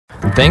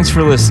Thanks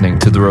for listening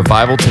to the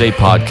Revival Today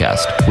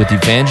podcast with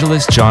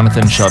evangelist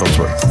Jonathan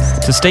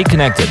Shuttlesworth. To stay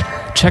connected,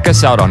 check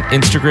us out on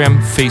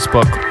Instagram,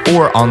 Facebook,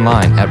 or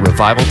online at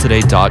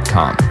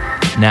revivaltoday.com.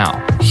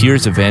 Now,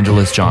 here's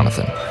evangelist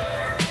Jonathan.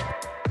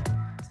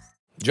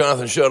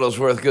 Jonathan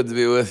Shuttlesworth, good to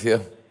be with you.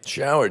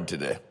 Showered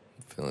today.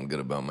 Feeling good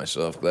about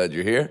myself. Glad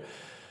you're here.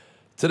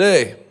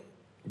 Today,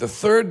 the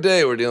third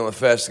day we're dealing with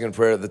fasting and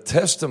prayer, the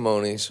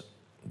testimonies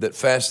that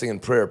fasting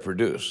and prayer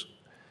produce.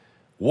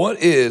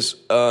 What is,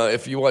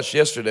 if you watched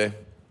yesterday,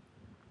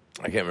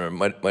 I can't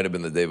remember, might have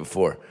been the day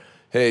before.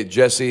 Hey,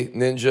 Jesse,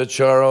 Ninja,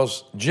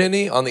 Charles,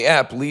 Jenny on the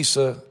app,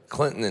 Lisa,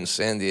 Clinton in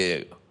San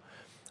Diego. I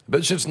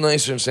bet it's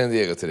nicer in San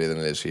Diego today than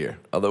it is here.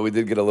 Although we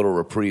did get a little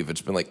reprieve.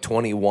 It's been like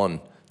 21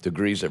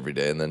 degrees every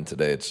day, and then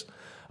today it's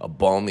a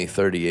balmy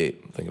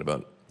 38. I'm thinking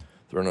about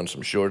throwing on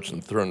some shorts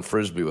and throwing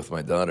Frisbee with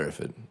my daughter if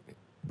it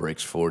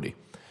breaks 40.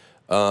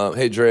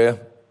 Hey, Drea.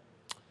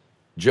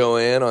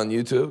 Joanne on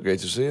YouTube,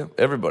 great to see you.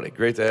 Everybody,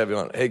 great to have you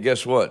on. Hey,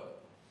 guess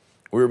what?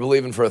 We were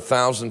believing for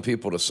 1,000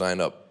 people to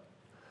sign up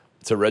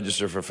to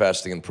register for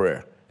fasting and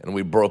prayer, and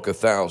we broke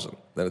 1,000.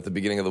 Then at the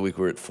beginning of the week,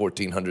 we were at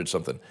 1,400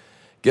 something.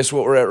 Guess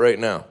what we're at right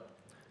now?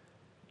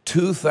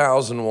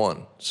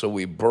 2,001. So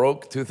we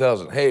broke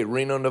 2,000. Hey,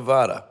 Reno,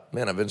 Nevada.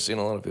 Man, I've been seeing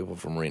a lot of people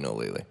from Reno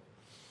lately.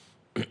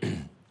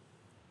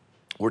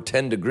 We're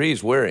 10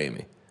 degrees. Where,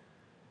 Amy?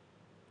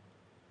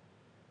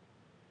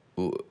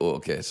 Ooh,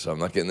 okay, so I'm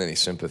not getting any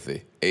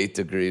sympathy. 8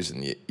 degrees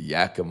in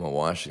Yakima,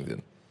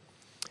 Washington.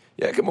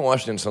 Yakima,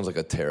 Washington sounds like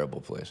a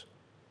terrible place.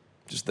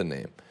 Just the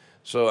name.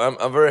 So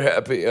I'm very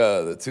happy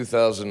that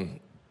 2,000,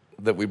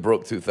 that we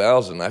broke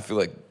 2,000. I feel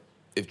like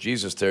if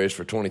Jesus tarries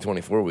for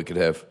 2024, we could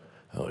have,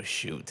 oh,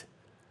 shoot.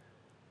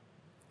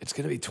 It's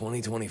going to be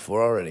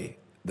 2024 already,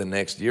 the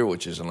next year,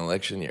 which is an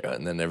election year,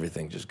 and then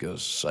everything just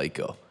goes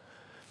psycho.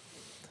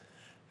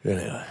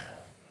 Anyway.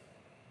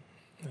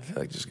 I feel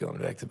like just going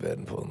back to bed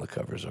and pulling the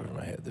covers over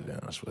my head, to be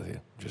honest with you.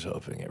 Just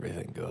hoping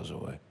everything goes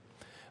away.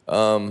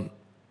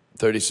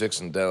 36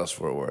 in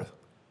Dallas-Fort Worth.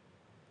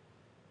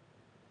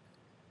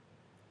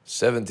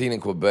 17 in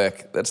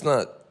Quebec. It's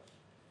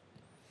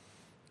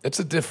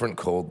a different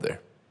cold there.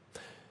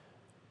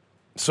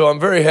 So I'm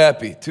very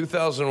happy.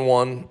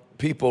 2001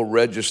 people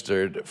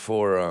registered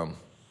for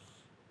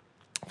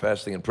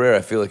fasting and prayer.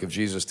 I feel like if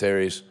Jesus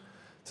tarries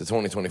to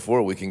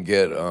 2024, we can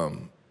get...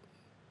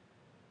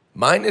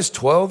 Minus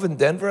 12 in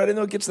Denver? I didn't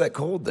know it gets that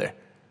cold there.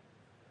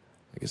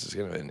 I guess it's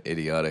kind of an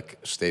idiotic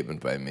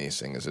statement by me,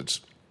 seeing as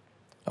it's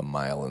a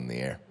mile in the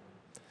air.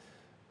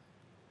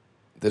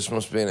 This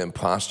must be an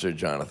imposter,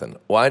 Jonathan.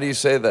 Why do you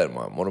say that,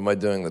 Mom? What am I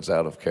doing that's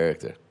out of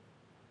character?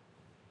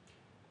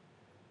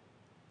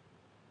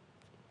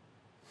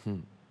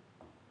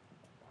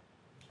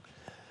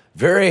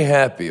 Very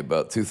happy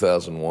about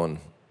 2001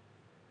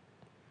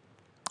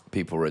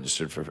 people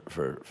registered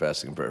for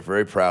fasting and prayer.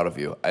 Very proud of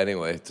you.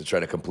 Anyway, to try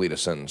to complete a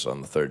sentence on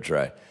the third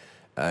try.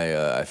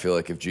 I feel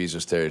like if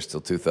Jesus tarries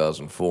till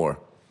 2004,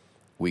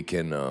 we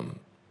can,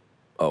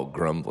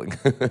 grumbling.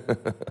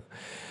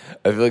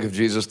 I feel like if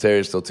Jesus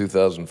tarries till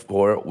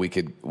 2004, we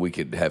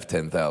could have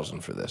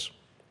 10,000 for this.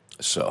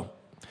 So,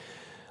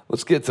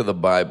 let's get to the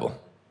Bible.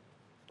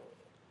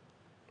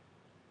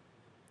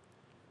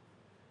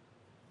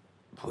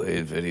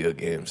 Played video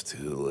games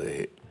too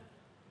late.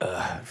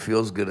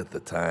 Feels good at the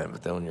time,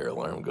 but then when your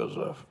alarm goes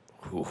off,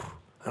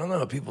 I don't know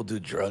how people do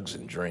drugs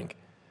and drink.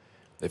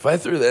 If I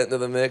threw that into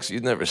the mix,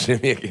 you'd never see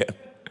me again.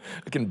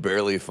 I can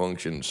barely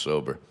function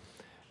sober.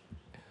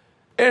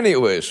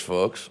 Anyways,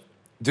 folks,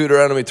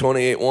 Deuteronomy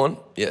 28:1.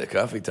 Yeah,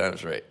 coffee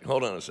time's right.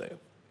 Hold on a second.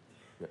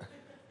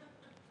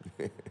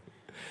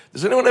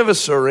 Does anyone have a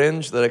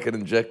syringe that I could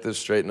inject this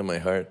straight into my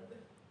heart?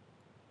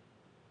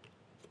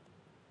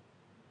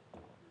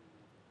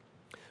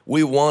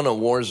 We won a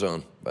war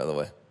zone, by the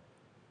way.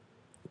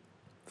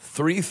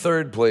 3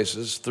 third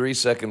places, 3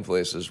 second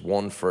places,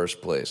 1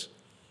 first place.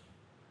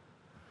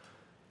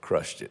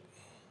 Crushed it.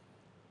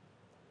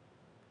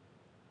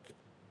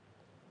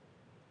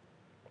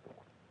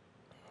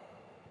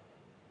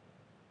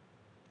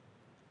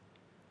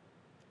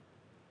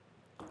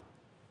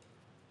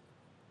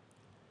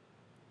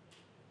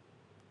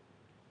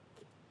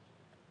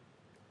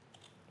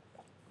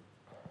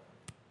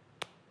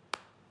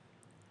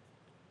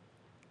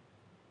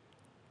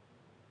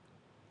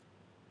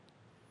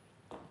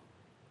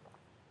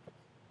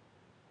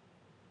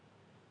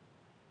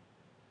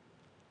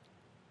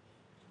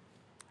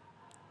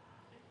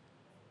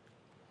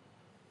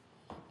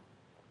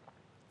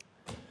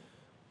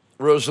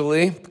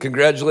 Rosalie,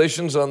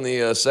 congratulations on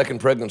the second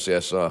pregnancy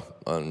I saw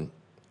on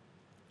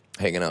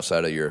hanging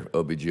outside of your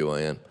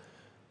OBGYN.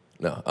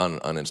 No, on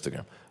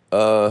Instagram.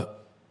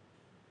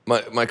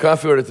 My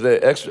coffee order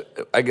today,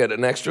 I get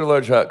an extra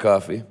large hot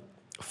coffee,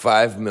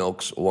 5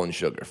 milks, 1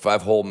 sugar,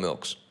 5 whole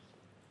milks.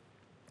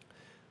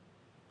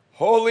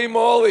 Holy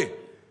moly,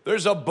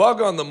 there's a bug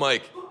on the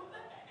mic.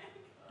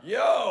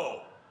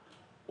 Yo,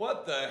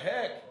 what the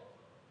heck?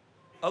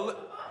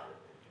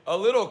 A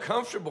little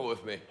comfortable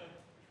with me.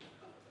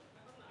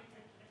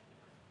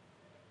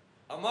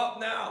 I'm up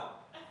now.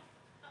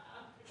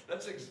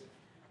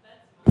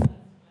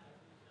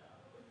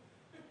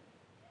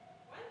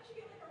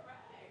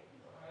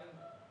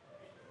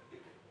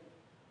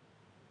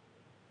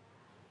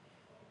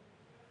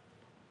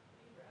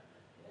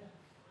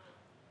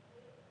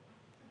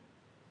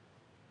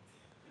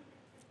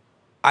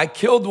 I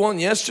killed one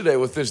yesterday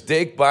with this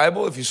Dake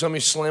Bible. If you saw me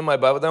slam my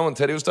Bible down when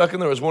Teddy was talking,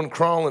 there was one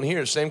crawling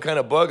here, same kind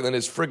of bug. And then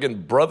his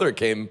friggin' brother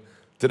came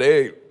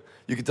today.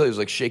 You could tell he was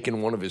like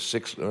shaking one of his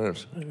 6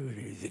 arms.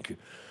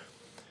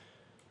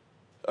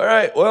 All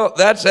right, well,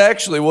 that's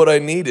actually what I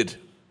needed.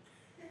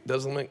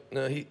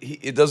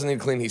 It doesn't need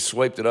clean. He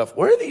swiped it off.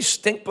 Where are these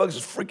stink bugs?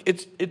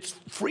 It's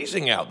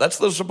freezing out. That's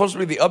supposed to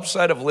be the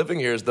upside of living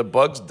here is the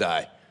bugs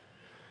die.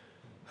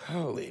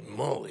 Holy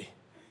moly.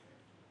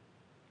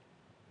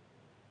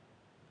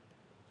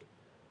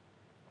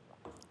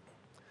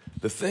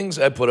 The things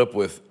I put up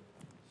with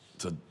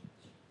to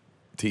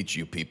teach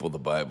you people the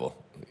Bible,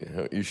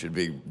 you should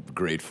be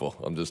grateful.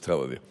 I'm just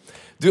telling you.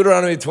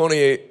 Deuteronomy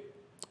 28,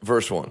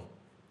 verse 1.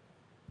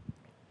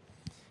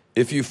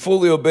 If you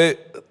fully obey,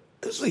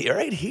 this is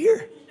right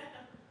here.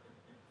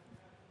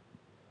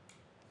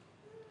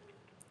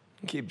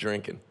 Keep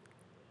drinking.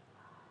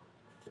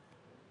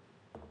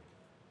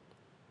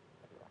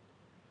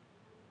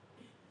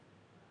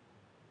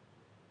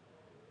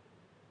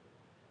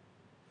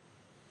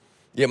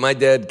 Yeah, my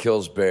dad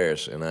kills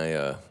bears, and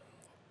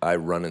I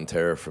run in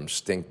terror from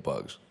stink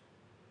bugs.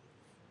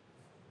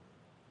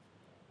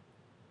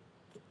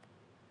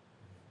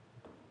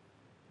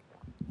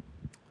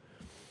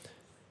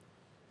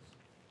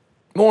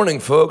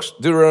 Morning, folks.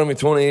 Deuteronomy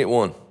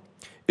 28:1.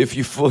 If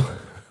you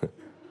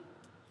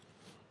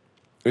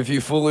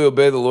fully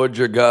obey the Lord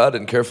your God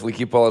and carefully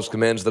keep all his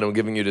commands that I'm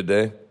giving you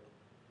today,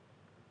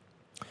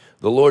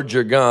 the Lord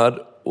your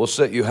God will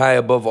set you high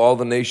above all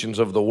the nations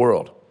of the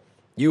world.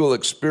 You will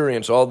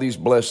experience all these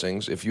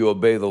blessings if you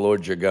obey the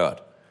Lord your God.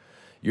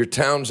 Your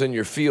towns and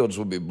your fields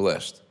will be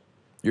blessed.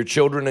 Your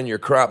children and your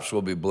crops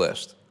will be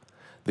blessed.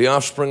 The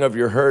offspring of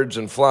your herds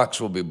and flocks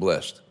will be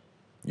blessed.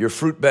 Your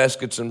fruit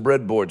baskets and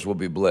breadboards will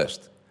be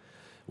blessed.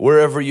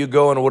 Wherever you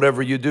go and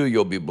whatever you do,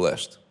 you'll be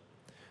blessed.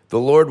 The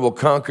Lord will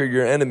conquer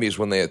your enemies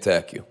when they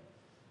attack you.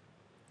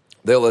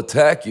 They'll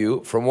attack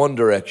you from one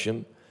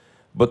direction,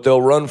 but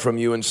they'll run from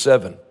you in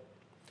 7.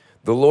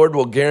 The Lord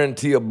will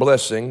guarantee a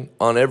blessing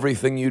on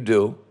everything you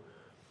do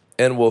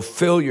and will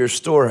fill your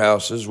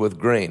storehouses with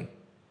grain.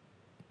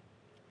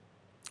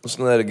 Listen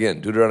to that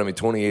again, Deuteronomy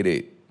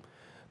 28:8.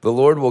 The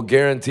Lord will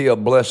guarantee a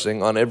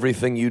blessing on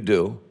everything you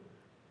do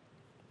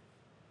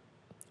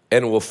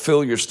and will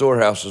fill your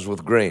storehouses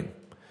with grain.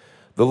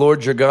 The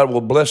Lord your God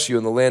will bless you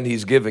in the land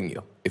he's giving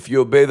you. If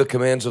you obey the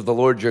commands of the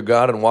Lord your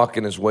God and walk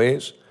in his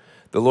ways,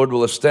 the Lord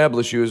will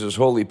establish you as his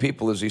holy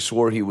people as he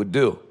swore he would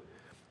do.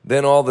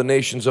 Then all the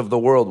nations of the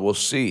world will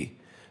see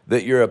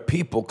that you're a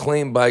people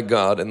claimed by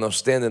God, and they'll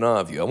stand in awe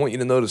of you. I want you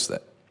to notice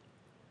that.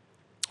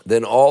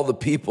 Then all the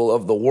people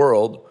of the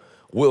world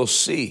will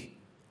see.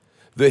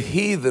 The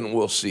heathen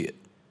will see it.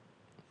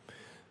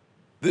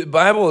 The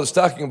Bible is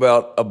talking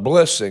about a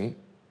blessing.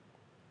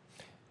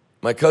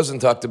 My cousin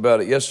talked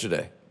about it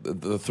yesterday,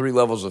 the 3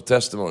 levels of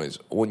testimonies.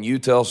 When you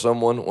tell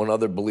someone, when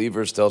other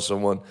believers tell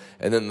someone,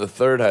 and then the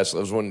third highest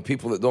level is when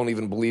people that don't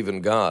even believe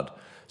in God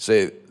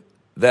say,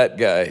 that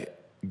guy,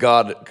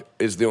 God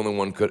is the only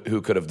one who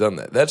could have done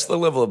that. That's the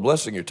level of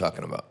blessing you're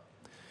talking about.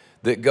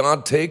 That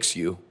God takes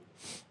you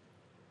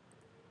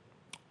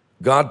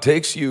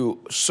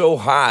so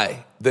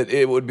high that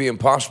it would be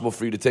impossible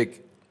for you to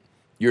take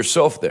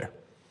yourself there.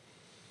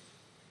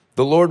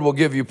 The Lord will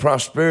give you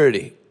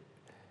prosperity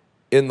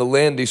in the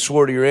land he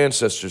swore to your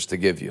ancestors to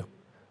give you,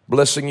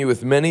 blessing you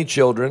with many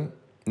children,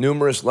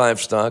 numerous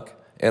livestock,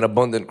 and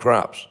abundant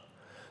crops.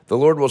 The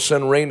Lord will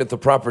send rain at the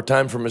proper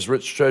time from his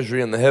rich treasury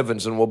in the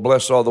heavens and will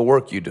bless all the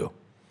work you do.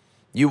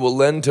 You will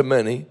lend to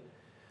many,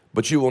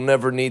 but you will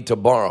never need to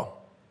borrow.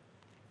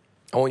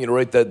 I want you to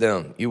write that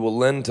down. You will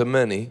lend to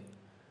many,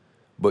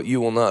 but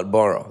you will not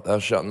borrow. Thou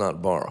shalt not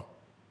borrow.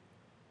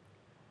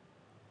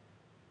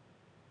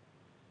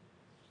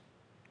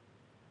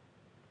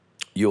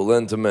 You will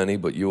lend to many,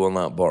 but you will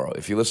not borrow.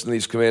 If you listen to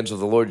these commands of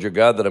the Lord your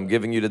God that I'm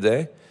giving you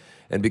today,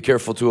 and be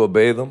careful to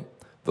obey them,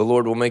 the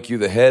Lord will make you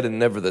the head and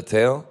never the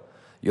tail.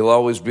 You'll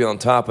always be on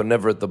top and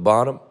never at the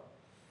bottom.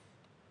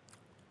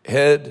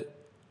 Head,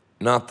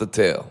 not the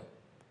tail.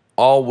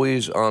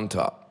 Always on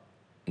top,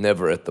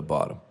 never at the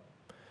bottom.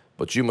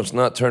 But you must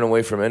not turn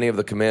away from any of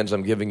the commands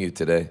I'm giving you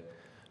today,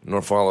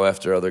 nor follow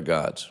after other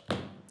gods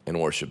and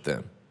worship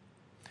them.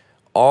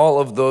 All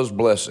of those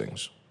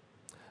blessings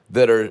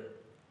that are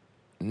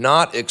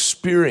not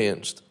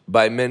experienced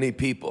by many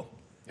people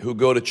who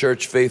go to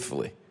church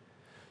faithfully.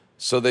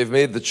 So they've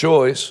made the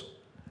choice,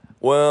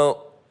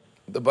 well,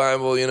 the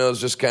Bible, is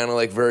just kind of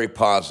like very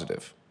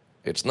positive.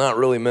 It's not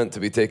really meant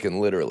to be taken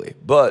literally.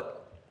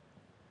 But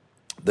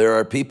there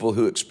are people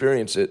who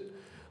experience it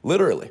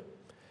literally.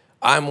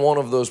 I'm one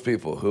of those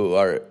people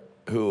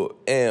who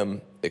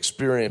am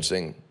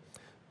experiencing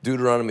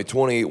Deuteronomy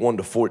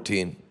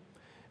 28:1-14.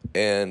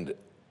 And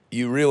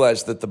you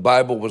realize that the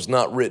Bible was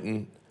not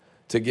written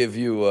to give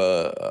you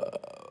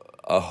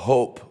a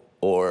hope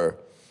or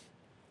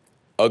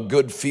a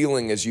good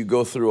feeling as you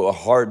go through a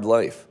hard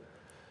life.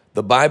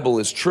 The Bible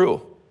is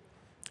true.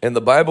 And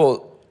the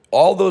Bible,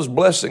 all those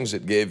blessings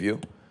it gave you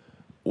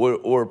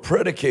were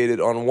predicated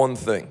on one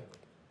thing.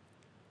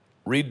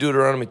 read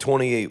Deuteronomy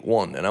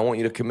 28:1, and I want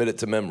you to commit it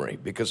to memory,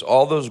 because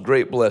all those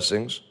great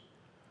blessings,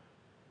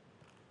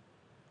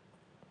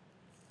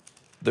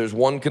 there's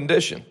one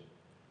condition.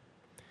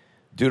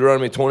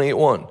 Deuteronomy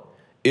 28:1,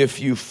 if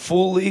you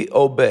fully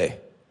obey.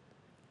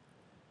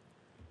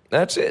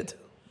 That's it.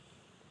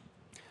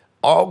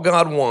 All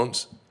God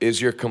wants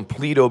is your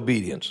complete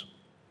obedience.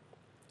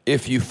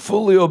 If you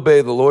fully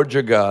obey the Lord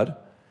your God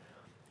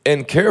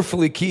and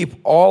carefully keep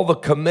all the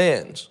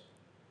commands,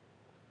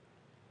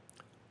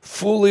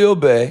 fully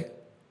obey,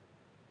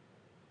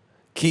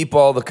 keep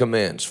all the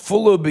commands,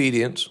 full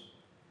obedience,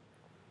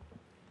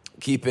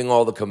 keeping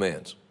all the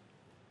commands.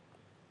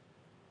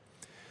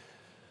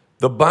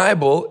 The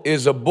Bible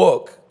is a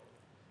book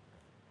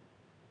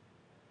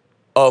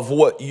of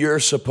what you're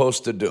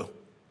supposed to do.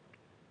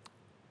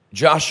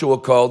 Joshua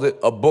called it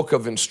a book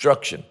of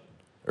instruction,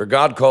 or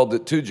God called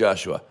it to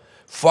Joshua.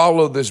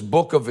 Follow this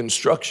book of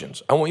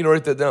instructions. I want you to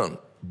write that down.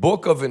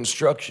 Book of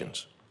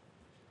instructions.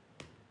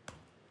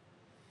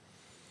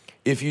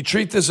 If you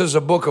treat this as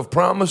a book of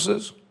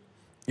promises,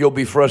 you'll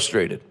be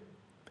frustrated.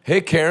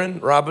 Hey, Karen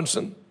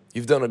Robinson,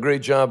 you've done a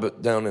great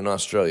job down in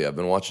Australia. I've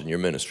been watching your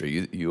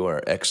ministry. You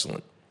are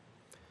excellent.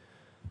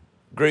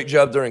 Great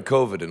job during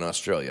COVID in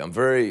Australia.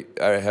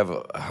 I have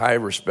a high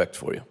respect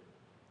for you.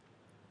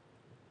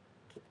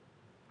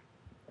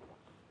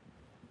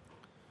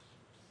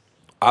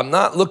 I'm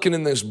not looking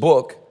in this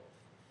book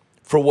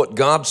for what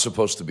God's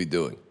supposed to be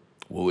doing.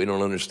 Well, we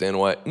don't understand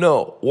why.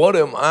 No, what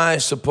am I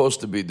supposed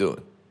to be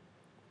doing?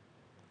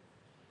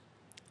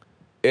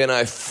 And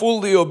I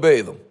fully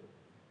obey them.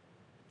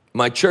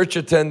 My church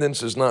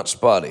attendance is not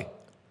spotty.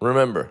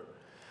 Remember,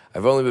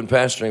 I've only been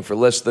pastoring for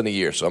less than a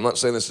year, so I'm not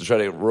saying this to try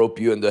to rope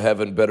you into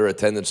having better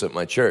attendance at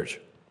my church.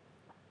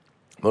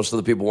 Most of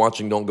the people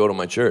watching don't go to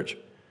my church.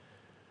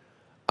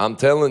 I'm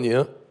telling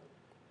you,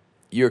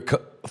 you're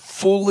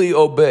fully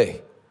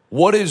obey.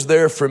 What is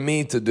there for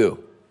me to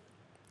do?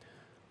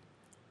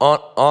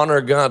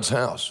 Honor God's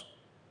house.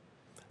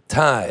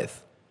 Tithe.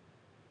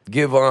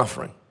 Give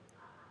offering.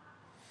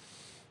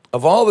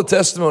 Of all the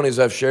testimonies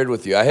I've shared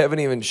with you, I haven't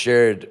even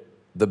shared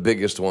the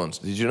biggest ones.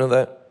 Did you know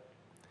that?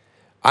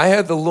 I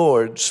had the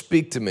Lord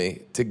speak to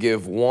me to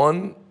give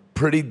one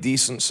pretty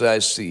decent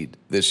sized seed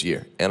this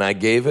year, and I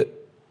gave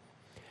it.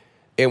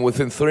 And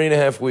within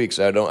 3.5 weeks,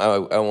 I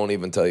won't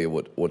even tell you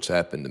what's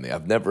happened to me.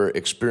 I've never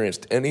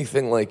experienced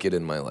anything like it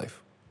in my life.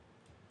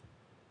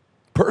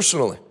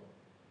 Personally.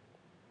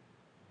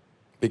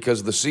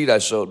 Because the seed I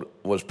sowed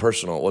was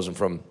personal. It wasn't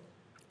from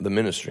the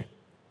ministry.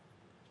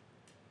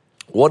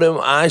 What am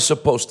I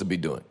supposed to be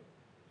doing?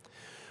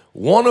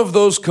 One of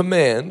those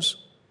commands,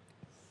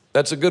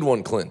 that's a good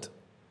one, Clint.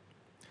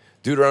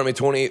 Deuteronomy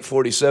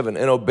 28:47,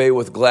 and obey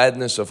with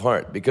gladness of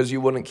heart. Because you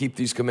wouldn't keep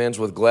these commands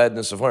with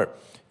gladness of heart.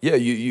 Yeah,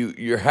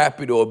 you're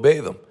happy to obey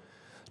them,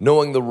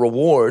 knowing the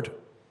reward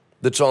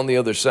that's on the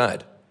other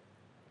side.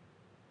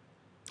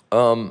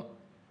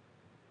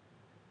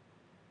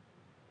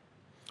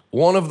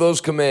 One of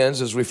those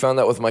commands, as we found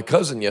out with my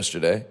cousin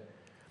yesterday,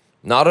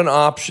 not an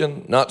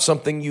option, not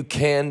something you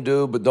can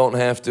do but don't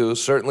have to,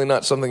 certainly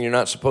not something you're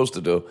not supposed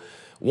to do.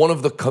 One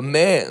of the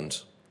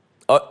commands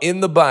in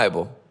the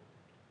Bible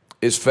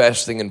is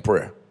fasting and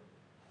prayer.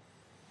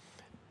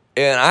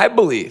 And I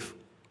believe,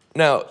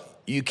 now,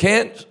 you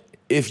can't,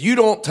 if you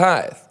don't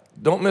tithe,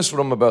 don't miss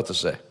what I'm about to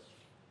say.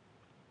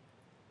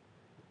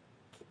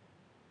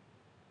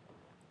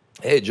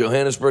 Hey,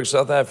 Johannesburg,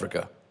 South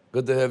Africa.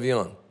 Good to have you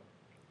on.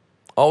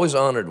 Always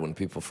honored when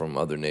people from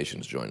other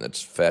nations join.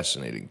 That's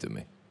fascinating to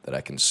me, that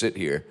I can sit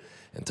here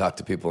and talk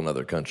to people in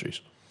other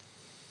countries.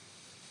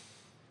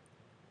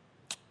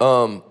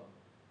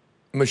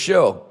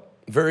 Michelle,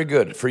 very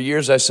good. For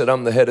years I said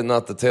I'm the head and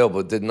not the tail,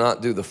 but did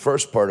not do the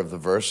first part of the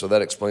verse, so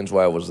that explains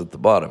why I was at the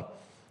bottom.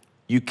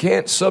 You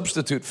can't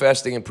substitute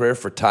fasting and prayer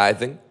for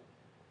tithing.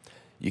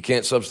 You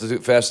can't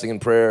substitute fasting and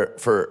prayer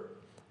for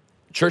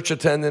church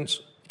attendance.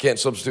 You can't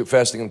substitute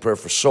fasting and prayer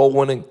for soul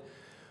winning.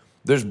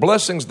 There's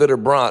blessings that are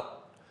brought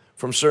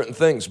from certain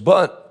things,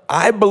 but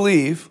I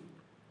believe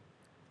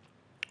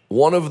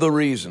one of the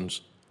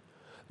reasons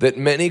that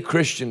many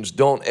Christians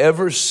don't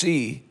ever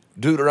see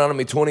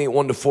Deuteronomy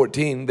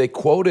 28:1-14, they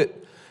quote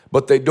it,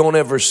 but they don't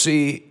ever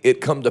see it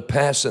come to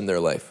pass in their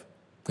life.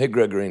 Hey,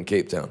 Gregory in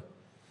Cape Town.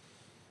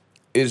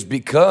 Is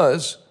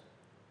because,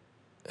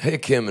 hey,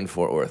 Kim in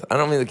Fort Worth. I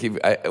don't mean to keep,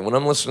 when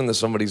I'm listening to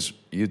somebody's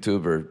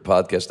YouTube or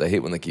podcast, I hate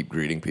when they keep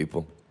greeting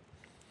people.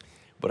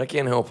 But I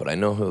can't help it. I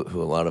know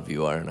who a lot of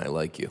you are, and I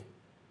like you.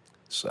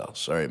 So,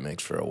 sorry it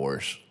makes for a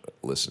worse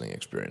listening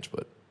experience,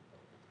 but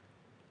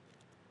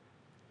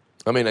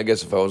I mean, I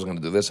guess if I wasn't going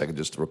to do this, I could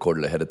just record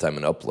it ahead of time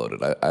and upload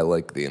it. I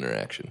like the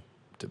interaction,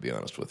 to be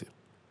honest with you.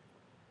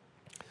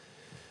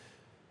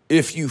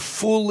 If you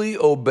fully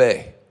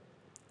obey,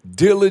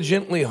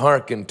 diligently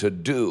hearken to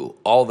do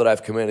all that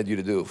I've commanded you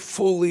to do,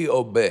 fully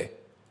obey.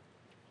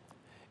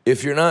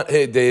 If you're not,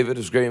 hey, David,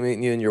 it's great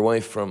meeting you and your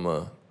wife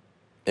from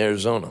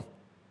Arizona.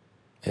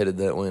 Headed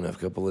that way in a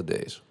couple of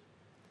days.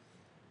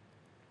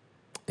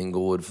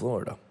 Inglewood,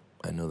 Florida.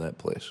 I know that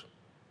place.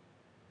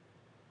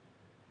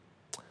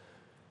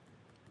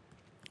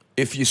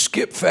 If you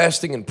skip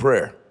fasting and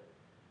prayer,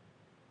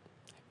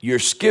 you're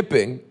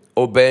skipping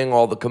obeying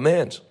all the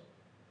commands.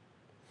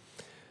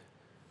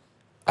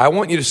 I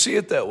want you to see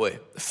it that way.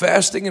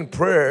 Fasting and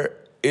prayer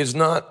is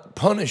not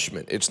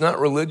punishment. It's not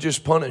religious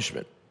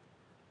punishment.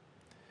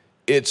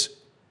 It's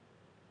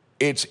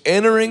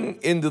entering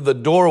into the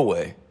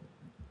doorway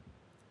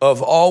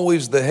of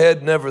always the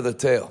head, never the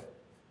tail.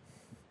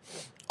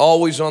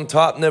 Always on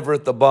top, never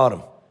at the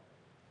bottom.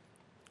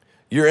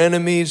 Your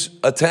enemies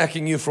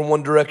attacking you from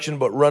one direction,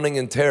 but running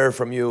in terror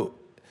from you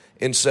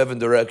in 7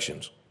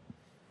 directions.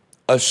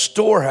 A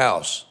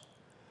storehouse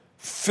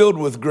filled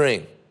with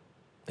grain.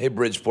 Hey,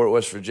 Bridgeport,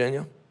 West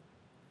Virginia.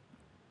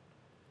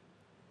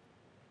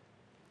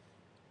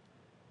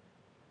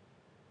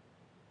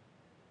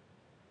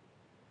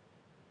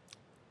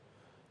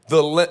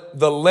 The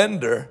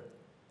lender,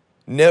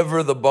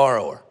 never the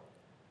borrower.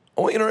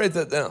 I want you to write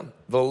that down.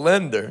 The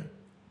lender,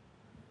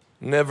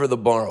 never the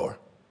borrower.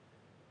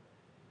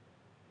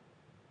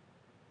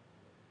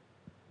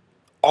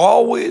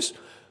 Always,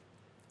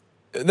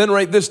 and then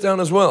write this down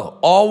as well.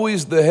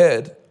 Always the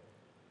head,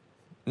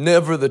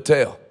 never the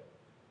tail.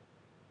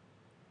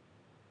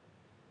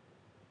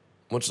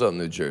 What's up,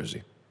 New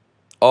Jersey?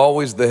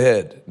 Always the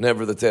head,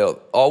 never the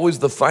tail. Always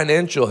the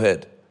financial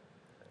head,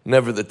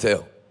 never the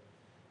tail.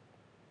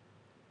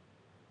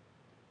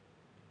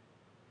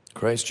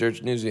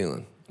 Christchurch, New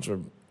Zealand. That's where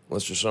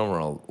Lester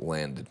Summerall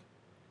landed.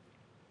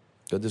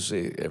 Good to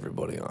see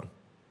everybody on.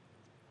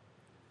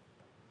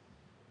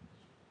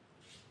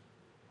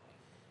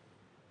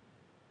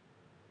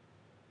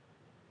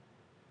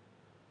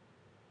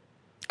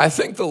 I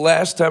think the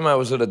last time I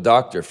was at a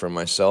doctor for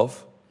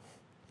myself,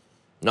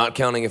 not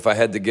counting if I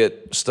had to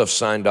get stuff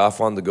signed off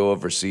on to go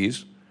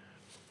overseas,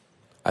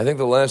 I think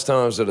the last time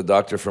I was at a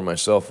doctor for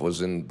myself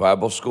was in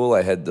Bible school.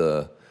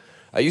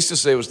 I used to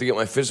say it was to get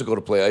my physical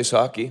to play ice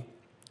hockey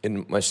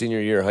in my senior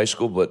year of high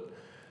school, but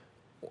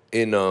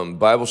in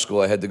Bible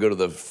school I had to go to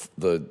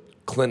the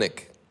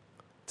clinic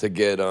to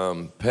get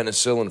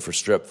penicillin for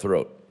strep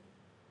throat.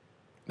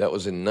 That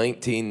was in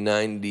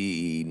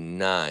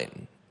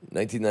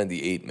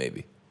 1998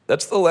 maybe.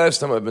 That's the last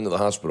time I've been to the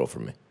hospital for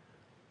me.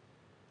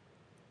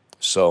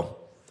 So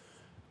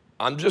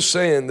I'm just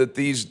saying that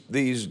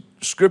these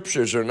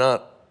scriptures are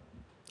not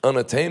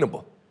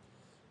unattainable.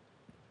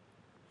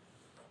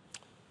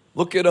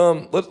 Look at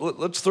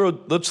let's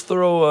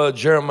throw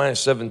Jeremiah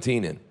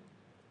 17 in.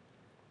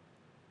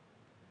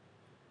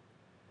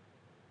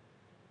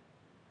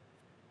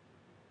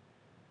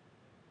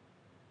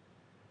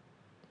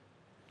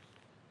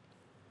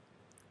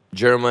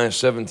 Jeremiah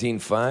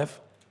 17:5.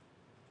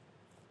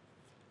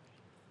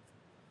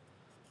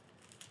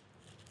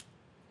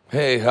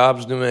 Hey,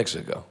 Hobbs, New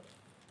Mexico.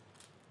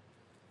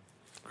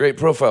 Great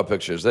profile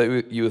picture. Is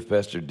that you with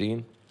Pastor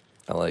Dean?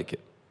 I like it.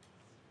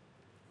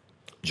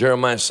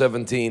 Jeremiah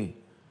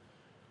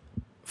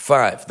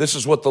 17:5. This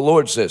is what the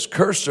Lord says.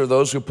 Cursed are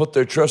those who put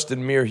their trust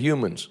in mere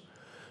humans,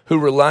 who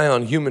rely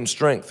on human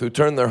strength, who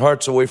turn their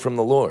hearts away from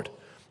the Lord.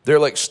 They're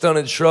like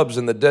stunted shrubs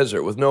in the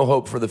desert with no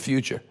hope for the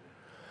future.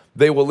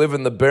 They will live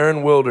in the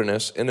barren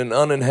wilderness in an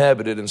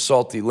uninhabited and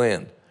salty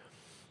land.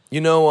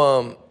 You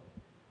know,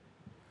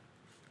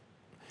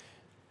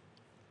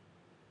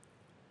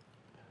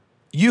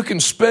 you can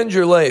spend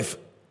your life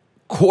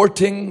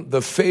courting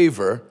the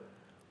favor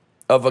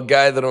of a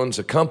guy that owns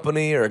a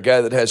company or a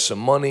guy that has some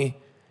money.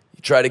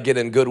 You try to get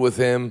in good with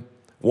him,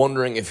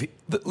 wondering if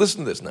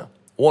listen to this now,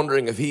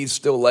 wondering if he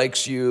still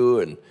likes you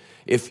and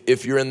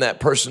if you're in that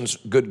person's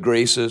good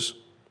graces.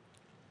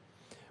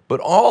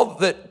 But all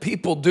that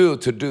people do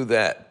to do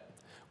that,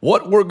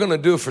 what we're going to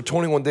do for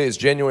 21 days,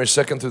 January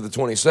 2nd through the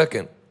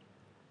 22nd,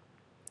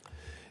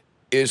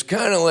 is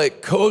kind of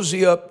like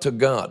cozy up to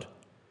God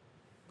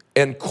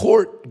and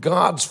court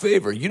God's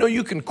favor. You know,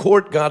 you can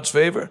court God's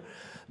favor.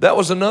 That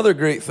was another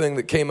great thing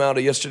that came out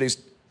of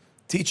yesterday's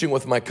teaching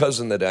with my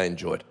cousin that I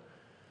enjoyed.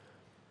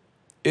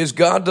 Is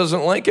God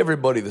doesn't like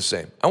everybody the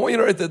same. I want you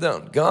to write that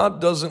down. God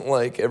doesn't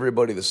like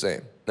everybody the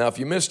same. Now, if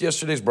you missed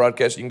yesterday's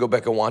broadcast, you can go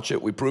back and watch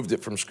it. We proved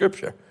it from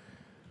Scripture.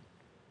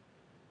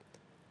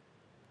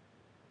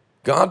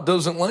 God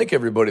doesn't like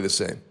everybody the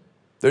same.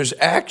 There's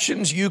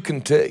actions you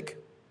can take.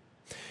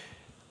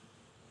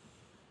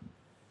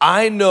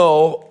 I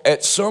know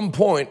at some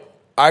point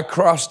I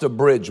crossed a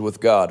bridge with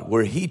God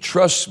where He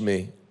trusts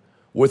me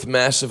with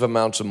massive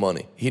amounts of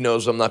money. He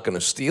knows I'm not going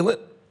to steal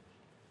it.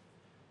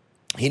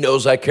 He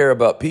knows I care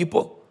about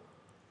people.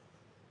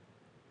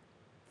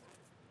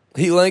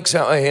 He likes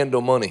how I handle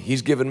money.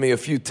 He's given me a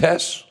few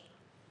tests.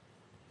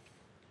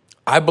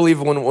 I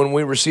believe when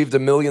we received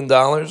 $1 million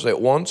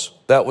at once,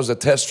 that was a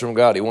test from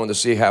God. He wanted to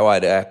see how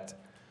I'd act.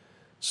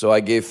 So I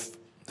gave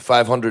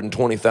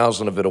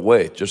 $520,000 of it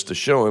away just to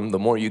show Him the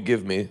more you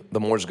give me, the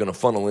more is going to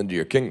funnel into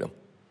your kingdom.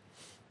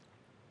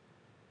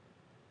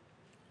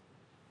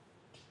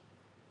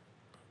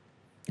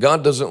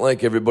 God doesn't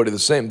like everybody the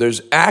same.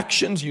 There's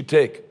actions you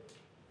take.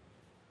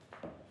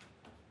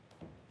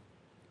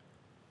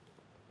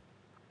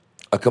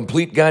 A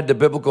Complete Guide to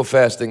Biblical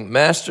Fasting.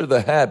 Master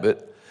the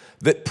habit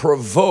that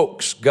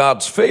provokes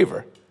God's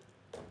favor.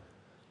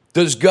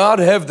 Does God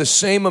have the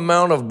same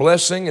amount of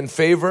blessing and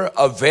favor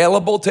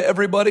available to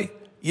everybody?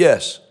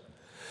 Yes.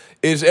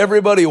 Is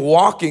everybody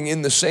walking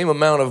in the same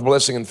amount of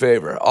blessing and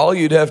favor? All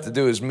you'd have to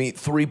do is meet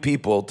 3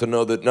 people to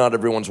know that not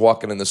everyone's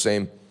walking in the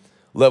same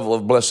level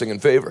of blessing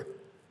and favor.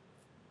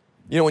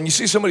 You know, when you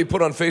see somebody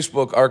put on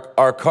Facebook,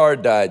 our car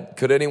died,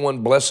 could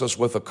anyone bless us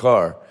with a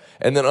car?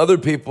 And then other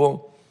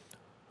people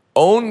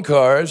own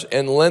cars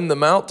and lend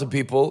them out to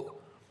people,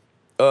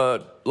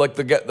 like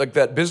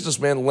that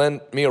businessman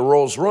lent me a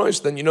Rolls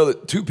Royce, then you know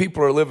that 2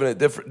 people are living at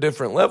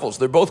different levels.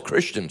 They're both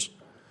Christians.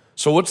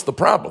 So what's the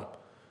problem?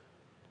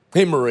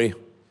 Hey, Marie,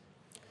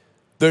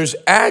 there's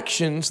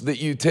actions that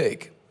you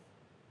take.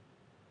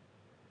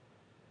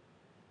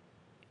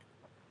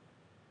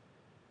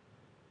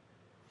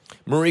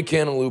 Marie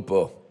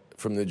Canalupo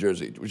from New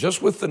Jersey.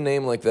 Just with the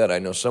name like that, I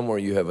know somewhere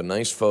you have a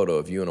nice photo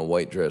of you in a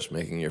white dress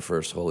making your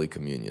first Holy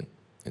Communion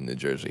in New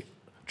Jersey.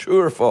 True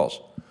or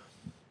false?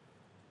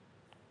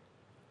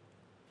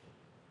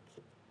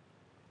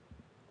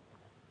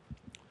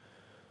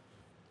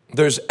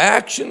 There's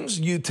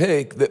actions you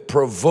take that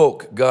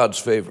provoke God's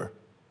favor.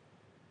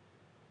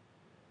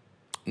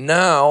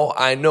 Now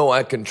I know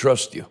I can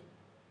trust you.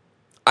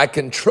 I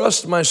can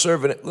trust my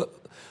servant.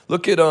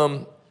 Look at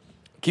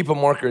keep a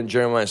marker in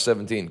Jeremiah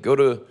 17. Go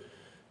to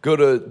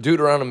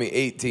Deuteronomy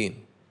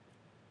 18.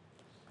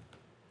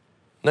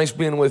 Nice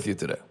being with you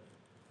today.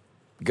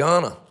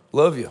 Ghana,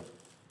 love you.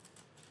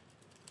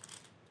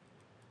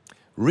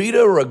 Rita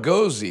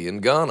Ragosi in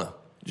Ghana.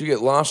 Did you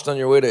get lost on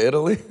your way to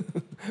Italy?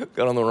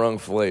 Got on the wrong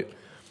flight.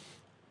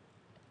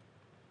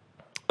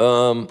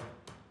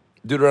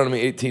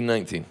 Deuteronomy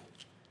 18:19.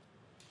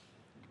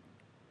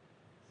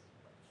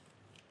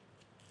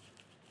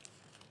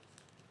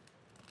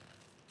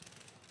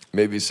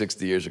 Maybe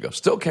 60 years ago.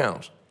 Still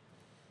counts.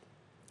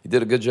 He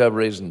did a good job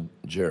raising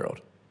Gerald.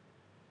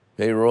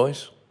 Hey,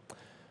 Royce.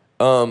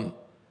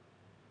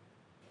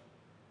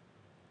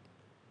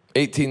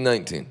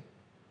 18:19.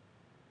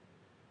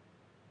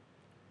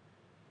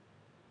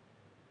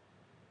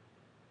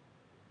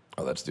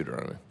 Oh, that's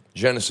Deuteronomy.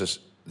 Genesis.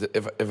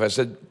 If I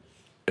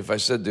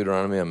said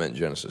Deuteronomy, I meant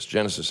Genesis.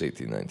 Genesis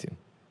 18:19.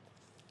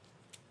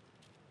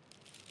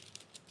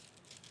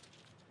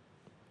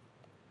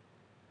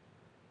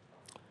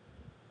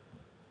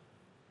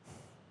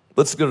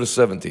 Let's go to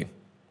 17.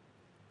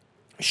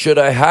 Should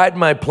I hide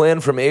my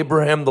plan from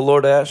Abraham, the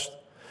Lord asked?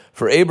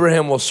 For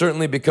Abraham will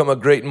certainly become a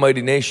great and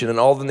mighty nation, and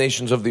all the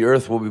nations of the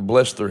earth will be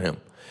blessed through him.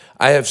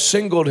 I have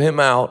singled him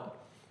out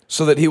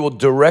so that he will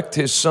direct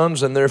his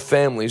sons and their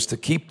families to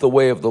keep the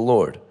way of the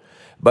Lord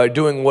by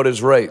doing what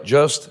is right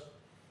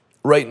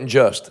and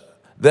just.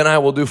 Then I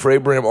will do for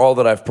Abraham all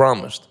that I've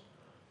promised.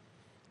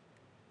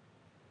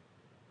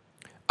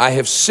 I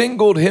have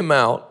singled him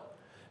out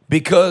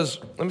because,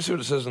 let me see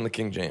what it says in the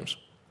King James.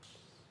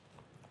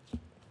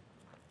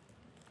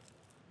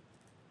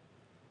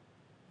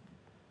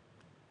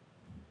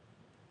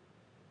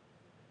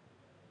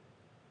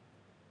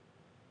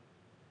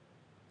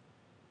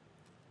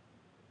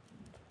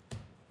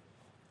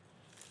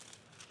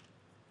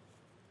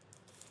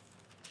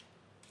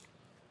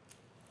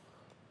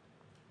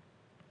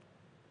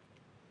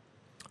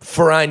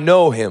 For I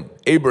know him,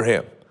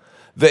 Abraham,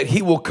 that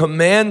he will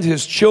command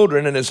his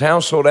children and his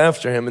household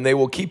after him, and they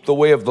will keep the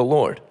way of the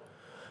Lord,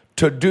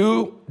 to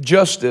do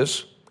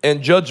justice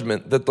and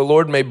judgment, that the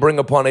Lord may bring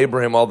upon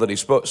Abraham all that he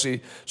spoke.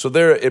 See, so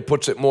there it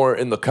puts it more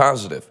in the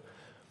causative.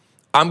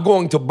 I'm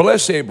going to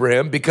bless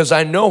Abraham because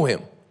I know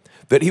him,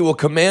 that he will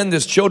command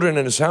his children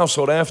and his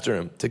household after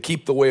him to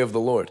keep the way of the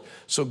Lord.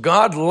 So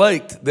God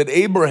liked that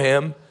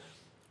Abraham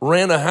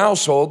ran a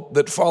household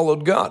that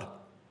followed God.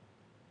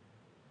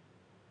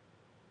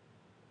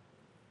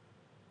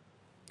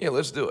 Yeah,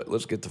 let's do it.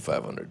 Let's get to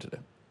 500 today.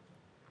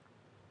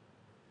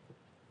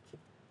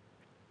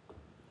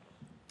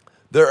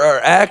 There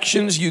are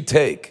actions you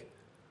take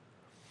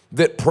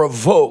that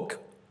provoke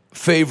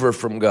favor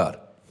from God.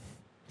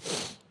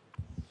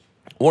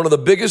 One of the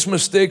biggest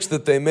mistakes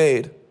that they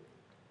made,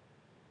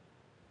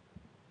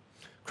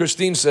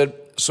 Christine said,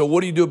 so what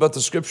do you do about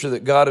the scripture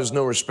that God is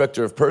no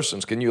respecter of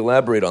persons? Can you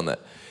elaborate on that?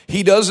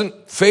 He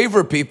doesn't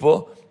favor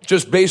people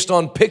just based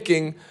on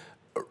picking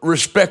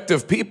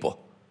respective people.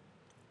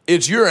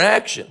 It's your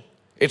action.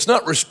 It's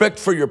not respect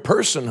for your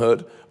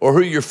personhood or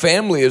who your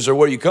family is or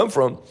where you come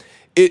from.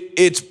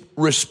 It's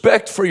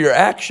respect for your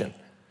action.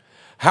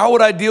 How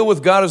would I deal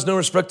with God as no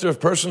respecter of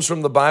persons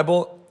from the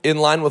Bible in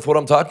line with what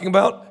I'm talking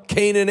about?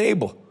 Cain and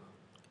Abel.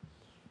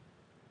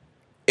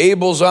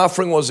 Abel's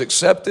offering was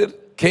accepted.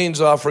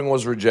 Cain's offering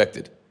was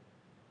rejected.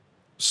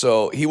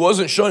 So he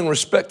wasn't showing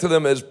respect to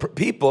them as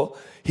people.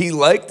 He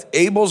liked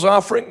Abel's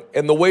offering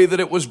and the way that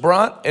it was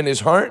brought and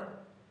his heart.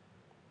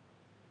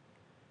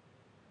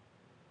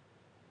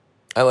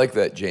 I like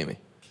that, Jamie.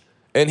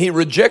 And he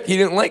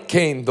didn't like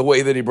Cain the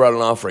way that he brought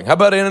an offering. How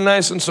about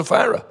Ananias and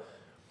Sapphira?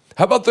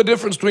 How about the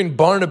difference between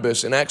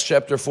Barnabas in Acts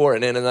chapter 4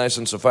 and Ananias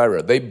and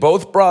Sapphira? They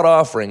both brought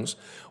offerings.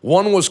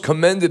 One was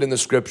commended in the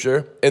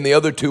scripture, and the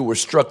other two were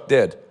struck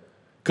dead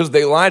because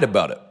they lied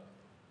about it.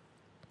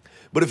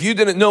 But if you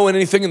didn't know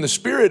anything in the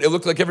Spirit, it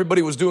looked like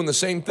everybody was doing the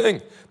same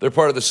thing. They're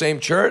part of the same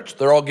church.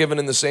 They're all giving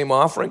in the same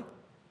offering.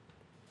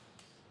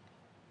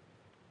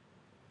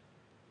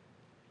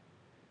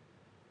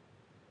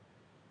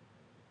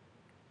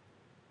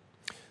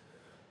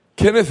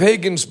 Kenneth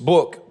Hagin's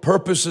book,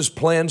 Purposes,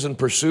 Plans, and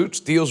Pursuits,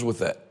 deals with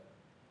that.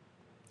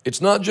 It's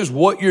not just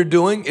what you're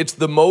doing, it's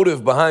the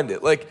motive behind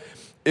it. Like,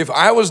 if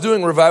I was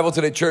doing Revival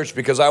Today Church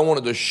because I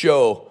wanted to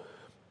show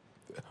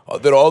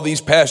that all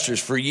these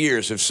pastors for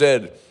years have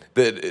said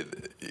that,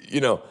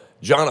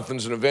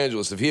 Jonathan's an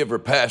evangelist. If he ever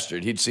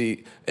pastored, he'd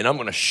see, and I'm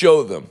going to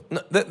show them.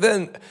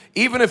 Then,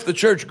 even if the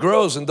church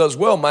grows and does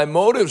well, my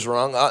motive's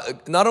wrong.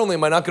 Not only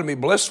am I not going to be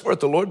blessed for it,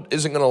 the Lord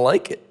isn't going to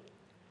like it.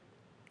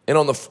 And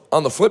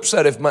on the flip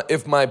side,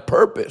 if my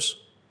purpose,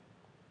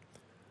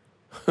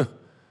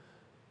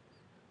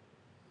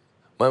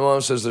 my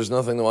mom says there's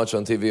nothing to watch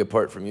on TV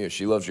apart from you.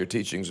 She loves your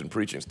teachings and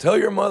preachings. Tell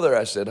your mother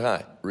I said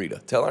hi, Rita.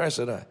 Tell her I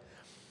said hi.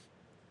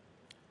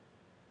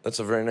 That's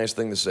a very nice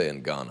thing to say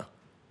in Ghana.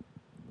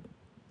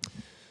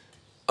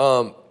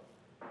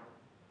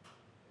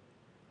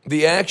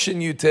 The action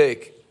you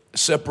take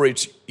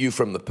separates you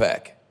from the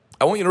pack.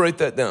 I want you to write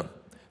that down.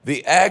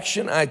 The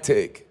action I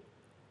take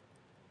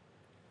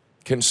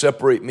can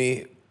separate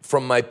me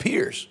from my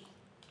peers.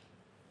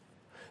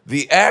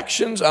 The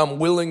actions I'm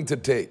willing to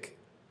take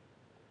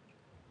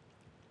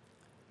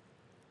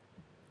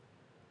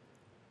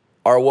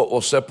are what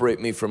will separate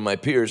me from my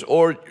peers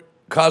or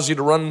cause you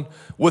to run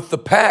with the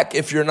pack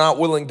if you're not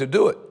willing to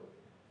do it.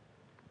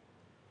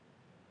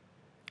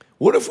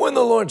 What if when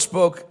the Lord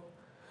spoke,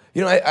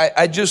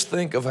 I just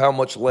think of how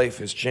much life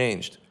has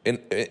changed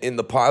in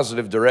the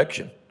positive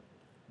direction.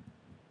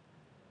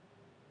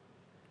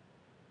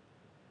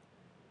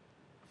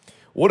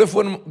 What if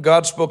when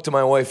God spoke to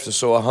my wife to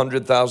sow a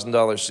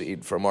 $100,000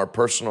 seed from our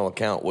personal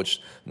account,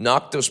 which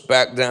knocked us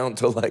back down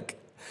to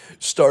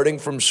starting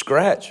from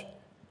scratch?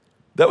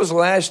 That was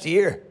last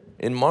year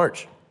in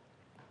March.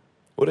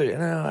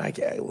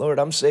 Lord,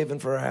 I'm saving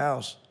for a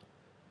house.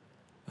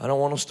 I don't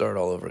want to start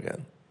all over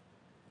again.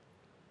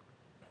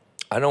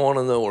 I don't want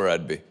to know where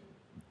I'd be.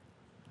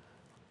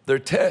 They're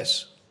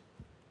tests.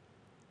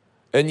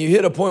 And you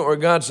hit a point where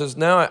God says,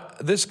 now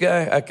this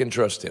guy, I can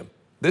trust him.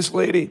 This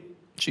lady,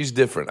 she's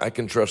different. I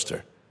can trust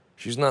her.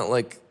 She's not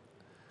like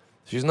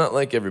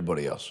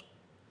everybody else.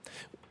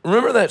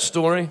 Remember that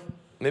story?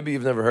 Maybe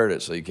you've never heard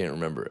it, so you can't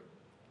remember it.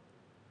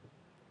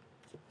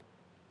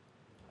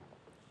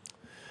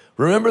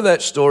 Remember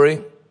that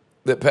story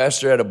that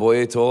Pastor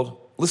Adeboye told?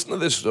 Listen to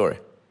this story.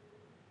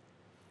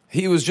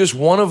 He was just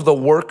one of the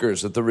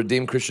workers at the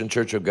Redeemed Christian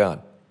Church of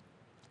God.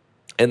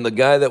 And the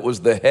guy that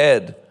was the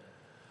head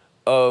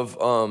of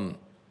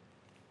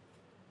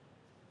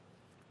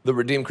the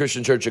Redeemed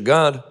Christian Church of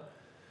God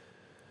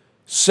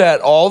sat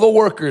all the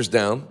workers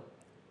down,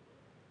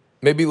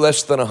 maybe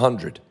less than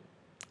 100.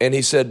 And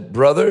he said,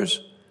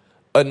 brothers,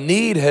 a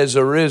need has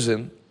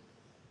arisen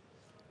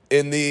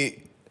in the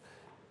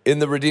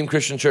Redeemed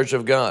Christian Church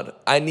of God.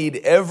 I need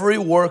every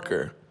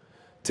worker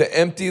to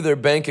empty their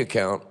bank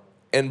account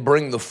and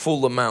bring the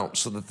full amount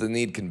so that the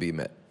need can be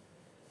met.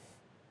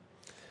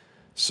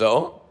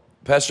 So,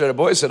 Pastor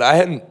Adeboye said, I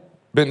hadn't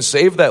been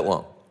saved that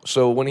long.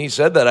 So when he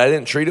said that, I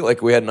didn't treat it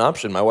like we had an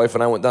option. My wife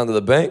and I went down to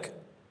the bank,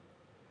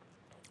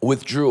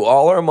 withdrew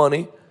all our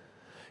money,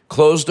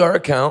 closed our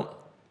account,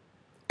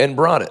 and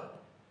brought it.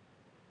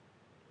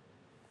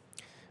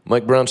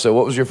 Mike Brown said,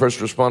 what was your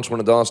first response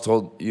when Adalis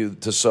told you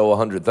to sow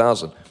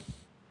 $100,000?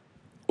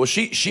 Well,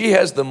 she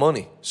has the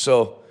money.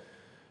 So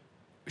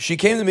she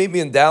came to meet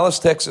me in Dallas,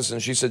 Texas,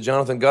 and she said,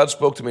 Jonathan, God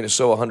spoke to me to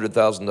sow a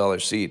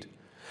 $100,000 seed.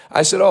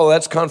 I said, oh,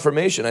 that's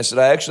confirmation. I said,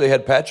 I actually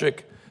had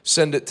Patrick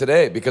send it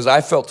today because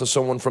I felt to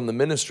someone from the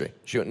ministry.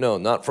 She went, no,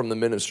 not from the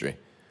ministry,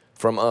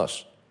 from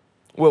us.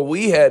 Well,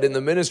 we had in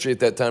the ministry at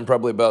that time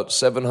probably about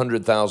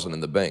 $700,000 in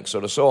the bank. So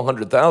to sow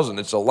 $100,000,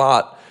 it's a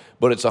lot,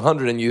 but it's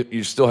 100 and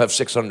you still have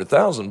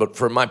 600,000. But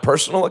for my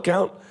personal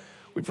account,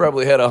 we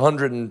probably had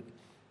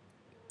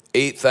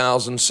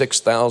 108,000,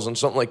 6,000,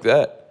 something like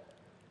that.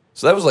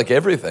 So that was like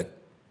everything.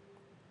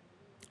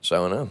 So I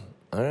went, oh,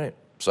 all right.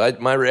 So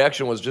my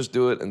reaction was just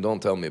do it and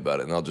don't tell me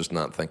about it, and I'll just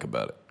not think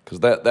about it,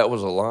 because that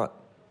was a lot.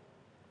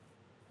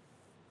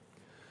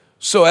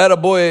 So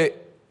Adeboye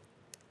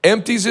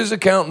empties his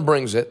account and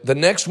brings it. The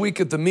next week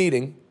at the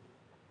meeting,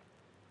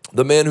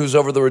 the man who's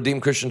over the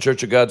Redeemed Christian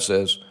Church of God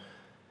says,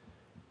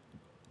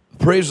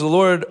 praise the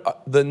Lord,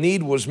 the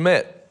need was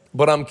met.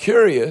 But I'm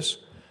curious,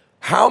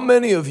 how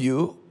many of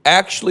you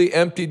actually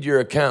emptied your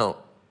account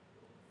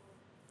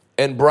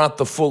and brought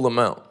the full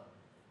amount?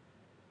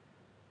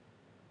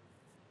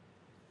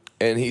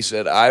 And he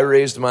said, I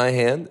raised my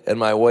hand and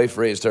my wife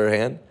raised her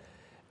hand,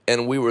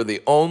 and we were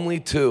the only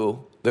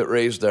two that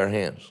raised our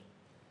hands.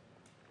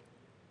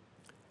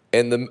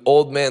 And the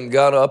old man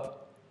got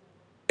up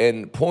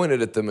and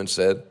pointed at them and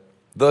said,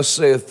 thus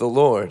saith the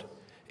Lord,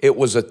 it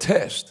was a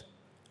test.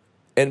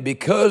 And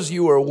because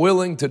you are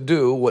willing to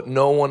do what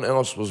no one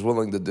else was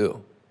willing to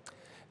do,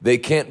 they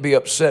can't be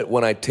upset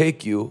when I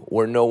take you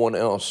where no one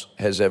else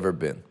has ever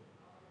been.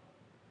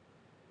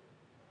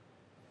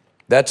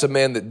 That's a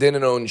man that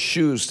didn't own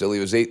shoes till he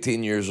was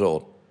 18 years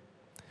old.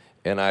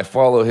 And I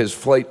follow his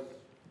flight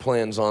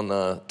plans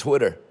on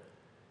Twitter.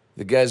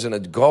 The guy's in a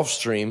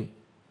Gulfstream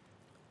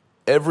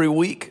every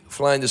week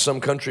flying to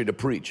some country to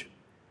preach.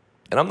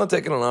 And I'm not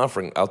taking an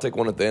offering. I'll take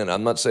one at the end.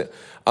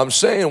 I'm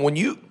saying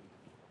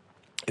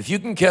if you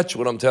can catch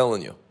what I'm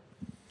telling you,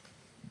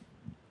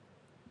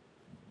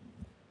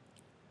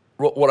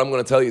 what I'm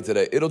going to tell you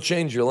today, it'll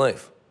change your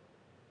life.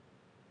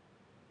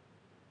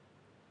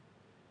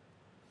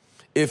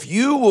 If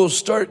you will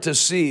start to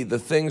see the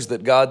things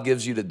that God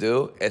gives you to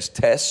do as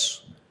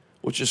tests,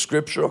 which is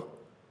scriptural,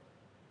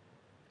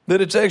 that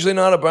it's actually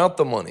not about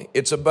the money.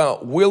 It's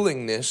about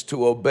willingness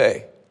to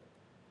obey.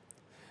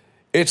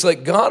 It's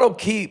like God will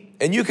keep,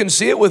 and you can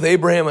see it with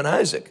Abraham and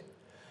Isaac.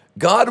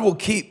 God will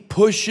keep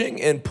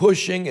pushing and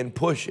pushing and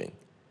pushing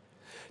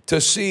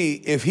to see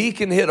if he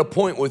can hit a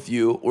point with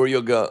you where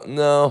you'll go,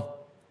 no,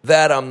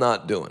 that I'm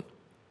not doing.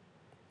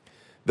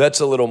 That's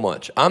a little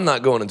much. I'm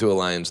not going into a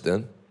lion's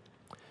den.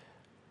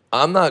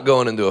 I'm not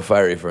going into a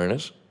fiery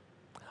furnace.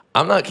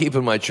 I'm not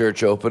keeping my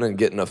church open and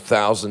getting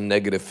 1,000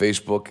 negative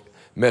Facebook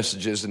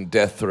messages and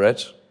death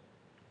threats.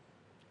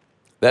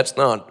 That's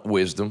not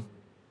wisdom.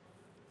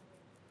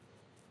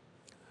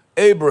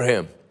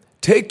 Abraham,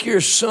 take your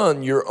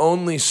son, your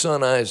only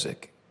son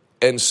Isaac,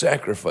 and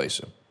sacrifice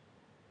him.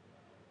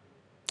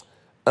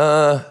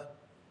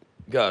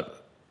 God,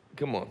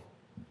 come on.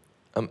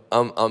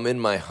 I'm in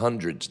my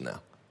hundreds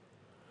now.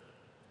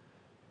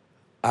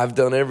 I've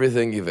done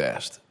everything you've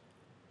asked.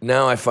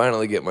 Now I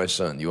finally get my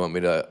son. You want me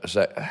to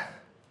say,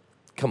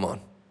 come on.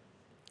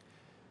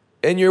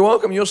 And you're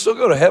welcome. You'll still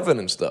go to heaven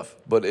and stuff.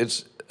 But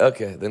it's,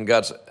 okay, then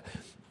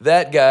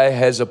that guy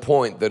has a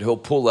point that he'll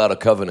pull out a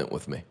covenant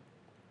with me.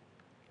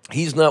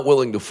 He's not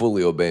willing to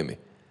fully obey me.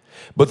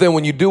 But then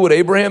when you do what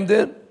Abraham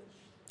did,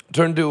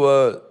 turn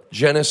to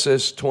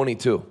Genesis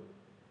 22.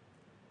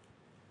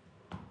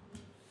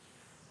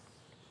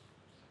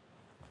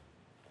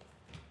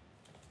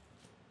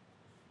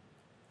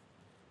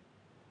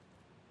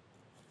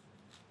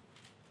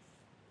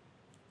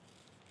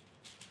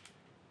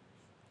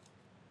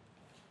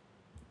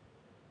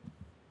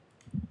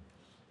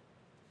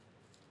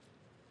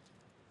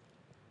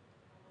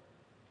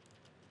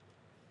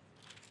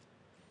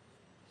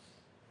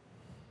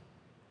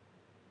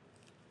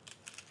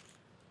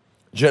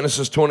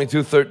 Genesis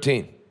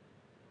 22:13.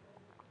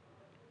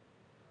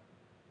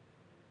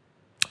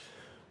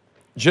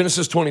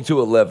 Genesis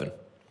 22:11.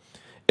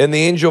 And the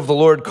angel of the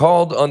Lord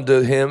called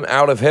unto him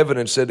out of heaven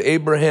and said,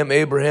 Abraham,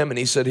 Abraham. And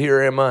he said,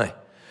 Here am I.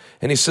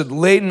 And he said,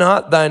 Lay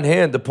not thine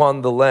hand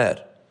upon the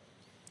lad,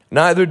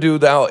 neither do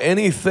thou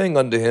anything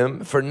unto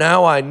him, for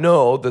now I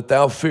know that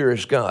thou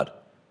fearest God.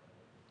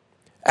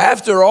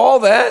 After all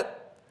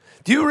that,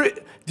 do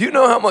you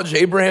know how much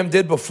Abraham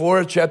did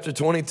before chapter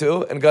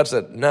 22? And God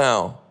said,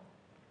 Now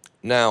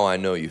I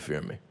know you fear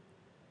me.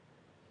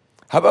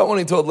 How about when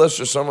he told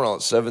Lester Summerall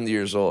at 70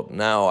 years old,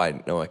 now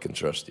I know I can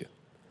trust you.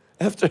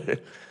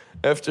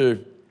 After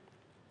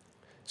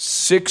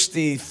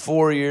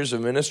 64 years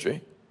of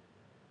ministry?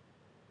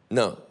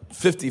 No,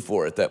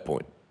 54 at that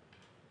point.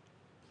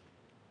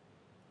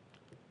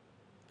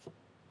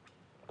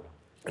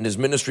 And his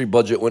ministry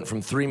budget went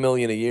from $3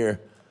 million a year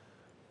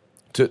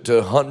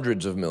to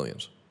hundreds of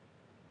millions.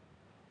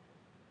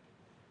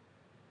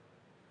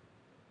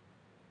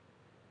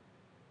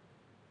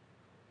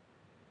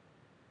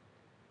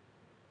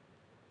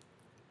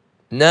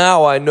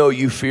 Now I know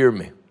you fear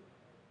me,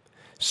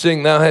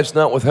 seeing thou hast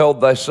not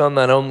withheld thy son,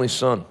 thine only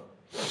son.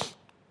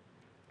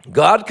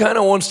 God kind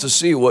of wants to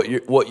see what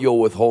you'll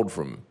withhold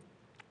from him.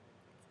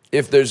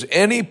 If there's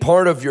any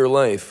part of your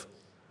life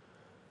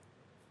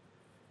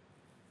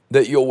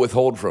that you'll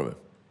withhold from him,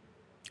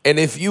 and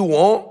if you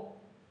won't,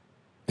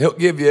 he'll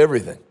give you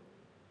everything.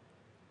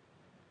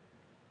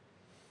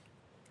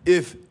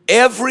 If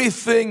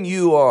everything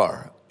you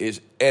are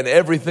is and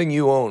everything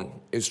you own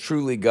is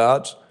truly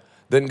God's,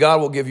 then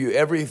God will give you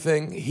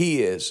everything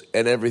he is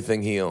and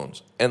everything he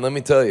owns. And let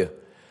me tell you,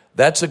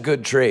 that's a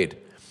good trade.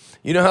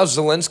 You know how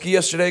Zelensky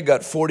yesterday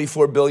got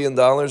 $44 billion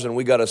and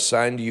we got a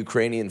signed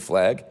Ukrainian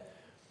flag?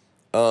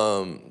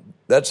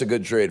 That's a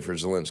good trade for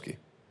Zelensky.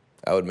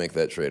 I would make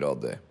that trade all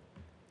day.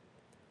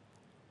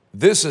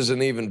 This is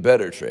an even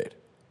better trade.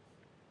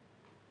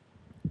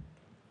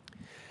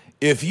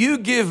 If you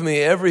give me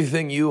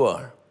everything you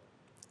are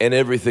and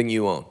everything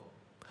you own,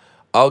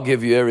 I'll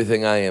give you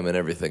everything I am and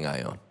everything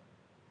I own.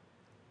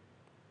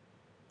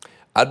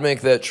 I'd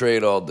make that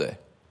trade all day.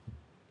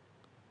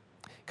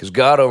 Because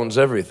God owns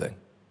everything.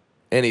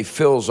 And he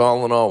fills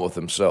all in all with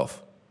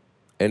himself.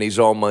 And he's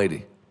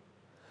almighty.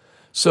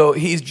 So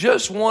he's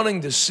just wanting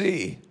to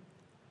see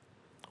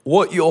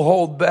what you'll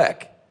hold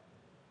back.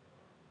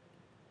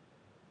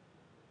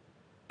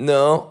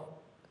 No.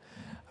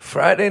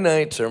 Friday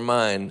nights are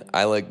mine.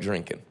 I like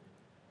drinking.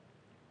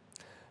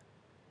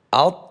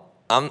 I'm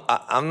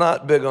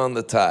not big on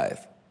the tithe.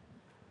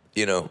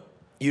 You know,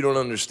 you don't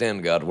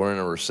understand, God. We're in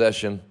a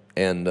recession.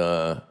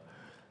 And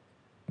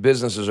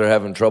businesses are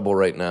having trouble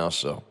right now,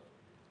 so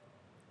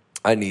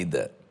I need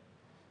that.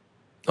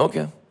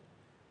 Okay.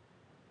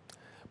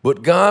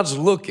 But God's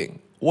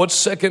looking. What's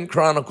 2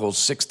 Chronicles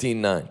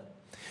 16:9?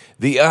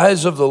 The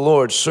eyes of the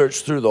Lord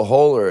search through the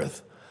whole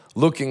earth,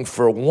 looking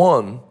for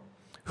one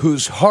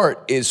whose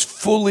heart is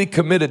fully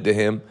committed to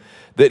him,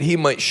 that he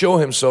might show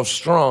himself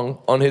strong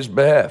on his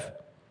behalf.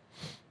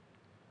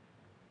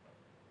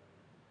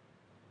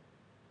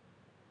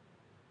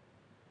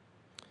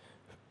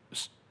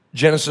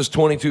 Genesis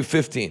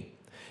 22:15.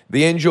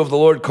 The angel of the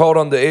Lord called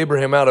unto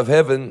Abraham out of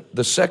heaven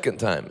the second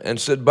time and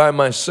said, By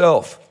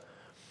myself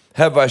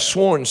have I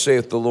sworn,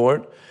 saith the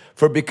Lord,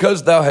 for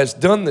because thou hast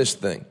done this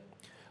thing.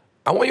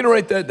 I want you to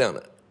write that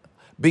down.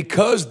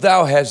 Because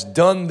thou hast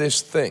done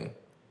this thing.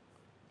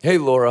 Hey,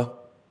 Laura,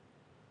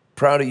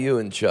 proud of you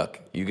and Chuck.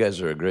 You guys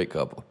are a great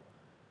couple.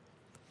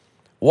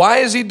 Why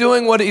is he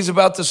doing what he's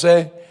about to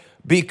say?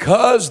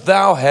 Because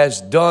thou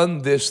hast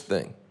done this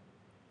thing.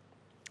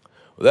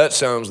 Well, that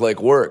sounds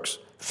like works.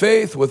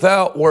 Faith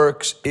without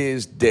works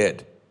is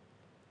dead,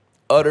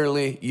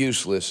 utterly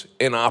useless,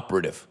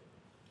 inoperative.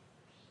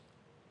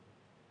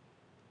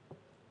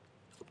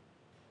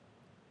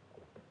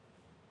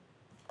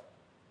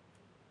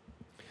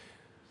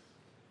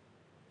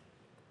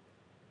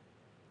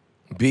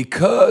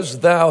 Because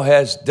thou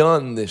hast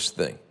done this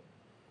thing,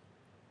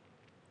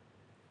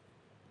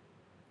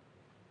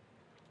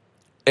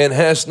 and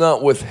hast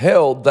not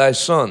withheld thy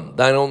son,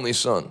 thine only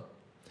son,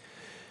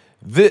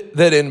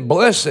 that in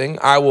blessing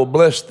I will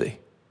bless thee.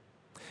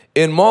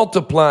 In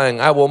multiplying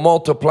I will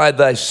multiply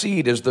thy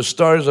seed as the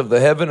stars of the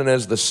heaven and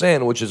as the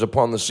sand which is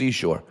upon the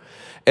seashore.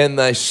 And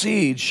thy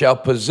seed shall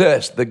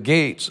possess the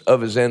gates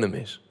of his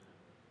enemies.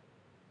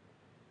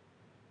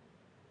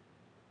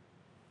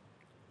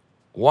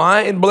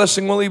 Why in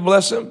blessing will he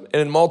bless him?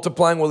 And in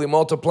multiplying will he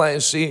multiply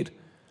his seed?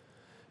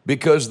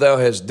 Because thou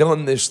hast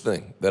done this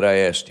thing that I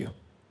asked you.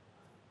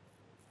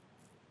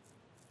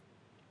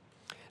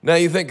 Now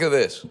you think of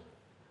this.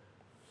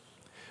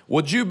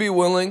 Would you be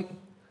willing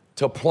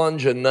to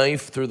plunge a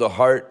knife through the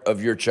heart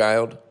of your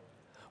child?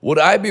 Would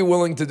I be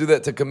willing to do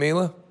that to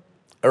Camila?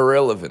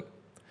 Irrelevant,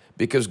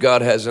 because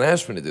God hasn't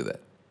asked me to do that.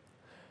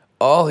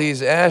 All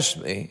he's asked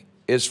me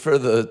is for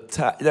the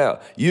tithe. Now,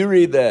 you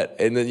read that,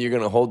 and then you're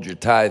going to hold your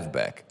tithe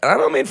back. And I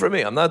don't mean for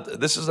me. I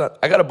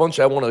got a bunch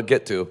I want to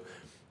get to.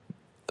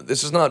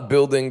 This is not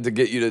building to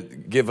get you to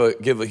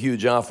give a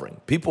huge offering.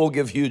 People will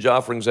give huge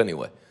offerings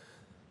anyway.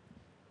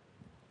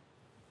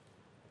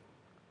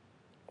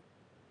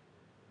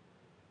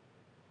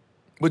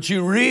 But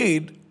you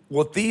read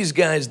what these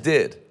guys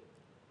did,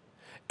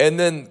 and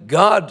then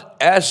God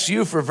asks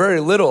you for very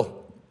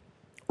little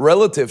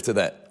relative to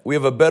that. We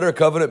have a better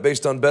covenant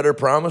based on better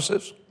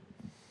promises.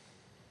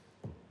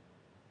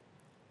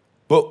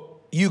 But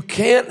you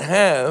can't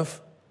have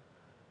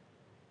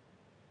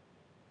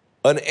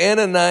an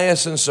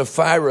Ananias and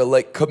Sapphira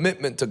like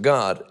commitment to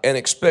God and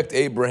expect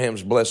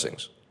Abraham's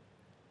blessings.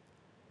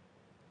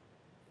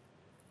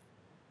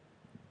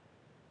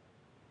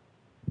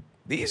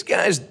 These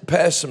guys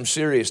passed some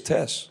serious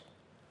tests.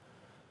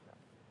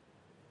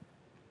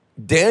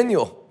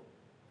 Daniel,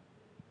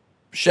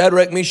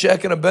 Shadrach,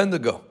 Meshach, and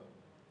Abednego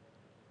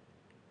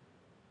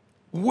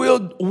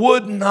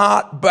would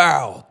not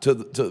bow to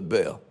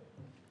Baal.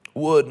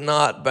 Would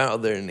not bow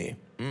their knee.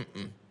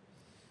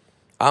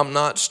 I'm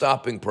not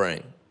stopping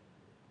praying.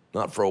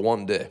 Not for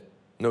one day.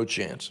 No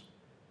chance.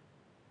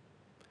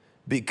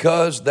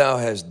 Because thou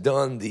hast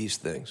done these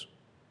things.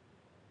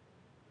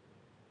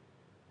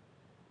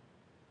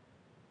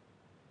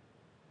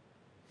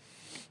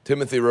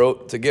 Timothy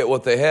wrote, to get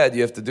what they had,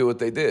 you have to do what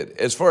they did.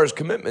 As far as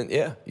commitment,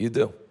 yeah, you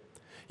do.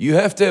 You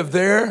have to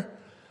have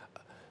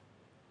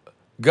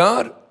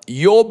God,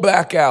 you'll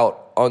back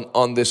out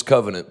on this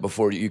covenant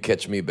before you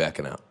catch me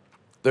backing out.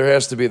 There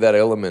has to be that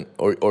element,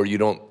 or you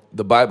don't,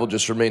 the Bible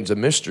just remains a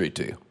mystery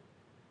to you.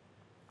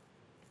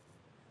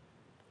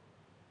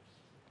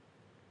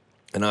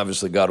 And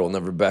obviously God will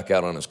never back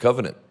out on his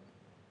covenant.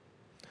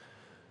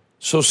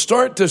 So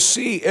start to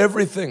see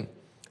everything.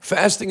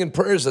 Fasting and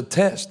prayer is a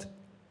test.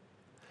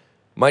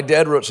 My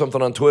dad wrote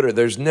something on Twitter.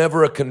 There's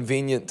never a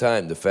convenient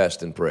time to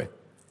fast and pray.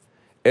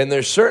 And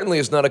there certainly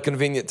is not a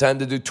convenient time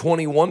to do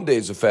 21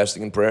 days of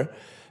fasting and prayer,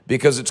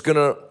 because it's going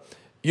to,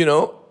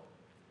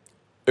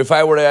 if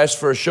I were to ask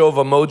for a show of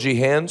emoji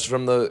hands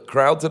from the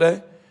crowd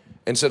today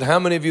and said, how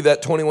many of you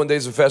that 21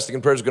 days of fasting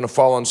and prayer is going to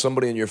fall on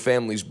somebody in your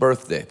family's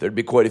birthday? There'd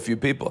be quite a few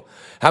people.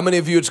 How many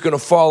of you it's going to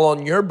fall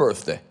on your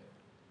birthday?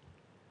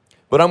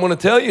 But I'm going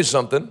to tell you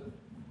something.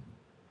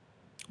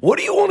 What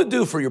do you want to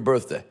do for your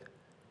birthday?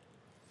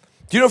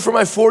 Do you know, for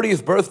my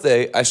 40th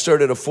birthday, I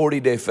started a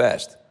 40-day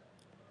fast.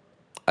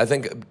 I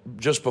think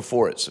just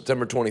before it,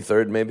 September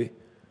 23rd maybe.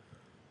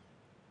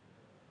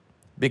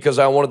 Because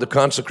I wanted to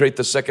consecrate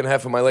the second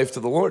half of my life to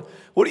the Lord.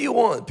 What do you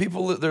want?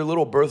 People, their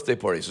little birthday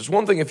parties. It's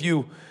one thing if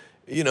your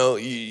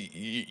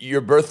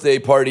birthday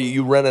party,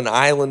 you rent an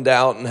island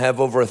out and have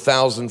over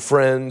 1,000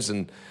 friends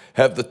and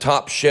have the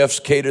top chefs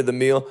cater the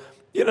meal.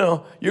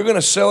 You're going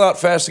to sell out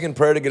fasting and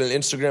prayer to get an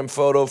Instagram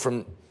photo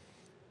from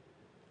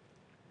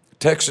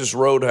Texas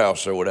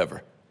Roadhouse or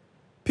whatever.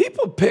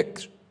 People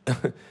pick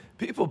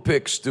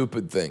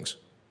stupid things.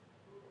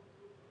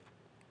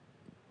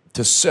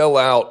 to sell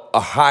out a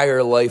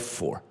higher life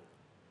for.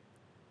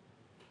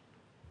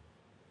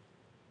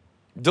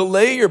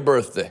 Delay your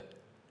birthday.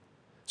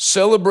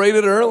 Celebrate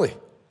it early.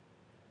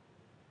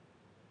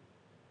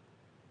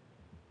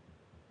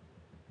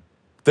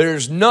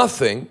 There's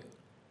nothing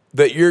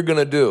that you're going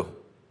to do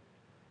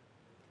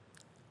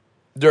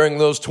during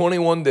those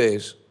 21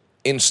 days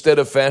instead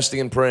of fasting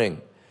and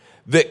praying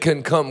that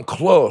can come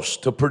close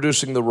to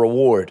producing the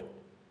reward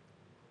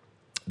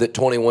that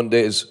 21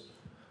 days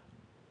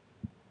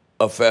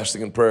of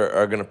fasting and prayer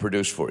are going to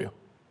produce for you.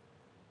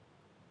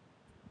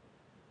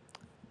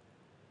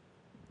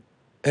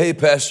 Hey,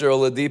 Pastor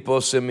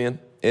Oladipo Simeon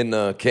in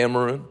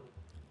Cameroon.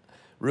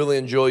 Really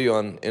enjoy you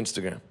on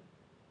Instagram.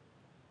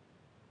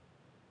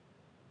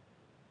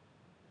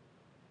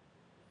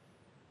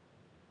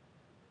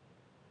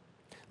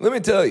 Let me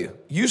tell you,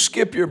 you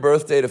skip your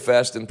birthday to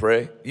fast and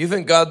pray. You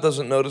think God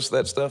doesn't notice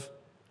that stuff?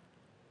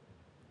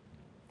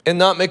 And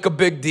not make a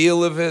big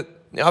deal of it?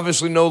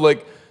 Obviously no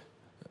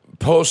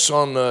posts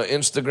on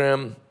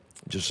Instagram.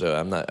 Just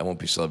I won't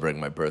be celebrating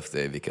my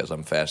birthday because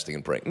I'm fasting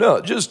and praying. No,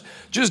 just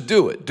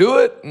do it. Do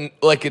it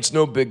like it's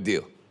no big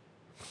deal.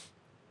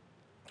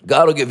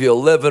 God will give you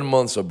 11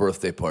 months of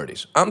birthday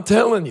parties. I'm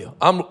telling you,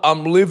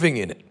 I'm living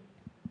in it.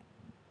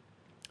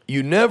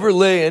 You never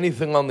lay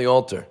anything on the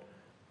altar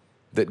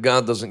that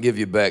God doesn't give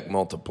you back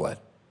multiplied.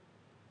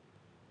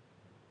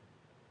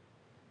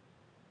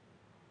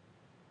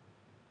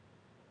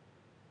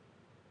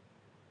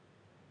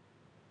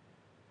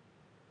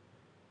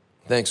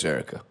 Thanks,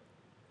 Erica.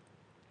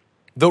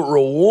 The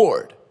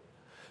reward.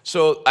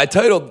 So I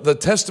titled the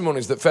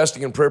testimonies that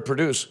fasting and prayer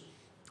produce,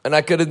 and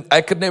I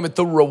could name it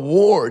the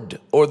reward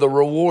or the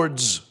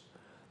rewards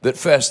that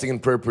fasting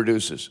and prayer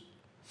produces.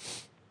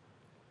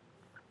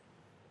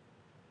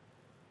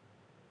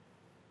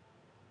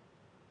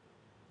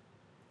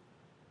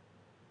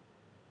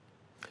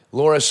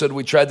 Laura said,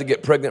 we tried to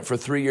get pregnant for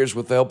 3 years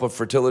with the help of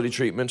fertility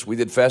treatments. We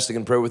did fasting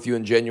and prayer with you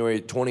in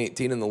January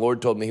 2018, and the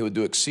Lord told me he would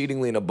do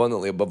exceedingly and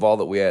abundantly above all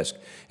that we ask.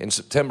 In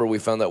September, we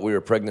found out we were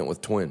pregnant with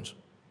twins.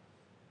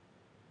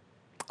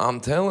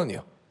 I'm telling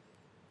you,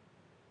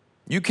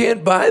 you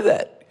can't buy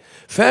that.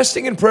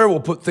 Fasting and prayer will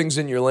put things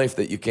in your life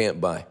that you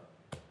can't buy.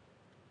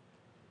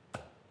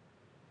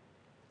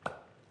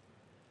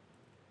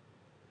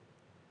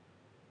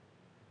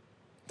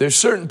 There's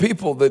certain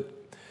people that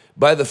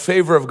by the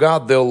favor of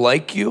God, they'll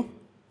like you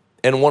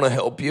and want to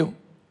help you.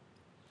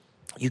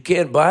 You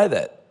can't buy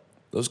that.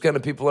 Those kind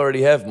of people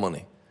already have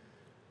money.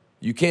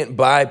 You can't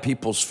buy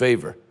people's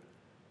favor.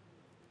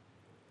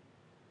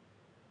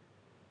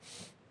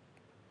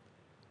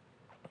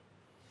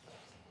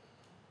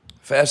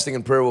 Fasting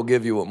and prayer will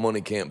give you what money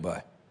can't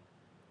buy.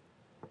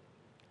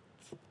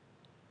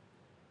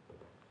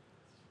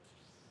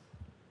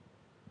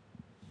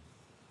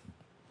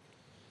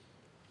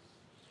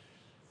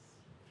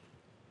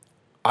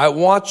 I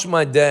watched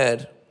my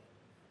dad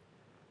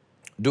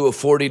do a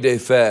 40-day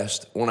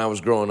fast when I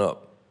was growing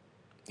up.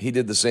 He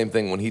did the same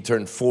thing when he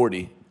turned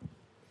 40.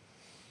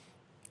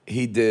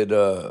 He did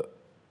a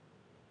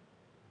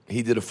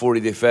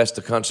 40-day fast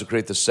to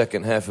consecrate the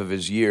second half of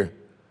his year,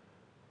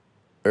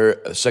 or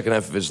second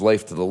half of his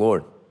life to the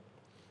Lord.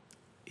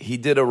 He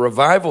did a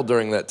revival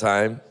during that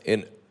time,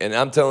 and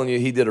I'm telling you,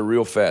 he did a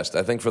real fast.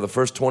 I think for the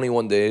first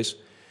 21 days,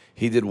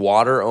 he did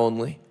water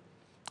only.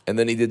 And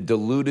then he did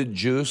diluted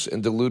juice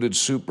and diluted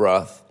soup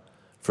broth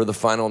for the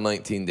final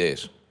 19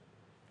 days.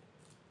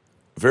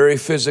 Very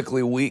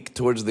physically weak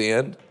towards the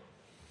end.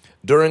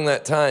 During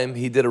that time,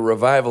 he did a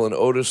revival in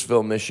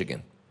Otisville,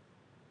 Michigan.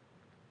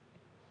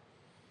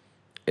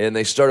 And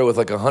they started with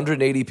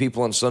 180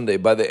 people on Sunday.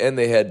 By the end,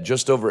 they had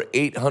just over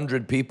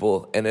 800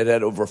 people, and it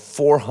had over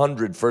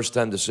 400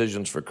 first-time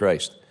decisions for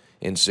Christ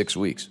in 6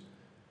 weeks.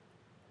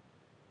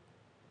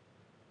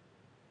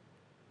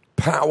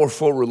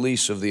 Powerful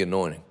release of the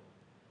anointing.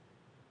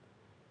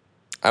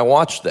 I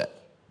watched that.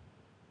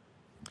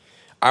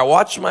 I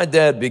watched my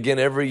dad begin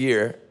every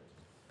year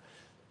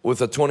with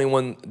a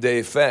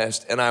 21-day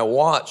fast, and I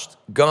watched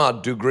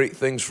God do great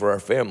things for our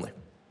family.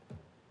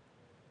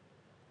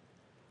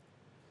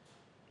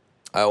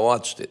 I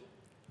watched it.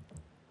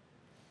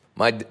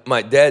 My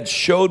dad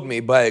showed me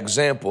by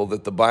example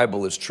that the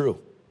Bible is true.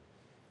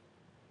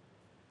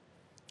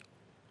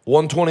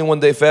 One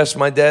 21-day fast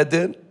my dad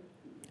did,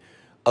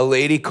 a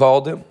lady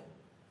called him.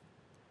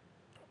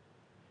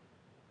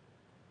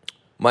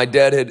 My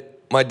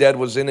dad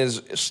was in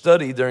his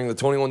study during the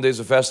 21 days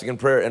of fasting and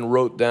prayer and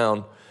wrote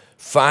down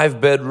 5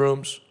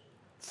 bedrooms,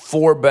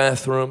 4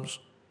 bathrooms,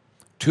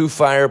 2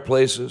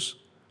 fireplaces,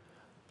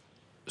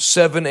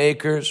 7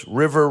 acres,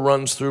 river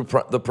runs through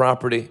the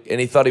property,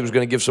 and he thought he was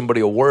going to give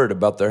somebody a word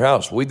about their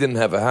house. We didn't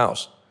have a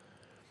house.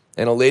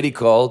 And a lady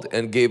called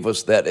and gave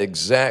us that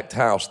exact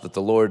house that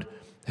the Lord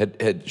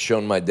had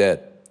shown my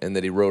dad and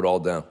that he wrote all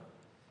down.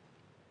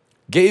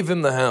 Gave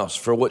him the house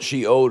for what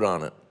she owed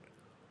on it,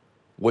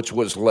 which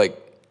was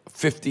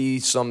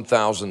 $50-some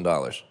thousand.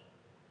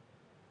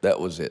 That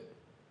was it.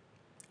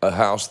 A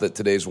house that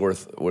today's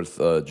worth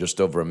just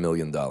over $1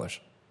 million.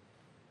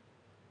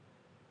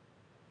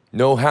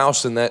 No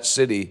house in that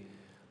city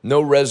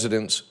No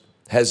residence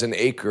has an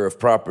acre of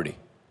property.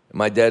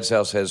 My dad's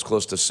house has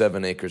close to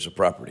 7 acres of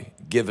property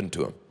given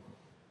to him.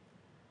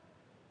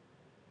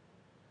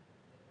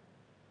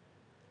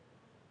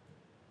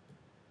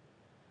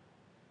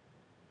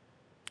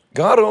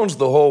 God owns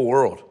the whole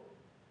world.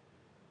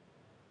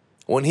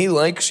 When he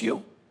likes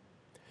you,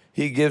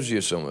 he gives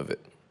you some of it.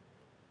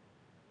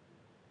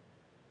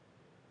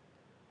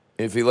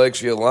 If he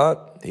likes you a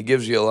lot, he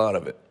gives you a lot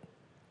of it.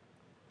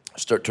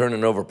 Start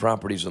turning over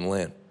properties and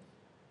land.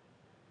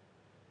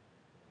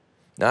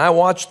 Now, I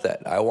watched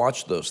that. I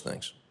watched those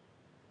things.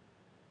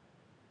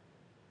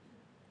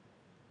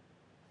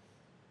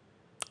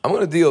 I'm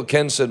going to deal.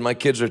 Ken said, my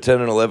kids are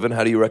 10 and 11.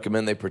 How do you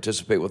recommend they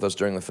participate with us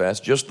during the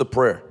fast? Just the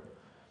prayer.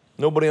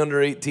 Nobody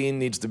under 18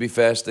 needs to be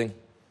fasting,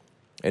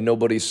 and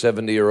nobody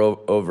 70 or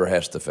over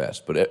has to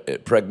fast,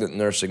 but pregnant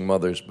nursing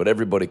mothers, but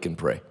everybody can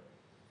pray.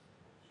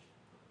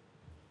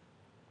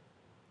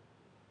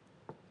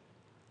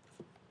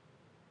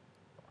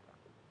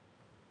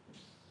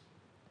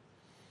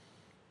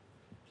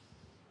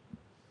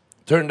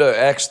 Turn to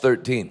Acts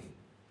 13.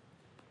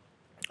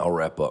 I'll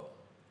wrap up.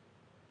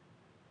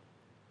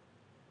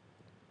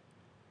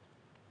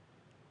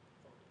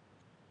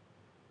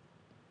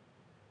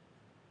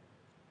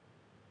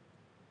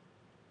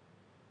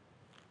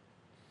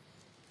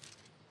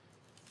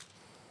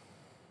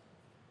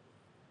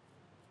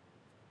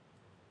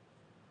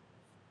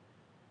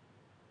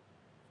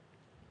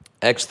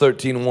 Acts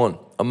 13:1.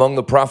 Among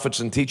the prophets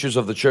and teachers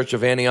of the church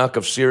of Antioch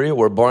of Syria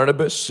were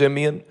Barnabas,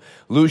 Simeon,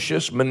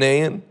 Lucius,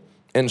 Manaen,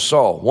 and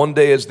Saul. One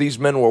day as these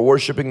men were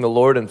worshiping the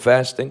Lord and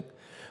fasting,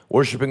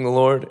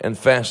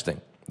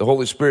 the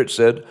Holy Spirit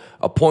said,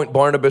 appoint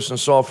Barnabas and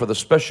Saul for the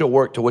special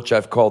work to which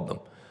I've called them.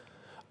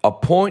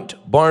 Appoint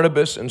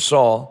Barnabas and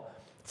Saul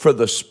for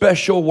the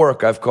special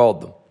work I've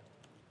called them.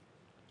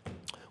 I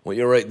want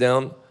you to write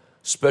down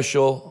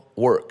special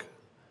work.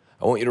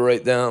 I want you to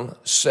write down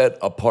set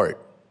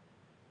apart.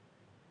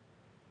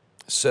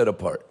 Set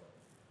apart.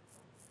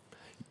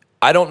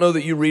 I don't know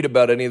that you read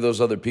about any of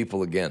those other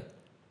people again,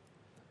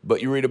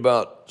 but you read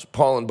about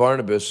Paul and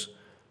Barnabas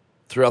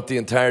throughout the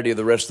entirety of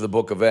the rest of the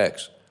book of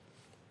Acts.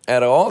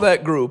 Out of all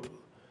that group,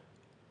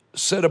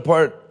 set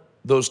apart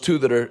those two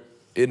that are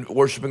in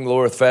worshiping the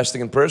Lord with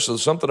fasting and prayer. So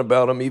there's something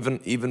about them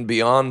even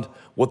beyond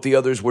what the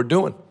others were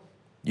doing.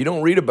 You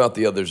don't read about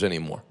the others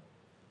anymore,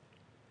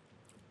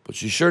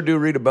 but you sure do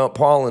read about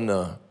Paul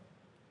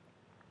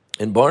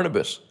and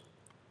Barnabas.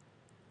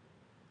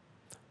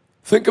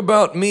 Think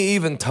about me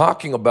even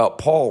talking about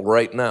Paul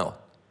right now.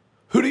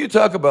 Who do you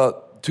talk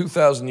about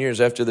 2,000 years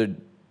after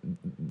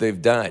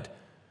they've died?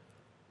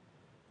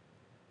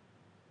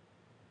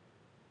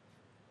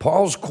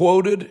 Paul's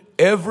quoted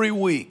every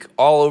week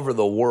all over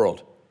the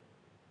world.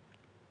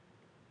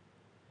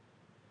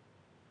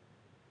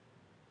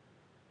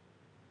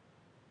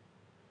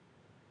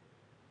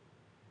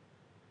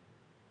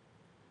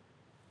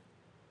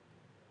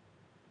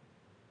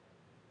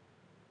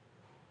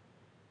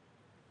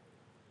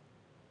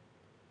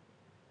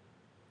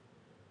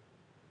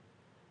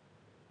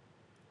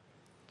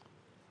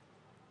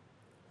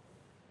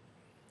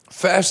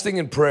 Fasting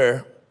and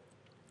prayer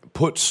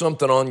puts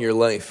something on your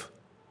life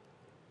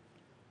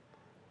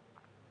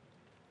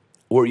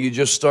where you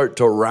just start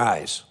to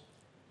rise.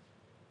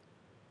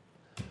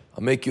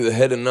 I'll make you the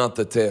head and not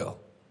the tail.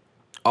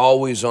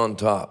 Always on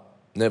top,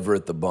 never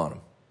at the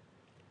bottom.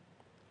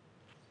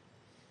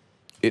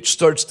 It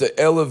starts to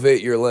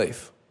elevate your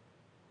life.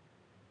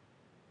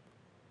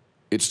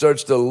 It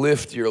starts to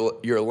lift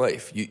your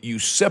life. You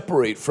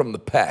separate from the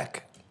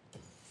pack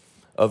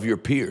of your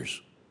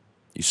peers.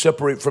 You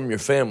separate from your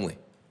family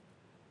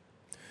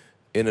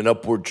in an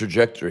upward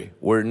trajectory.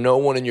 Where no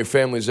one in your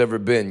family's ever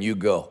been, you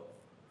go.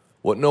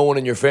 What no one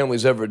in your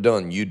family's ever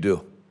done, you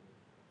do.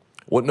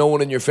 What no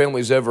one in your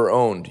family's ever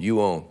owned,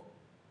 you own.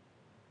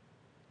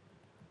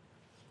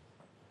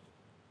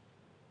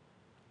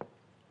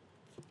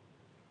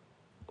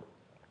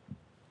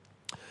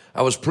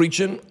 I was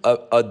preaching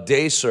a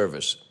day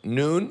service,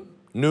 noon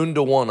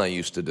to 1 I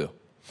used to do.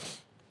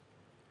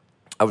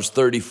 I was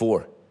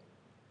 34.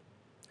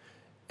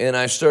 And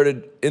I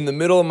started, in the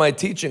middle of my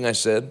teaching, I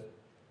said,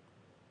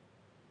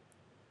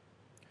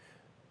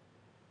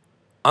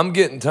 I'm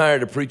getting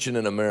tired of preaching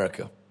in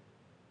America.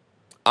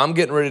 I'm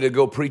getting ready to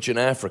go preach in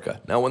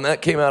Africa. Now, when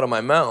that came out of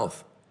my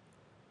mouth,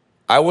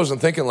 I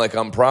wasn't thinking like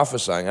I'm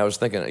prophesying. I was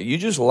thinking, you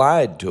just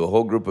lied to a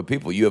whole group of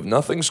people. You have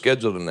nothing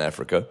scheduled in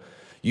Africa.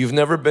 You've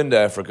never been to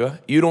Africa.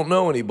 You don't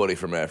know anybody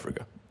from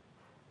Africa.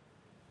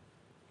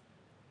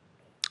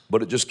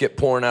 But it just kept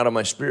pouring out of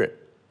my spirit.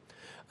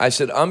 I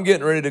said, I'm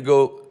getting ready to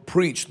go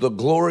preach the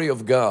glory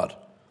of God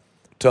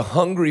to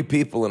hungry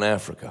people in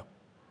Africa.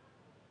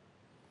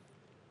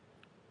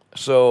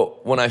 So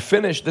when I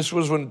finished, this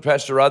was when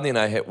Pastor Rodney and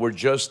I were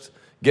just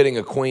getting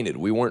acquainted.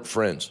 We weren't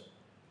friends.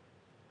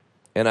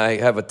 And I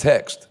have a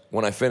text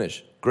when I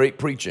finish. Great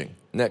preaching.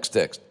 Next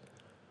text.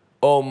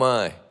 Oh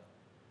my.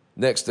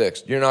 Next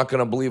text. You're not going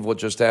to believe what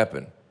just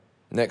happened.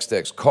 Next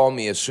text. Call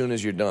me as soon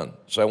as you're done.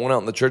 So I went out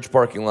in the church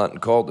parking lot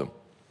and called him.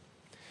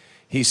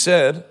 He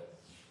said,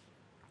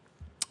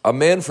 A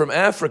man from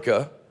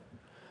Africa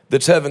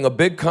that's having a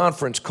big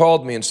conference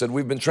called me and said,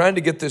 we've been trying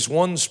to get this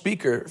one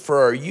speaker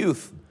for our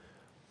youth,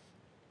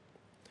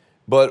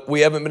 but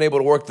we haven't been able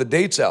to work the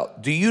dates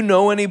out. Do you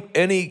know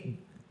any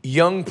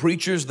young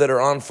preachers that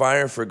are on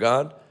fire for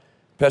God?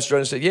 Pastor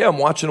Jordan said, yeah, I'm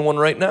watching one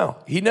right now.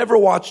 He never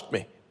watched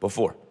me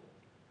before.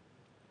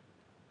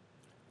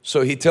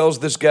 So he tells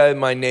this guy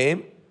my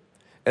name,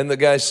 and the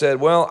guy said,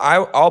 well,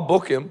 I'll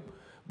book him,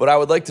 but I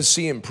would like to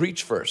see him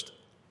preach first.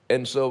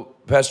 And so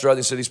Pastor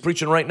Rodney said, he's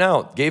preaching right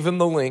now. Gave him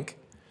the link.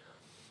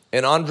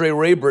 And Andre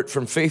Raybert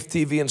from Faith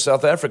TV in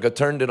South Africa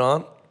turned it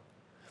on.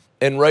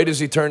 And right as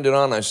he turned it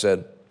on, I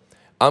said,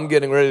 I'm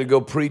getting ready to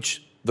go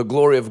preach the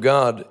glory of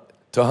God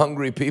to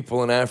hungry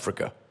people in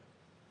Africa.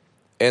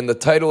 And the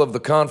title of the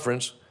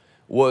conference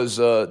was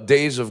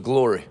Days of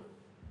Glory.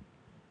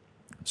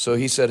 So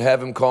he said,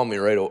 have him call me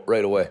right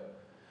away.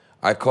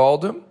 I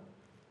called him.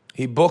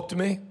 He booked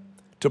me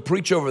to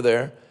preach over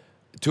there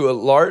to a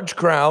large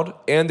crowd,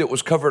 and it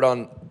was covered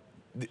on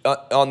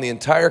the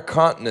entire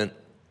continent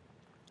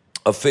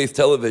of Faith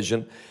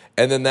Television.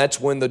 And then that's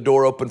when the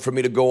door opened for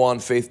me to go on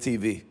Faith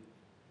TV.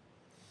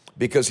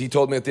 Because he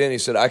told me at the end, he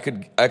said, I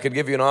could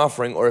give you an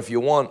offering, or if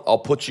you want, I'll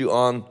put you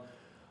on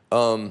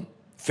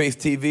Faith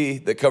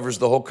TV that covers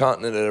the whole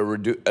continent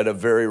at a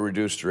very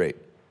reduced rate.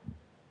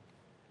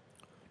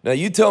 Now,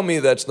 you tell me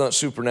that's not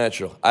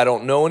supernatural. I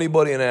don't know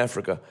anybody in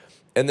Africa.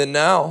 And then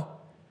now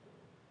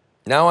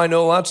I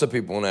know lots of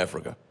people in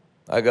Africa.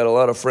 I got a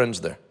lot of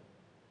friends there.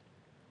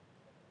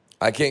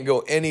 I can't go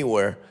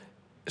anywhere,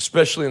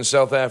 especially in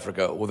South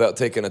Africa, without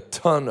taking a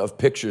ton of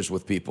pictures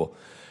with people.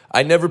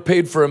 I never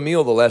paid for a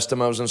meal the last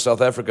time I was in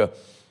South Africa.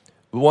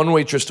 One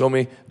waitress told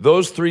me,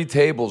 those 3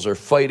 tables are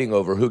fighting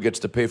over who gets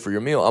to pay for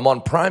your meal. I'm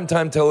on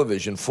primetime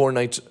television 4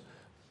 nights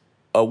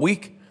a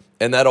week,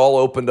 and that all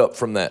opened up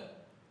from that.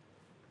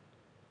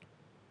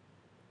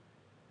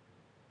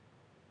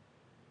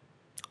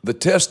 The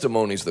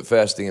testimonies that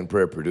fasting and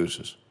prayer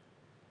produces.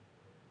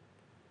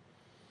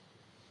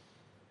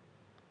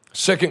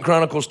 2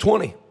 Chronicles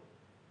 20.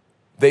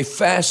 They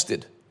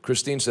fasted.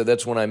 Christine said,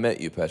 that's when I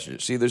met you, Pastor.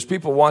 See, there's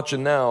people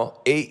watching now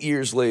 8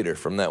 years later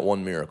from that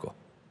one miracle.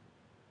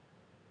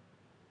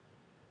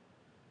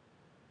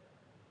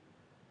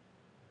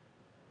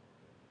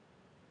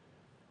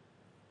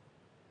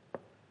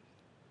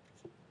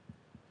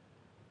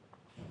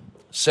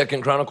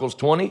 Second Chronicles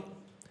 20.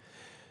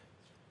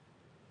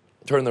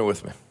 Turn there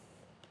with me.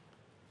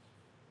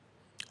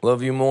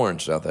 Love you more in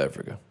South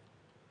Africa.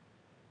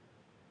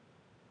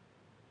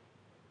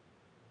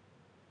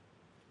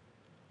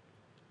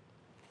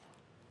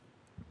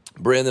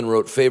 Brandon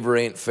wrote, favor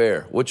ain't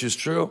fair, which is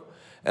true.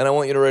 And I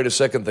want you to write a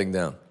second thing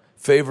down.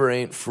 Favor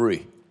ain't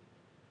free.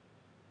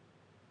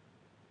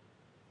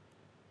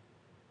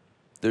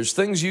 There's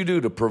things you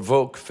do to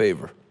provoke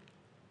favor.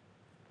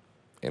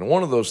 And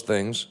one of those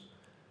things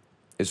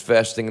is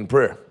fasting and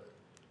prayer.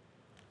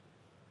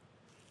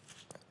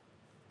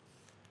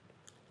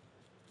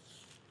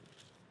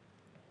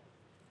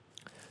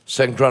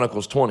 Second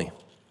Chronicles 20.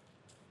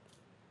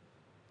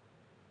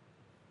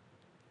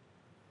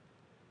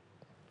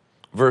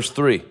 Verse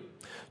 3.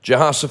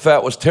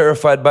 Jehoshaphat was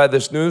terrified by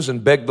this news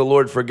and begged the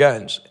Lord for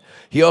guidance.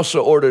 He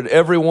also ordered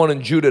everyone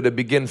in Judah to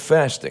begin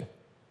fasting.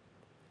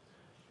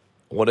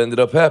 What ended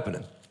up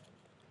happening?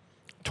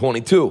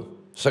 22.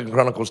 2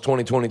 Chronicles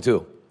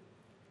 20:22.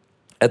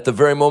 At the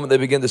very moment they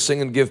began to sing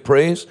and give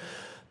praise,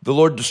 the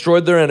Lord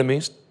destroyed their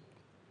enemies.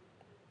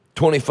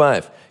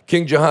 25.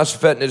 King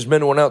Jehoshaphat and his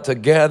men went out to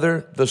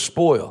gather the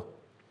spoil,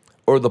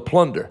 or the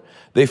plunder.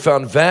 They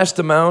found vast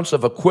amounts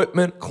of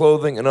equipment,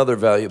 clothing, and other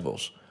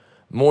valuables,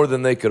 more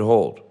than they could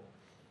hold.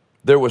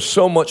 There was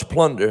so much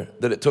plunder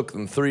that it took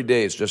them 3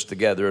 days just to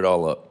gather it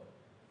all up.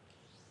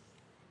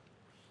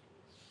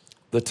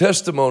 The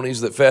testimonies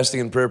that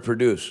fasting and prayer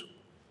produce,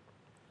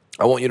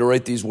 I want you to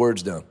write these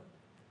words down.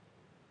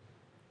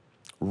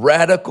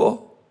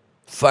 Radical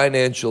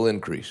financial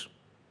increase.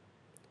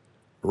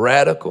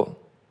 Radical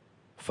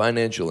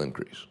financial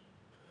increase.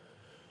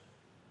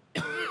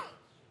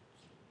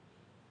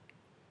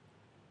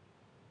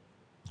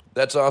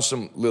 That's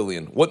awesome,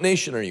 Lillian. What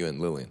nation are you in,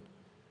 Lillian?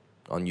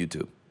 On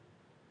YouTube.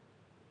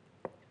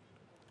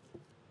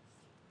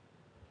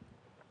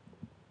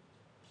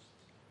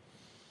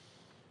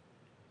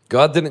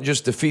 God didn't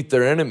just defeat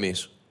their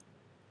enemies.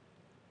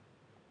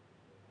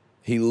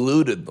 He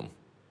looted them.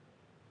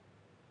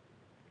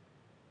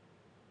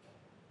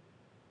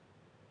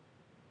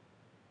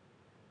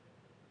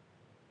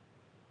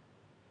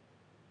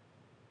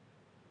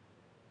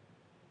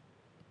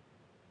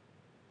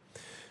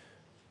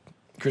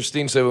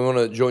 Christine said, we want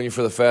to join you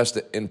for the fast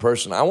in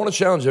person. I want to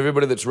challenge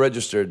everybody that's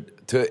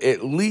registered to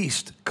at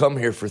least come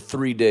here for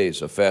 3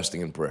 days of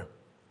fasting and prayer.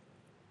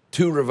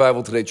 2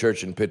 Revival Today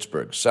Church in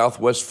Pittsburgh,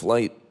 Southwest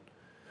Flight,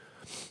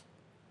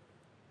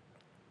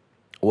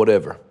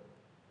 whatever.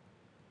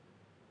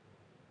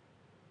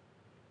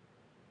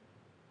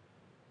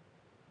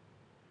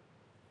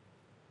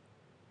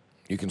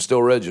 You can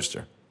still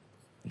register.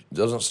 It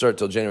doesn't start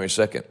till January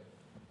 2nd.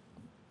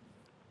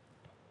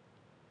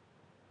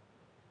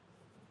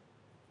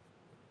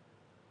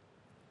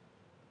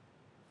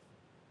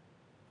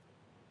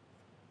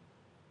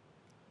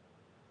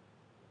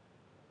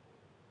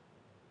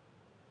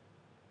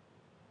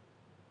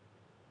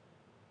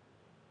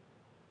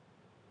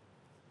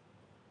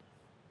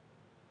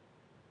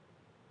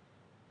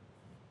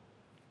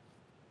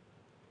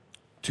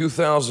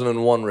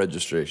 2001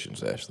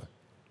 registrations, Ashley.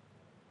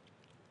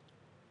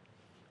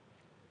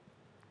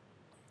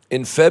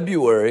 In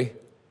February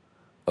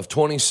of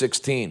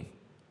 2016,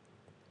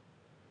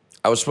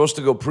 I was supposed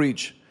to go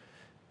preach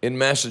in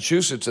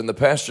Massachusetts, and the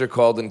pastor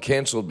called and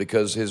canceled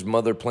because his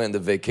mother planned a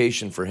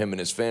vacation for him and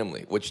his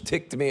family, which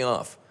ticked me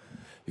off.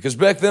 Because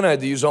back then I had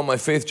to use all my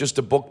faith just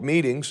to book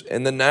meetings,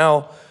 and then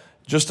now,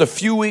 just a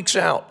few weeks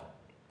out,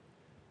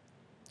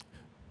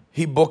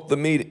 he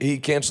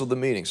canceled the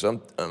meeting,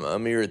 so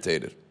I'm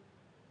irritated.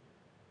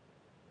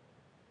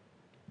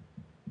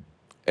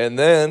 And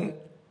then,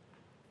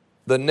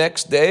 the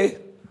next day,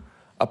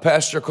 a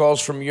pastor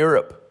calls from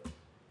Europe.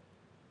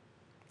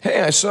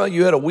 Hey, I saw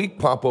you had a week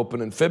pop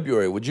open in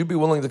February. Would you be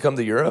willing to come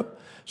to Europe?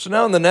 So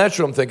now in the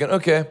natural, I'm thinking,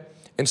 okay,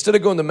 instead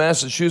of going to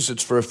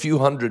Massachusetts for a few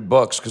 $100,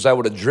 because I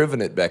would have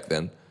driven it back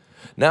then,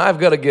 now I've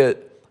got to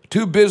get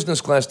 2 business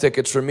class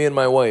tickets for me and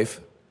my wife.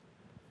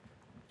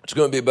 It's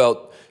going to be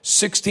about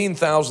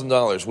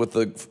 $16,000 with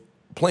the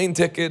plane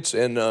tickets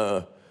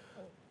and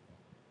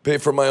pay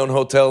for my own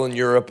hotel in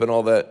Europe and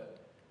all that.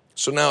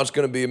 So now it's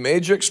going to be a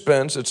major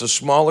expense. It's a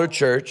smaller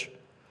church.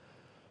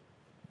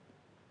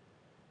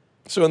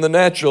 So in the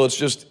natural,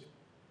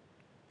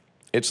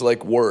 it's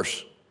like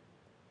worse.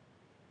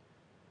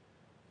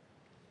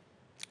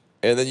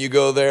 And then you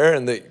go there,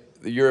 and the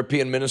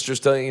European ministers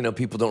tell you,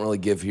 people don't really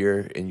give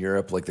here in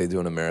Europe like they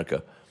do in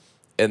America.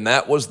 And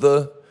that was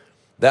the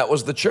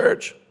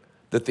church,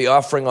 that the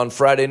offering on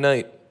Friday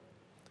night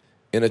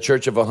in a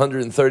church of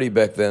 130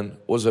 back then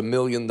was $1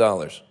 million.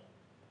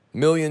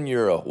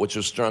 €1,000,000, which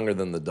was stronger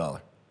than the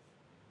dollar.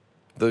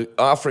 The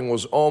offering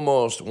was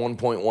almost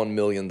 $1.1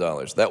 million.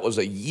 That was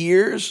a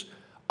year's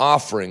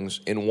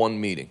offerings in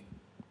one meeting.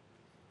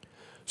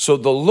 So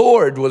the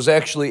Lord was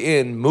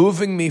actually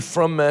moving me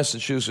from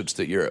Massachusetts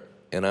to Europe,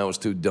 and I was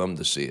too dumb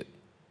to see it.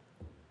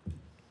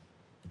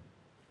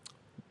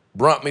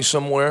 Brought me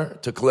somewhere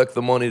to collect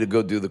the money to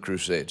go do the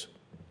crusades.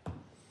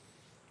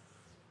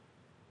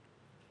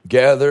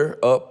 Gather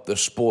up the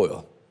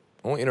spoil.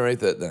 I want you to write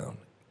that down.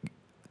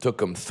 It took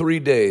them 3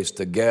 days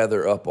to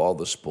gather up all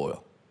the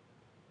spoil.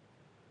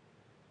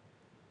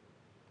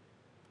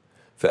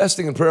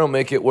 Fasting and prayer will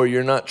make it where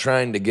you're not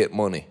trying to get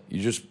money.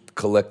 You're just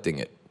collecting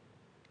it.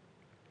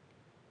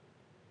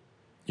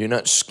 You're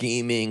not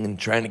scheming and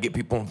trying to get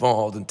people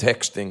involved and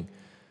texting.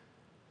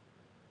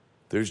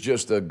 There's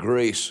just a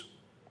grace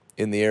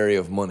in the area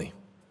of money.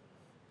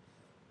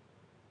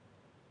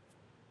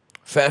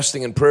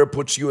 Fasting and prayer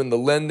puts you in the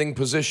lending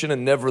position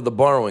and never the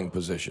borrowing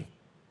position,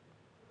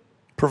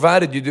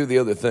 provided you do the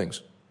other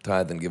things,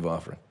 tithe and give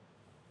offering.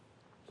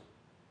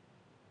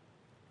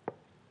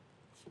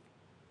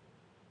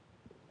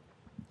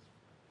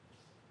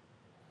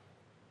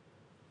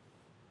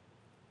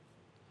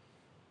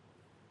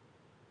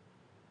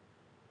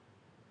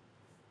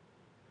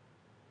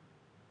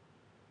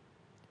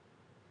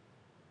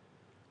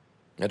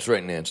 That's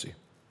right, Nancy.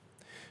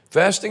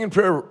 Fasting and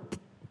prayer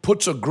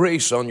puts a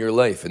grace on your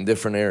life in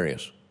different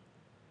areas.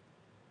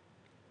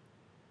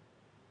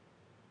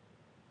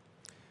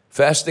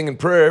 Fasting and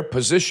prayer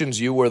positions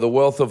you where the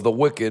wealth of the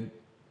wicked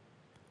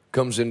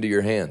comes into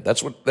your hand.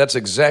 That's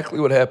exactly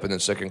what happened in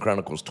 2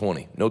 Chronicles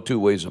 20. No two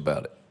ways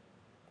about it.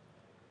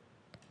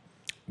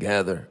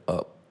 Gather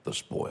up the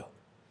spoil.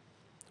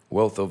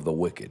 Wealth of the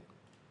wicked.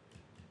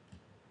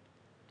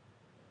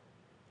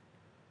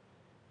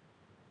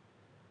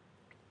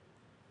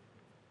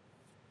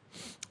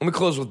 Let me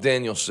close with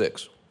Daniel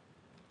 6.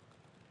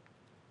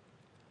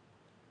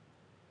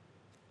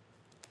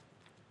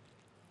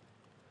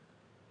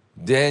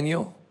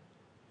 Daniel,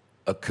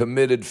 a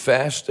committed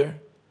faster,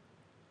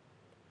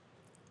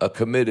 a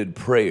committed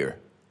prayer.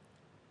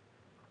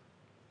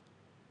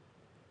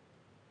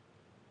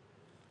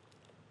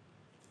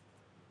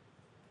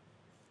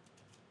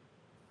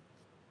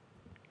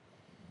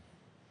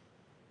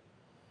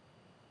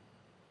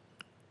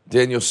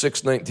 Daniel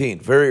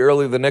 6:19. Very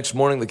early the next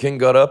morning, the king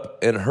got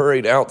up and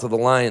hurried out to the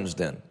lion's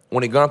den.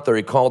 When he got there,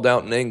 he called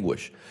out in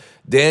anguish,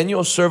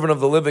 Daniel, servant of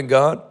the living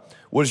God,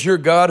 was your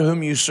God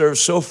whom you serve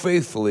so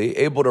faithfully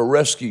able to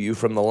rescue you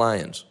from the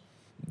lions?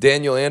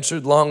 Daniel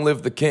answered, long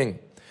live the king.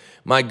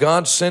 My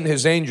God sent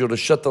his angel to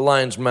shut the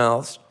lions'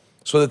 mouths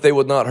so that they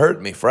would not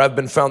hurt me, for I've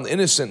been found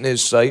innocent in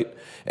his sight,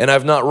 and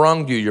I've not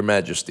wronged you, your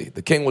majesty.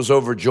 The king was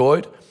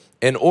overjoyed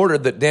and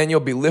ordered that Daniel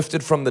be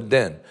lifted from the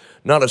den.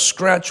 Not a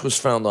scratch was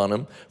found on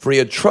him, for he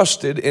had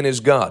trusted in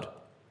his God.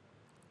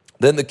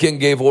 Then the king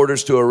gave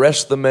orders to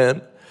arrest the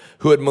men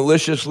who had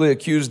maliciously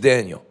accused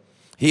Daniel.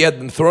 He had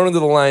them thrown into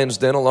the lion's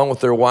den along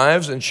with their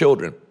wives and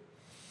children.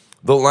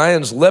 The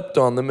lions leapt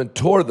on them and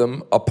tore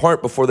them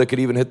apart before they could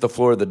even hit the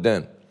floor of the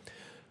den.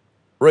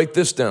 Write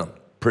this down.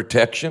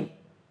 Protection.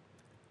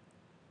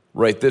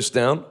 Write this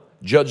down.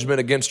 Judgment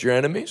against your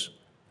enemies.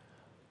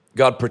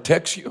 God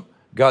protects you.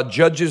 God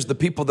judges the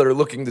people that are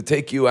looking to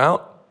take you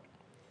out.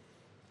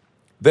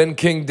 Then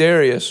King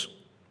Darius,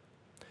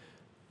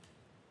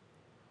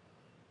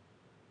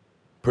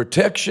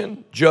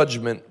 protection,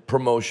 judgment,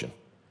 promotion.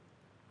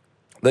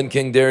 Then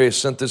King Darius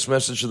sent this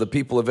message to the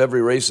people of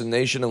every race and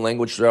nation and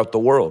language throughout the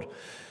world.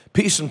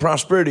 Peace and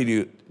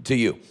prosperity to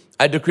you.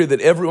 I decree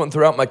that everyone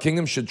throughout my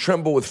kingdom should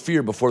tremble with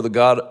fear before the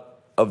God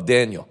of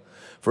Daniel.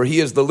 For he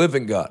is the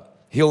living God.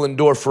 He'll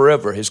endure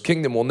forever. His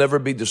kingdom will never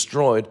be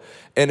destroyed,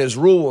 and his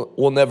rule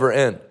will never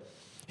end.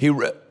 He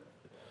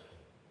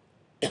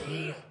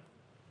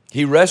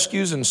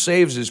rescues and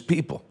saves his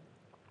people.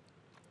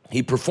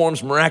 He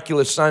performs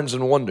miraculous signs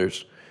and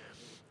wonders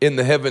in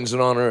the heavens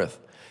and on earth.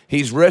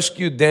 He's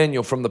rescued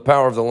Daniel from the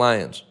power of the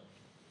lions.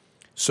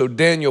 So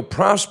Daniel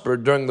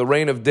prospered during the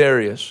reign of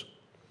Darius,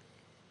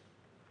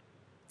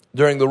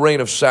 during the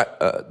reign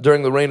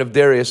of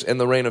Darius and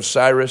the reign of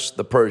Cyrus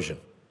the Persian.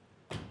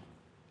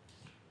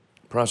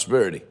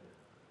 Prosperity.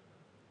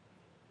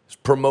 It's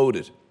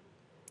promoted.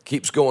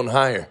 Keeps going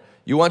higher.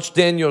 You watch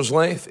Daniel's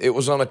life, it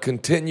was on a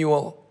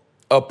continual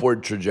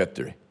upward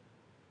trajectory.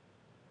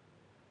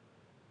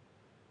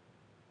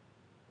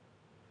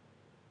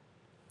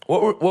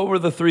 What were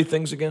the three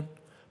things again?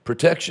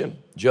 Protection,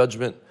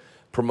 judgment,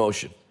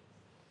 promotion.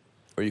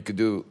 Or you could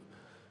do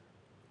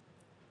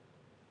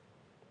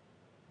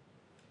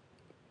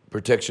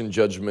protection,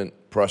 judgment,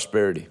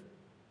 prosperity.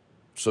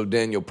 So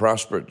Daniel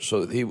prospered.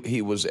 So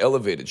he was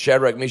elevated.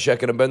 Shadrach,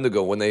 Meshach, and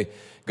Abednego, when they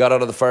got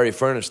out of the fiery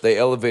furnace, they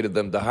elevated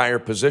them to higher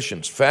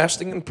positions.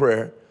 Fasting and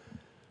prayer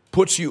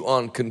puts you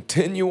on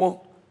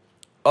continual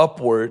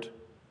upward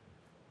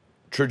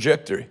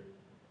trajectory.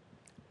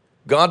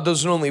 God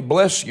doesn't only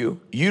bless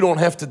you, you don't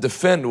have to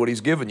defend what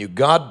he's given you.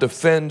 God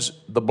defends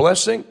the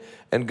blessing,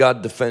 and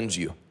God defends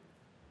you.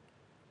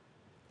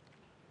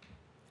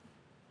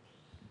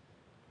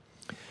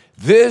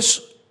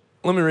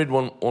 Let me read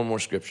one more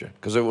scripture,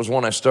 because it was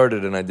one I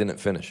started and I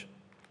didn't finish.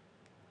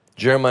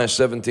 Jeremiah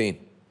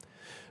 17,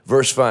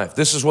 verse 5.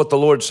 This is what the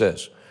Lord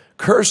says.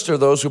 Cursed are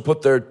those who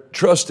put their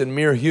trust in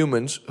mere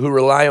humans, who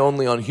rely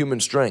only on human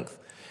strength,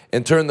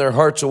 and turn their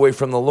hearts away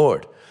from the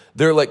Lord.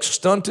 They're like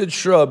stunted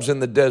shrubs in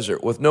the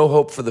desert with no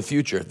hope for the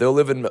future. They'll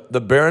live in the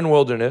barren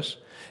wilderness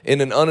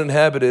in an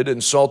uninhabited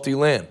and salty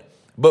land.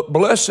 But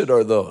blessed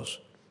are those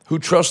who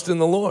trust in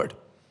the Lord.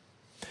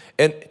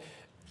 And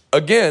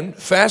again,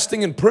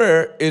 fasting and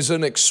prayer is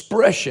an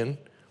expression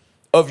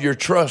of your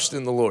trust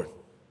in the Lord.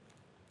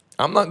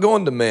 I'm not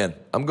going to man.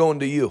 I'm going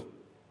to you.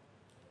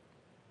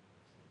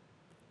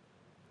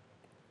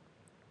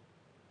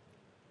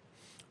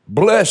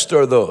 Blessed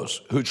are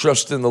those who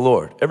trust in the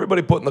Lord.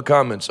 Everybody put in the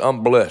comments,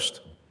 I'm blessed.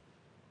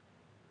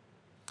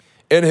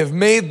 And have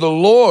made the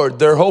Lord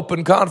their hope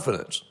and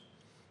confidence.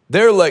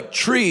 They're like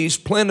trees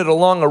planted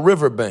along a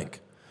riverbank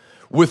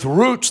with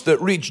roots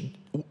that reach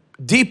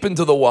deep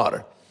into the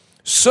water.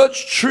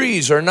 Such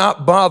trees are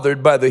not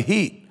bothered by the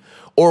heat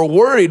or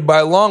worried by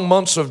long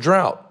months of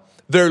drought.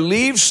 Their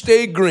leaves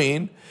stay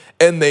green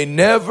and they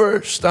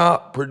never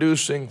stop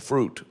producing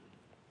fruit.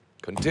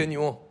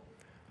 Continual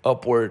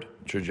upward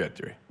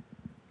trajectory.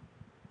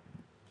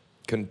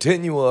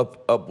 Continual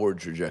upward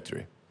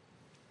trajectory.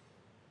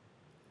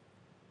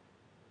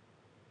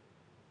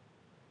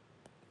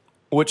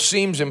 Which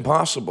seems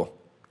impossible,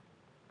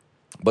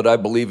 but I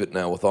believe it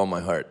now with all my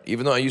heart.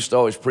 Even though I used to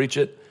always preach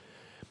it,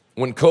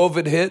 when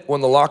COVID hit,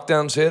 when the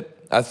lockdowns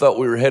hit, I thought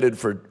we were headed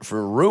for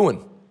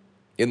ruin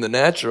in the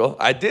natural.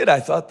 I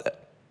thought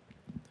that.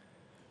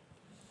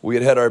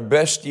 We had our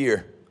best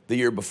year the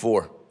year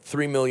before.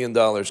 $3 million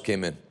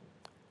came in.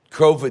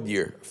 COVID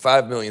year,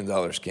 $5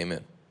 million came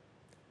in.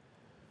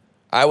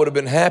 I would have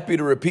been happy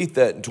to repeat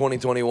that in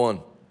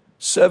 2021.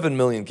 $7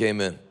 million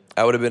came in.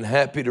 I would have been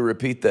happy to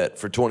repeat that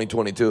for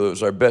 2022. It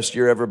was our best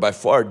year ever by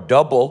far,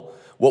 double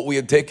what we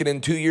had taken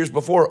in 2 years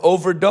before,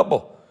 over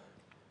double.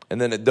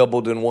 And then it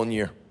doubled in 1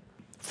 year,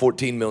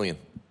 14 million.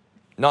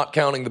 Not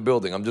counting the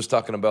building, I'm just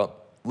talking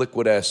about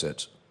liquid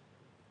assets.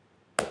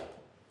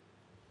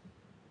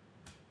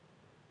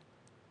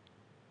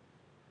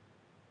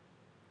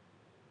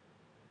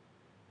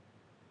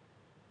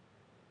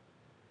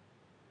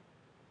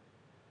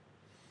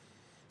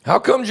 How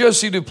come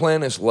Jesse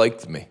Duplantis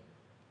liked me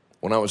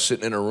when I was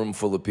sitting in a room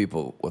full of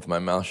people with my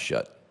mouth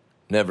shut?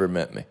 Never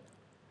met me.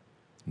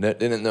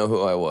 Didn't know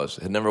who I was.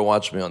 Had never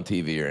watched me on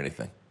TV or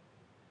anything.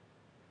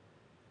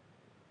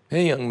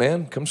 Hey, young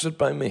man, come sit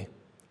by me.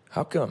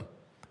 How come?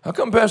 How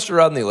come Pastor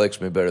Rodney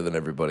likes me better than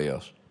everybody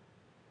else?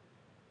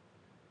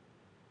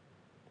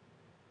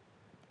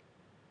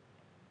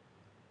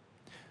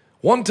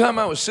 One time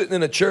I was sitting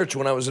in a church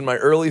when I was in my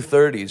early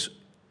 30s,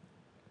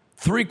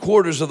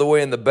 3/4 of the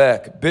way in the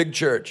back, big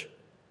church.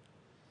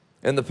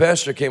 And the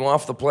pastor came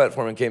off the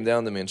platform and came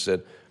down to me and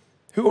said,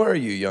 "Who are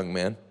you, young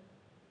man?"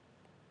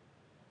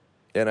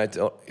 And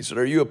he said,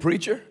 "Are you a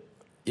preacher?"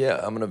 "Yeah,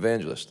 I'm an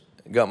evangelist."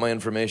 Got my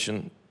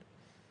information.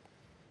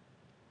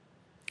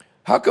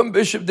 How come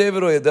Bishop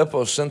David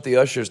Oyedepo sent the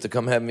ushers to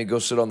come have me go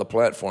sit on the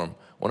platform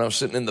when I was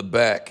sitting in the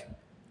back?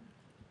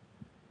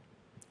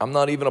 I'm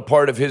not even a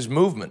part of his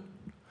movement.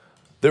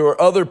 There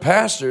were other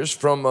pastors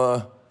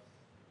from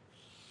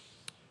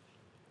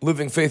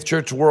Living Faith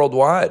Church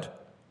Worldwide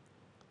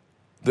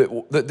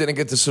that didn't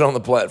get to sit on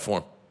the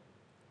platform.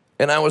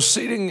 And I was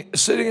sitting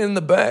in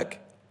the back.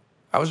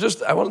 I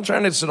wasn't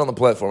trying to sit on the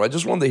platform. I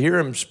just wanted to hear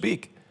him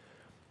speak.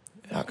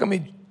 How come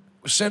he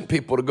sent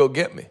people to go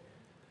get me?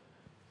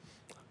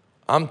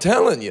 I'm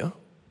telling you.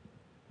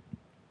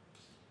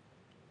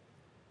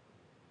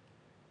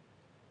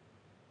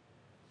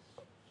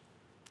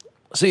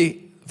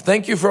 See,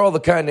 thank you for all the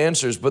kind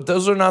answers, but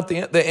those are not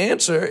the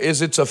answer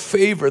is it's a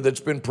favor that's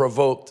been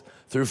provoked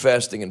through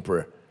fasting and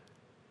prayer.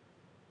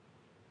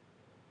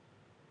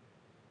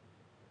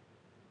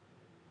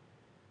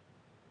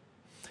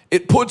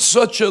 It puts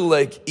such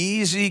a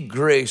easy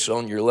grace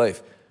on your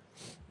life.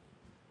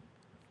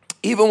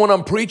 Even when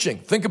I'm preaching,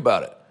 think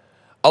about it.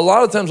 A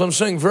lot of times I'm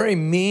saying very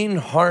mean,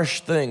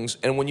 harsh things,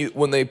 and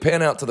when they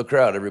pan out to the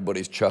crowd,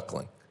 everybody's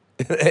chuckling.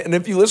 And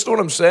if you listen to what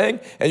I'm saying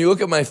and you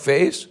look at my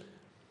face,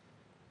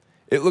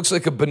 it looks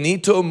like a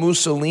Benito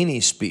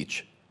Mussolini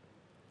speech.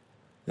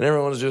 And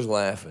everyone's just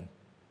laughing.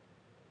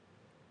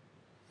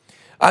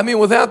 I mean,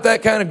 without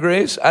that kind of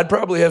grace, I'd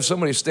probably have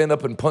somebody stand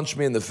up and punch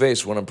me in the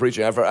face when I'm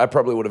preaching. I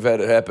probably would have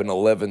had it happen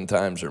 11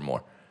 times or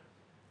more.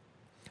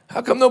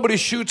 How come nobody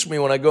shoots me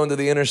when I go into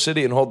the inner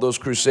city and hold those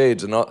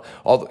crusades? And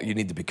you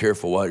need to be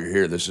careful while you're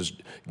here. This is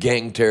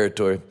gang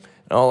territory.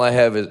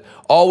 And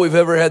all we've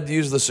ever had to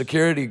use the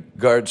security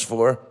guards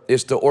for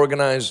is to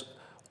organize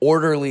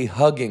orderly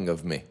hugging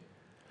of me.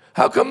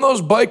 How come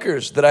those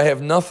bikers that I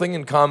have nothing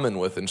in common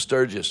with in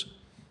Sturgis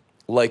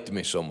liked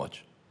me so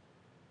much?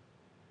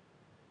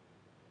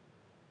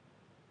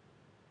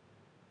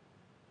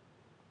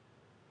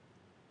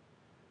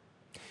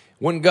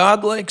 When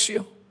God likes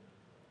you,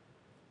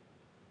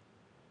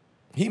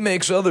 He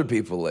makes other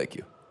people like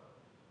you.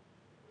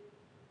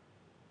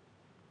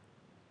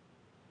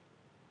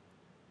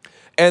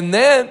 And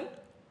then,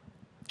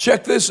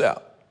 check this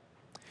out.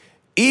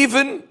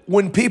 Even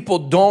when people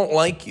don't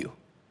like you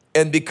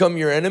and become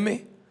your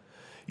enemies,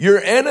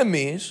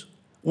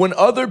 when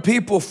other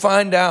people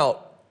find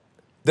out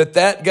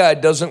that guy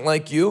doesn't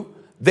like you,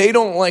 they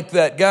don't like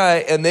that guy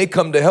and they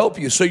come to help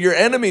you. So your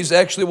enemies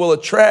actually will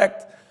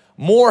attract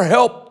more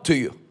help to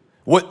you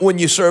when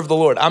you serve the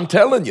Lord. I'm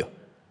telling you.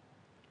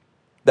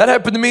 That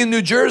happened to me in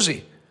New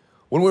Jersey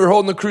when we were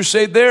holding the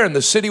crusade there and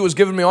the city was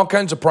giving me all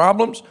kinds of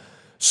problems.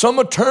 Some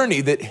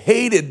attorney that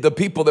hated the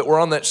people that were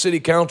on that city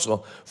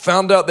council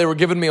found out they were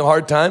giving me a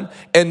hard time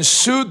and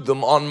sued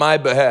them on my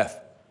behalf.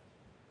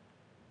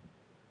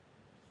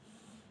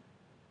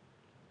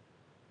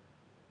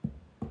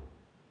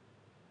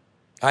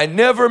 I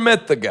never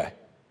met the guy.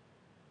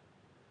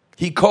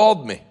 He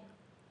called me.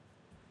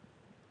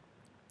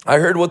 I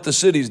heard what the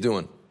city's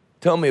doing.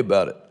 Tell me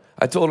about it.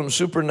 I told him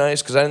super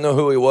nice because I didn't know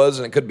who he was,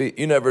 and it could be,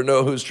 you never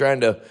know who's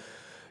trying to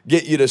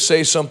get you to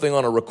say something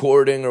on a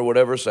recording or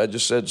whatever, so I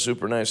just said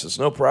super nice. It's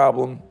no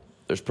problem.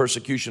 There's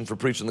persecution for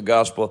preaching the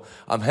gospel.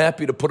 I'm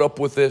happy to put up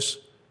with this.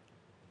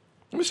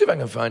 Let me see if I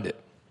can find it.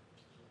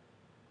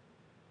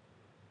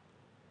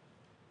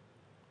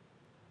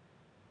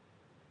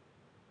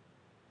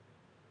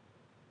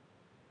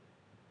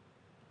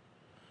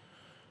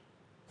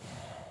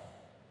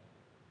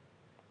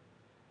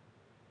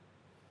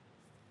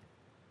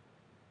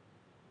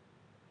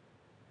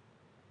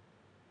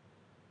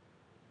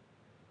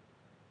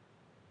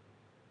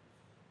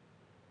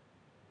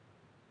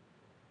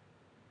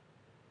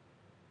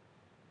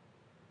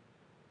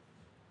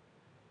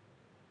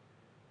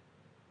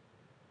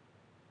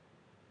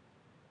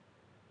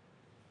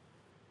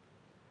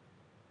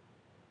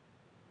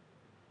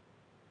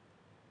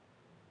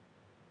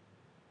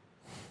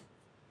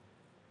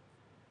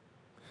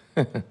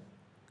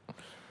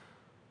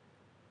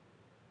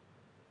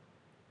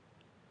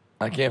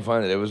 I can't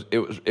find it.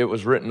 It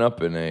was written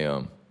up in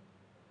a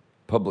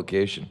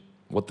publication.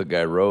 What the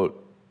guy wrote.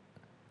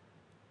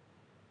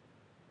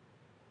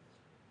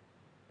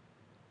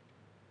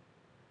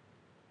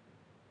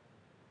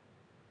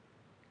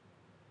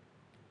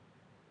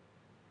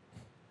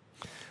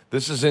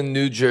 This is in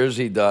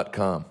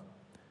NewJersey.com.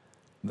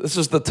 This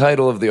is the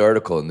title of the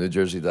article in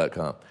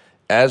NewJersey.com.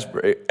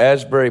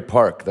 Asbury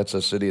Park, that's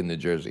a city in New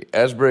Jersey.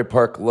 Asbury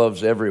Park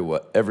loves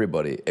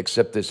everybody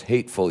except this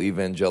hateful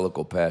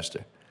evangelical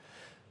pastor.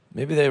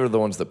 Maybe they were the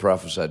ones that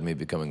prophesied me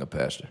becoming a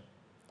pastor.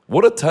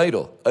 What a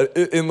title,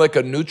 in like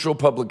a neutral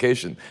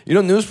publication. You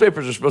know,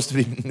 newspapers are supposed to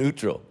be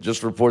neutral,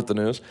 just report the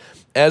news.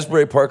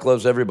 Asbury Park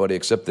loves everybody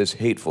except this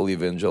hateful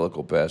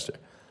evangelical pastor.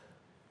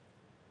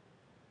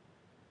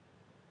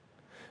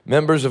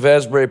 Members of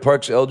Asbury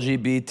Park's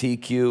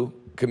LGBTQ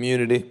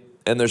community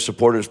and their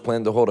supporters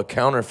plan to hold a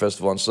counter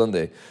festival on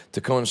Sunday to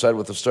coincide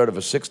with the start of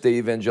a 6-day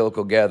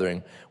evangelical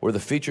gathering where the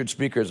featured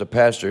speaker is a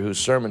pastor whose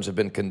sermons have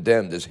been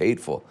condemned as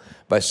hateful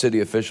by city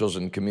officials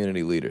and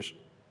community leaders.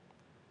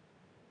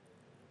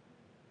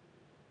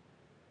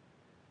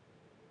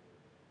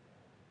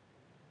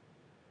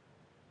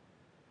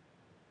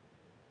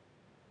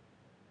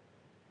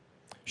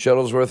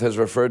 Shuttlesworth has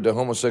referred to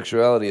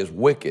homosexuality as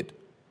wicked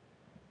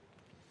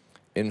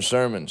in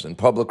sermons and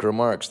public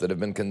remarks that have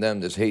been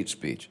condemned as hate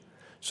speech.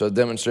 So a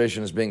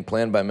demonstration is being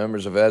planned by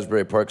members of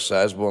Asbury Park's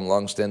sizable and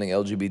long-standing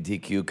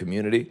LGBTQ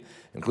community,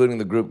 including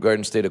the group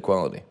Garden State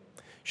Equality.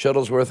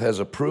 Shuttlesworth has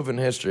a proven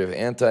history of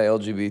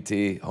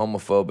anti-LGBT,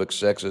 homophobic,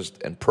 sexist,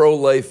 and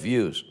pro-life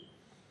views.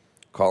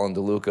 Colin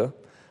DeLuca,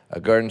 a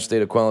Garden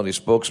State Equality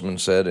spokesman,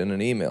 said in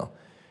an email,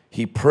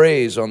 He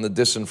preys on the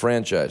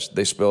disenfranchised.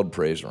 They spelled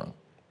praise wrong.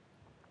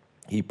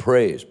 He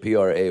preys,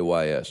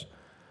 P-R-A-Y-S,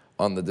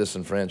 on the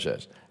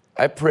disenfranchised.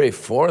 I pray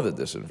for the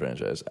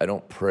disenfranchised. I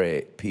don't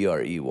pray,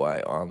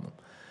 P-R-E-Y, on them.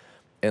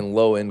 And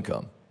low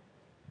income.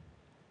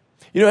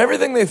 You know,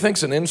 everything they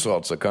think's an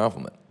insult's a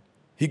compliment.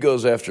 He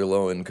goes after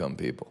low income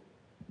people.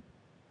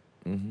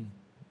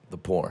 The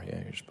poor,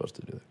 yeah, you're supposed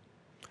to do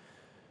that.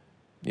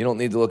 You don't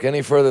need to look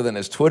any further than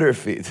his Twitter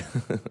feed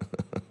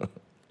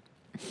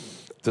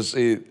to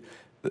see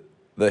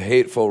the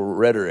hateful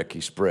rhetoric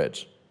he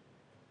spreads.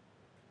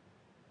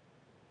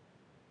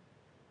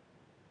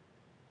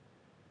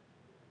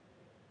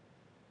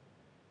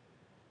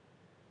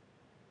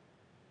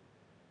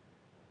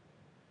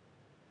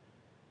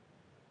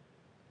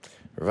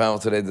 Revival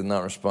Today did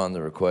not respond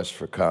to requests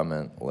for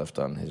comment left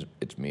on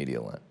its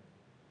media line.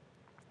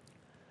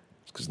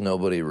 It's because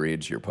nobody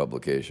reads your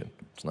publication.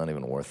 It's not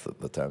even worth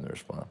the time to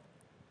respond.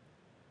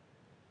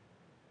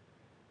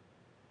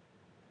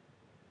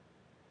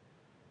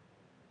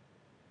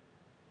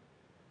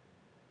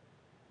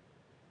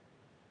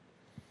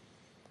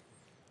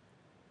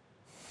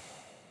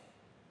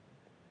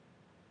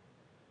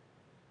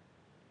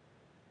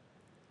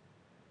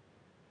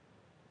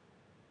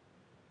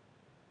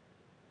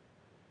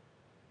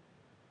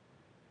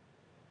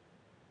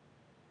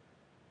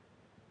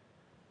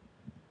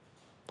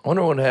 I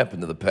wonder what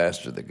happened to the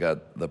pastor that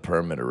got the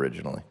permit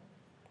originally.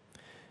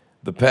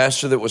 The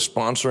pastor that was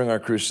sponsoring our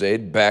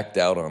crusade backed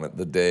out on it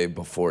the day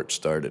before it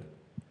started.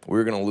 We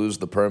were going to lose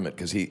the permit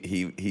because he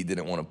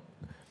didn't want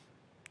to.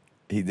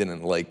 He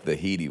didn't like the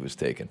heat he was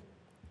taking.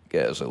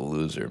 Guy's a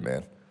loser,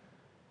 man.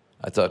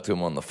 I talked to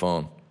him on the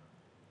phone.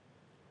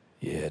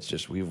 Yeah, it's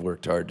just we've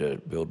worked hard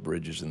to build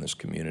bridges in this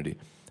community.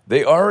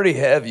 They already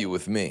have you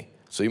with me,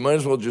 so you might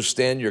as well just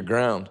stand your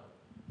ground.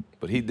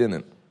 But he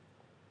didn't.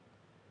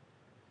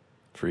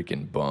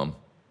 Freaking bum.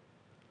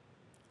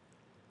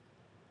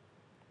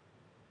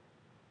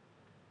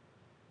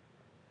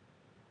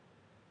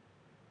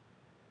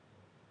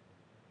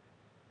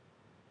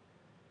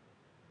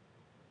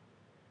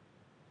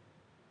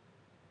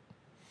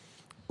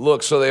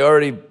 Look, so they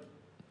already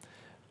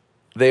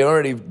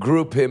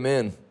group him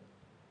in.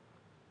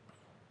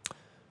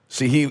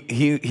 See,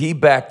 he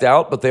backed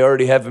out, but they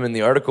already have him in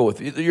the article with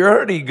you. You're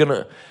already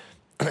gonna.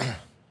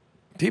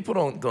 People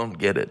don't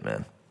get it,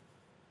 man.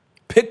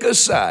 Pick a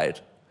side.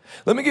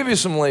 Let me give you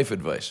some life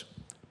advice.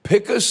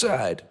 Pick a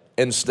side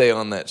and stay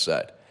on that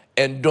side.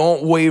 And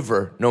don't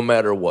waver no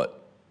matter what.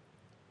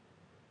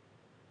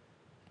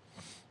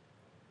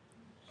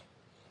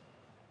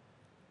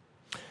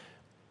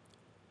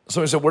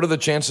 Somebody said, what are the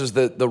chances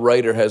that the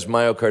writer has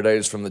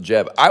myocarditis from the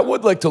jab? I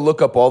would like to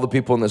look up all the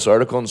people in this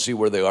article and see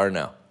where they are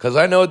now. Because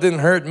I know it didn't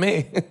hurt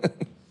me.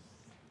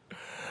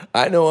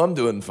 I know I'm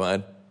doing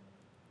fine.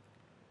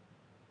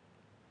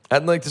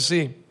 I'd like to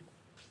see.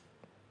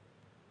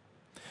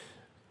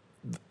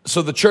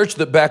 So the church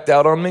that backed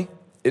out on me,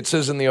 it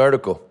says in the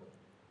article,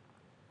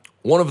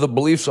 one of the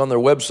beliefs on their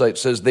website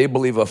says they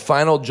believe a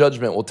final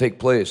judgment will take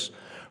place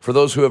for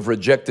those who have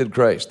rejected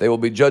Christ. They will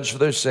be judged for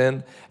their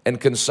sin and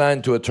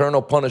consigned to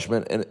eternal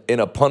punishment in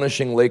a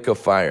punishing lake of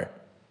fire.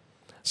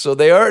 So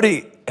they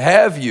already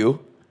have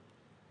you.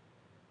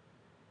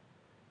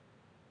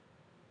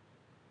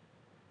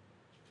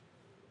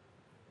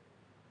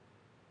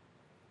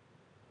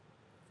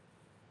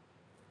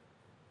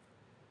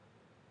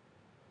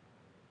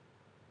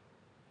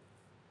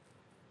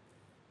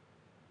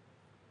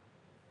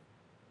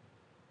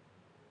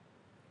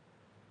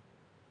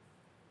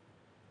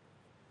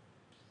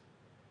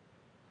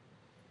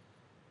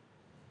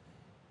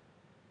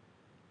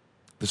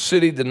 The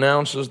city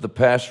denounces the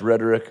past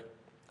rhetoric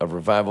of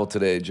Revival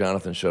Today,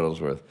 Jonathan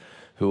Shuttlesworth,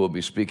 who will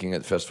be speaking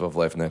at Festival of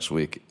Life next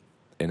week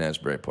in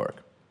Asbury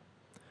Park.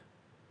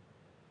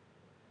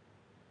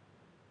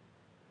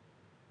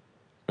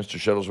 Mr.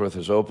 Shuttlesworth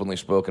has openly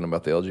spoken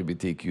about the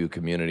LGBTQ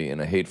community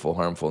in a hateful,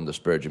 harmful, and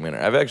disparaging manner.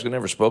 I've actually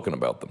never spoken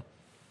about them.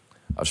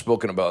 I've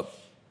spoken about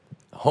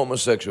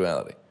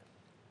homosexuality,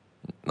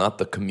 not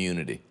the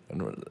community.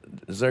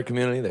 Is there a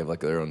community? They have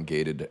like their own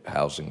gated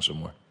housing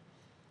somewhere.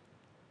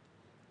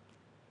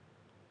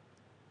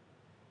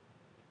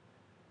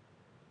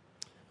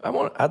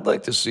 I'd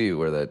like to see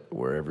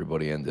where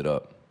everybody ended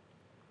up.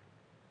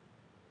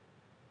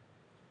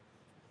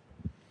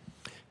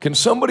 Can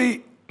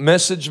somebody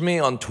message me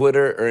on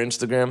Twitter or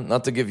Instagram,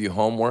 not to give you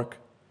homework?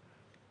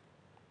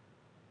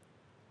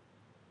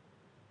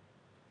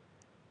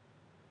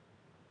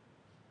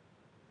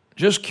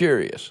 Just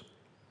curious.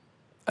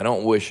 I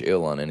don't wish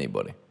ill on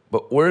anybody.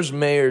 But where's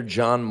Mayor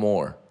John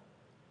Moore?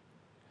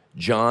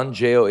 John,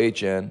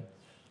 John,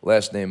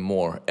 last name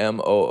Moore,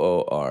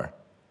 Moor.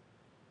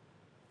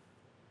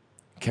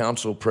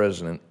 Council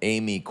President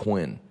Amy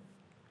Quinn,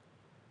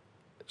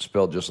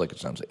 spelled just like it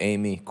sounds,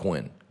 Amy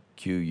Quinn,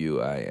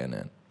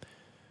 Quinn,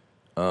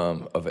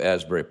 of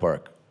Asbury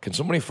Park. Can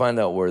somebody find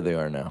out where they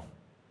are now?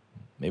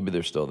 Maybe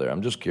they're still there.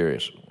 I'm just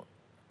curious.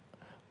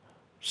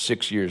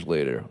 6 years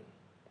later,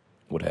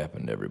 what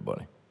happened to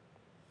everybody?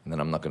 And then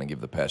I'm not going to give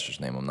the pastor's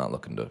name. I'm not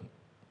looking to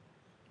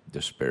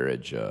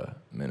disparage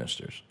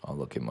ministers. I'll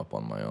look him up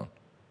on my own.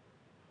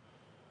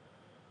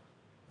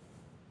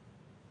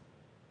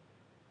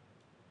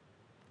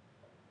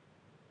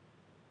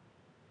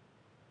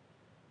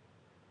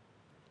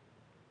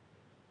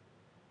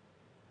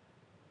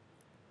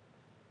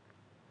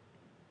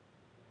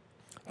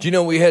 Do you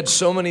know we had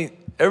so many,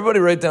 everybody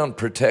write down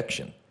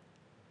protection.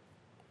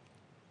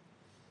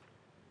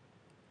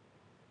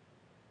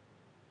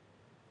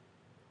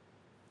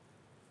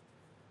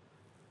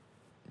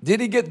 Did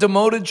he get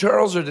demoted,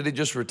 Charles, or did he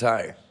just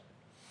retire?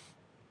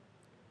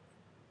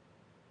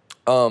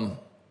 Oh,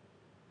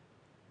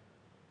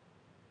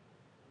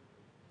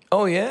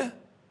 yeah?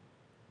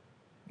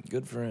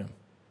 Good for him.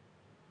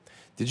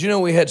 Did you know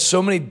we had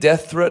so many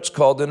death threats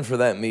called in for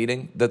that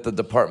meeting that the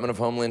Department of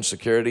Homeland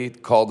Security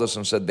called us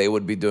and said they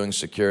would be doing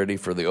security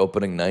for the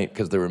opening night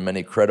because there were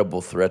many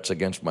credible threats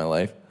against my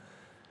life?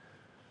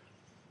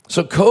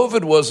 So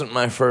COVID wasn't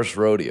my first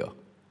rodeo.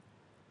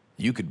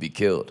 You could be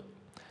killed.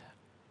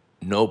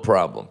 No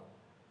problem.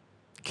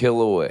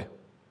 Kill away.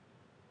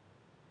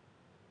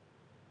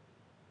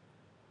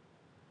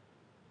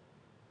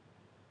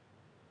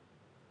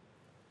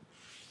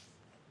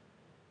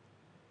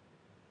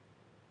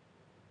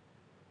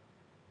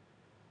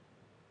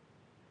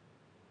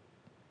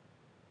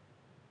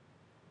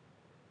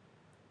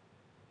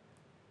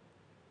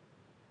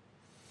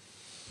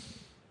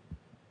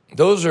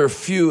 Those are a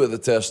few of the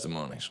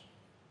testimonies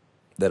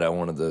that I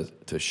wanted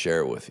to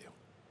share with you.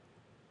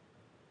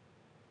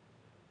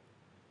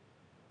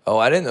 Oh,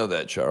 I didn't know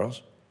that,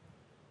 Charles.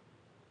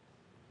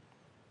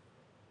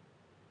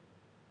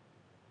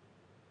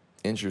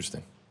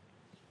 Interesting.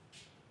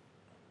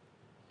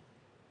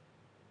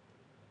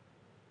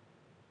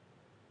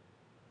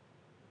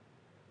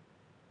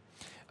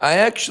 I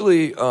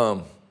actually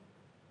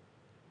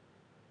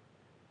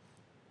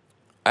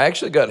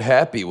got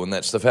happy when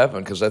that stuff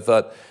happened because I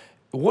thought,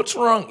 what's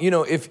wrong? You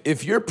know,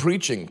 if you're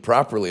preaching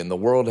properly and the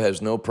world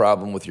has no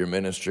problem with your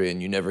ministry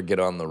and you never get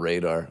on the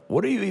radar,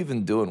 what are you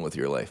even doing with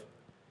your life?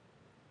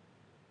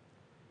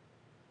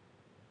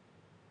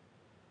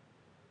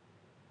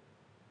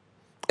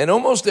 And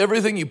almost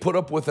everything you put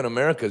up with in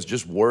America is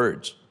just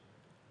words.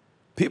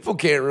 People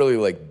can't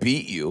really,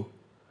 beat you.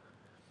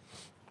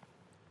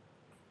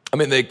 I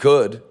mean, they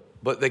could,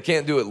 but they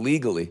can't do it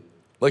legally.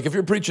 Like, if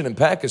you're preaching in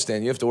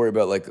Pakistan, you have to worry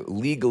about,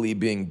 legally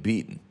being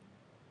beaten.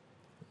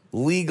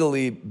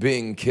 Legally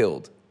being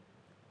killed.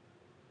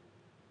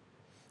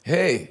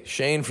 Hey,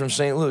 Shane from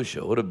St.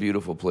 Lucia, what a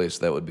beautiful place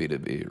that would be to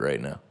be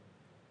right now.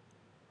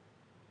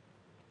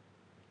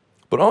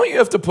 But all you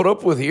have to put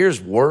up with here is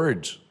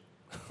words.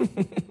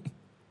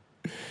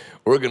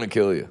 We're going to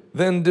kill you.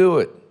 Then do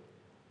it.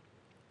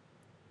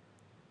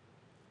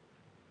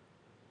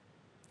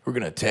 We're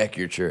going to attack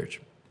your church.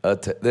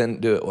 Then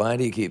do it. Why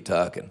do you keep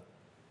talking?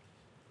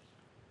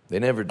 They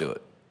never do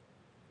it.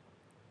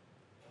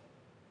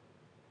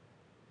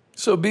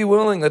 So be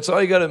willing. That's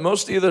all you got to.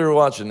 Most of you that are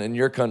watching in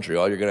your country,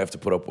 all you're going to have to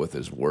put up with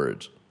is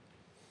words.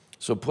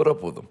 So put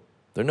up with them.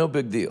 They're no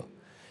big deal.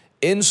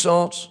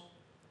 Insults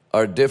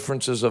are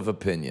differences of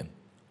opinion,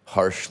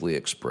 harshly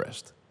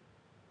expressed.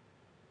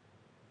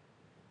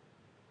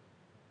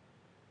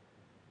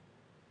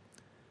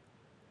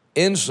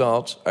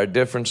 Insults are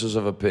differences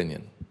of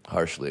opinion,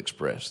 harshly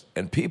expressed.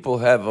 And people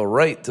have a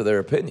right to their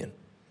opinion.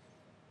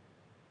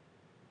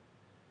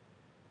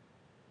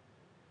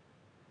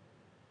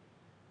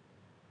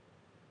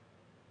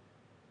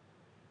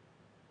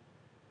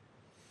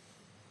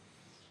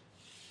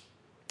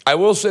 I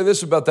will say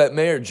this about that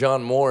mayor,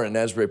 John Moore, in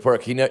Asbury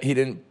Park. He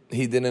didn't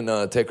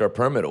take our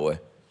permit away.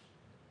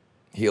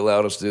 He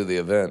allowed us to do the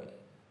event.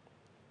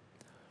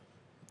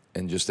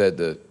 And just had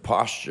the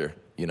posture.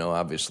 You know,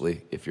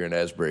 obviously, if you're in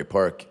Asbury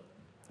Park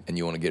and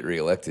you want to get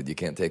reelected, you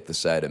can't take the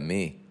side of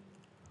me.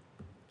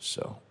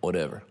 So,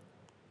 whatever.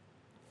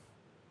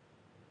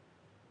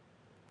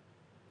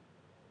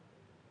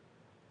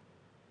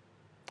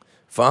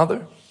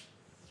 Father,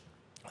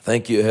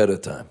 thank you ahead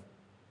of time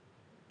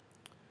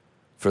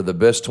for the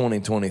best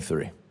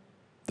 2023,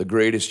 the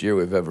greatest year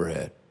we've ever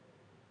had.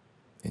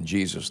 In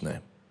Jesus' name,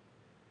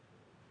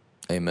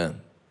 amen.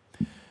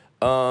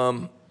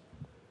 I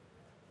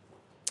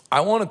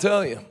want to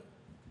tell you,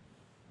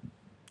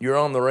 you're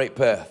on the right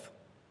path.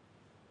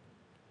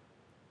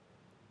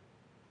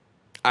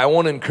 I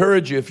want to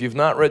encourage you, if you've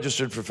not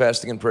registered for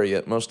fasting and prayer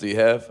yet, most of you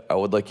have, I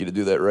would like you to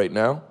do that right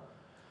now.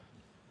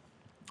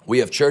 We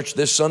have church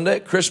this Sunday,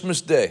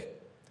 Christmas Day,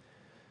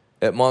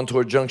 at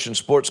Montour Junction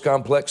Sports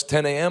Complex,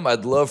 10 a.m.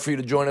 I'd love for you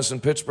to join us in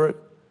Pittsburgh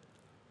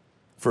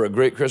for a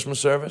great Christmas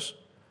service.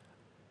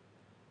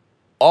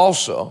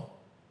 Also,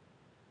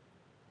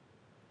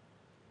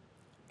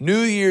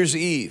 New Year's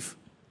Eve.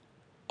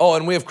 Oh,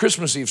 and we have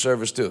Christmas Eve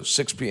service too,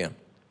 6 p.m.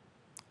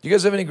 Do you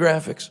guys have any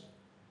graphics?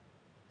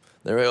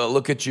 There we go.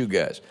 Look at you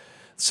guys.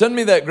 Send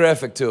me that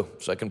graphic too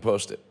so I can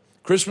post it.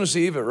 Christmas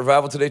Eve at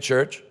Revival Today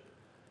Church.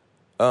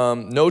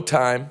 No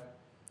time.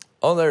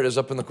 Oh, there it is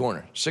up in the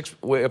corner.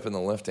 Way up in the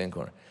left-hand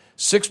corner.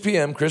 6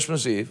 p.m.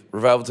 Christmas Eve,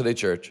 Revival Today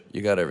Church.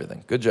 You got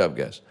everything. Good job,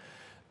 guys.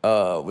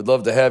 We'd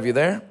love to have you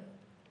there.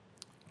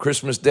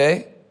 Christmas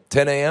Day,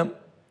 10 a.m.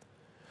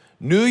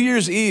 New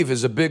Year's Eve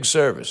is a big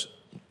service.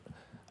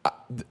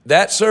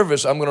 That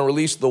service, I'm going to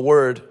release the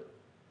word.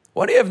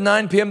 Why do you have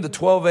 9 p.m. to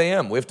 12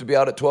 a.m.? We have to be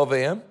out at 12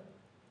 a.m.?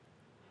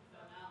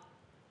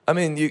 I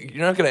mean,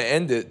 you're not going to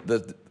end it.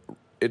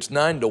 It's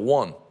 9 to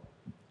 1.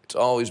 It's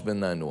always been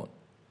 9 to 1.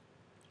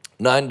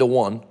 9 to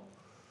 1.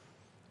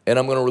 And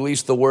I'm going to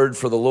release the word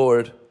for the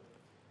Lord.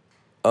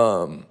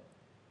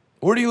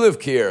 Where do you live,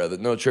 Kiera, that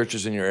no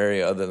churches in your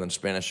area other than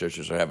Spanish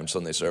churches are having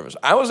Sunday service?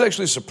 I was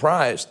actually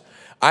surprised.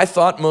 I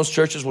thought most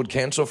churches would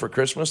cancel for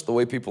Christmas the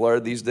way people are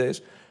these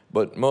days,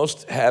 but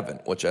most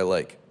haven't, which I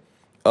like.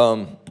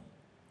 I'm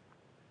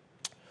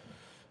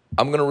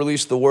going to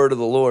release the word of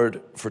the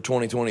Lord for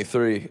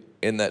 2023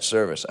 in that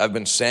service. I've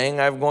been saying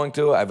I'm going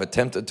to. I've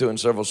attempted to in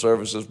several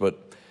services, but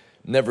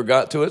never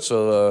got to it.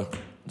 So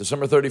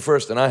December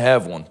 31st, and I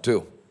have one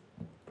too.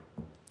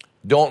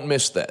 Don't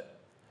miss that.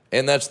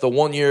 And that's the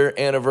 1-year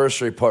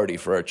anniversary party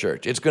for our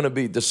church. It's going to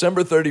be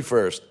December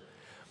 31st.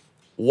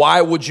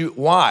 Why?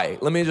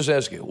 Let me just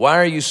ask you, why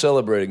are you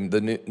celebrating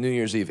the New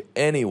Year's Eve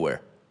anywhere?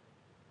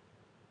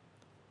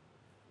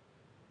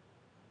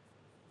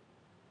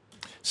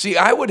 See,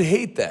 I would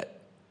hate that.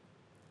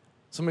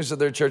 Somebody said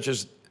their church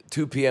is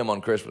 2 p.m.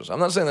 on Christmas. I'm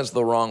not saying that's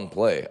the wrong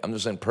play. I'm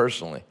just saying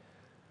personally,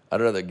 I'd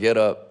rather get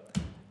up,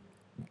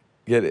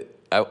 get it.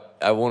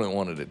 I wouldn't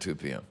want it at 2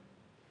 p.m.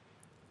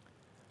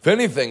 If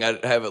anything,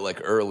 I'd have it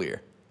like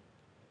earlier.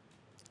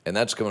 And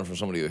that's coming from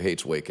somebody who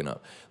hates waking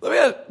up. Let me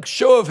ask,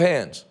 show of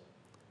hands.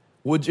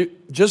 Would you,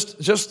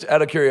 just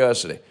out of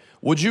curiosity,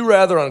 would you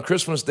rather on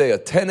Christmas Day a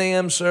 10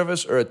 a.m.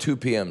 service or a 2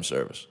 p.m.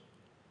 service?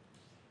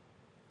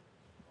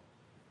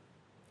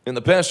 And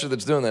the pastor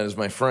that's doing that is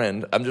my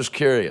friend. I'm just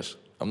curious.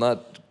 I'm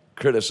not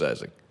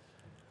criticizing.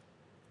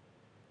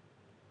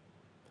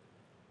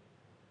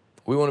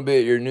 We want to be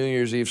at your New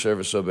Year's Eve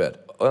service so bad.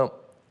 Well,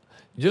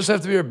 you just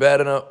have to be bad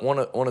enough,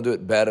 want to do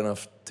it bad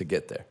enough to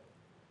get there.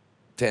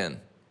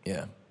 10,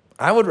 yeah.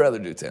 I would rather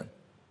do 10.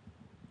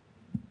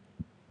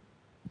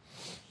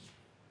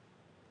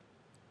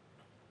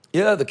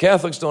 Yeah, the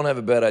Catholics don't have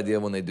a bad idea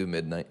when they do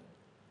midnight.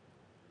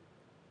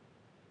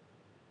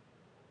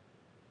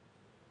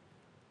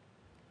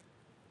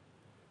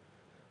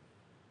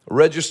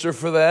 Register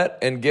for that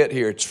and get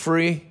here. It's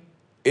free.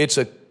 It's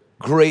a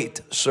great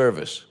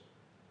service.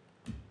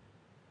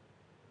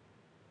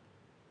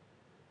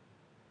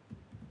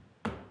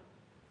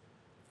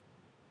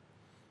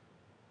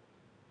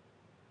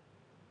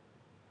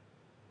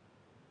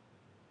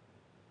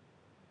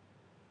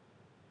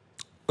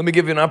 Let me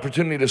give you an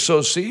opportunity to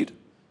sow seed.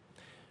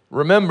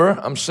 Remember,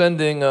 I'm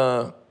sending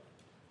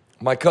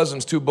my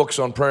cousin's 2 books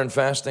on prayer and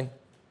fasting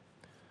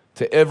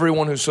to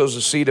everyone who sows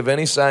a seed of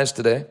any size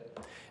today.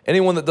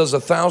 Anyone that does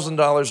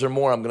 $1,000 or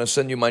more, I'm going to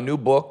send you my new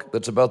book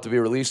that's about to be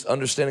released,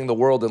 Understanding the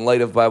World in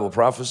Light of Bible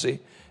Prophecy,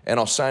 and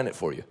I'll sign it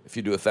for you if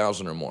you do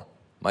 1,000 or more.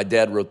 My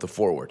dad wrote the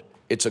foreword.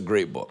 It's a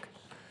great book.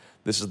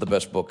 This is the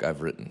best book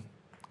I've written,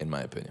 in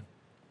my opinion.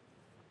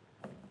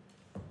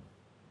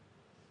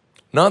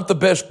 Not the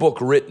best book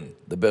written,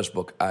 the best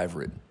book I've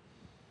written.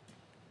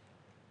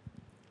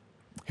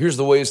 Here's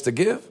the ways to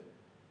give.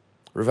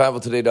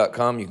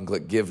 RevivalToday.com, you can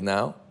click Give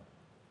Now.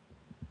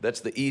 That's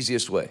the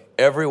easiest way.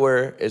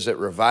 Everywhere is at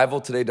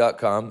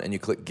RevivalToday.com, and you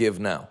click Give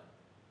Now.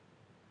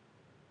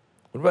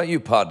 What about you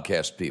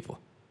podcast people?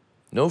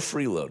 No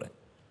freeloading.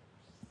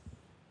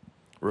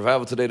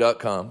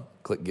 RevivalToday.com,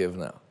 click Give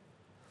Now.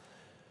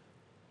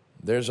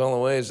 There's all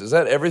the ways. Is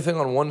that everything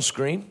on one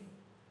screen?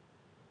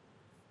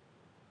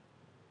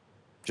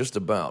 Just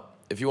about.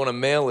 If you want to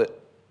mail it,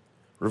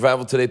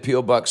 Revival Today,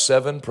 P.O. Box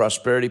 7,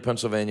 Prosperity,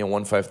 Pennsylvania,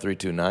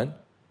 15329.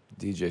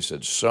 DJ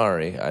said,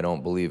 sorry, I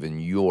don't believe in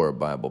your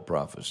Bible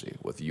prophecy,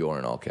 with your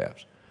in all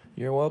caps.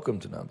 You're welcome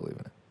to not believe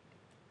in it.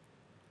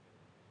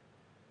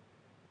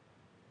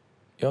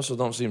 You also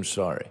don't seem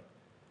sorry.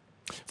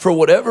 For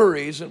whatever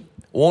reason,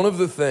 one of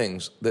the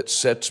things that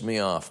sets me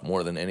off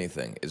more than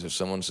anything is if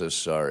someone says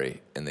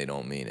sorry and they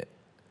don't mean it.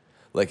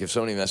 Like if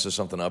somebody messes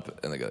something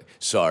up and they go,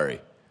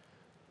 sorry.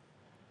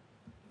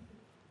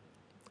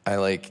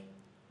 I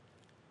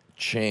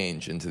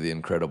change into the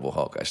Incredible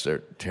Hulk. I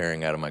start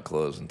tearing out of my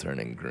clothes and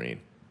turning green.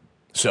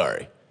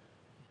 Sorry.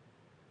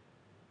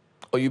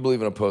 Oh, you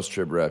believe in a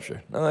post-trib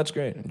rapture? No, that's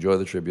great. Enjoy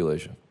the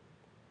tribulation.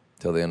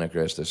 Tell the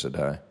Antichrist I said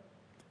hi.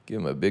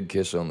 Give him a big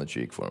kiss on the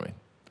cheek for me.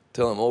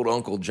 Tell him old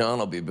Uncle John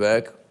will be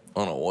back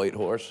on a white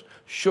horse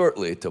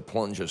shortly to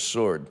plunge a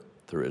sword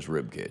through his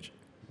rib cage.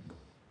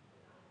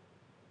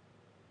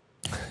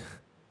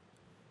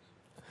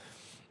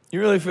 You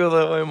really feel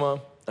that way,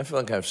 Mom? I feel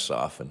like I've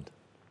softened.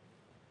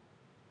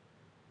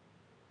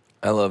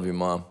 I love you,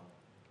 Mom.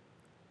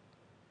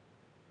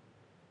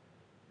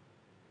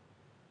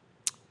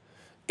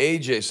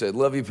 AJ said,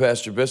 love you,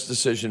 Pastor. Best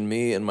decision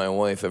me and my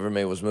wife ever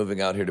made was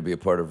moving out here to be a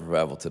part of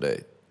Revival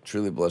Today.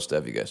 Truly blessed to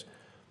have you guys.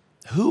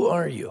 Who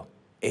are you?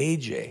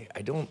 AJ.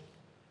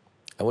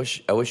 I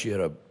wish you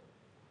had a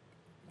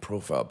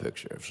profile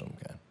picture of some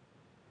kind.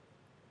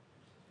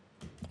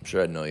 I'm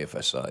sure I'd know you if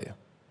I saw you.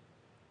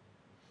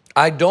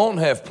 I don't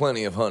have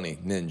plenty of honey,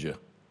 Ninja.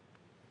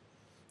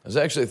 I was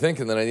actually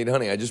thinking that I need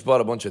honey. I just bought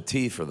a bunch of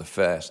tea for the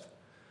fast.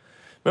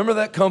 Remember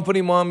that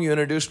company, Mom, you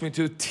introduced me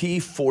to? Tea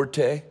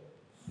Forte?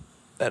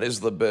 That is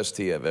the best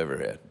tea I've ever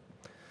had.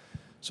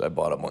 So I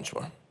bought a bunch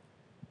more.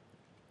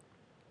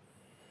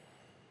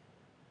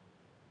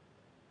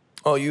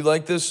 Oh, you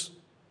like this?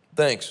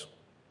 Thanks.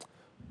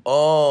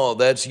 Oh,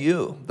 that's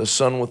you, the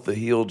son with the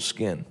healed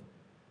skin.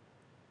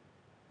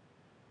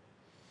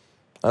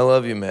 I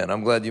love you, man.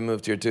 I'm glad you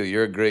moved here, too.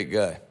 You're a great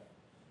guy.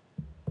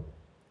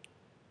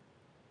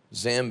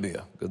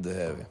 Zambia, good to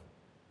have you.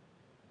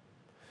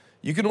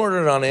 You can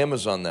order it on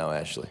Amazon now,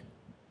 Ashley.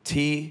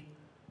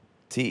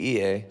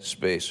 T-E-A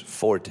space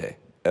Forte,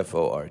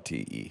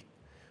 F-O-R-T-E,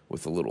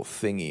 with a little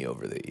thingy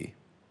over the E.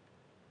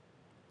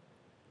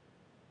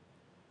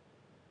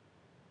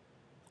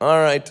 All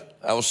right,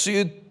 I will see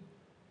you.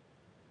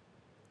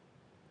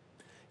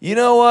 You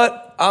know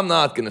what? I'm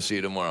not going to see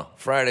you tomorrow.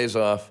 Friday's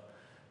off,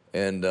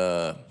 and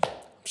I'm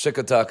sick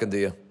of talking to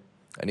you.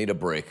 I need a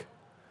break.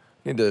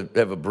 I need to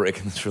have a break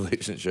in this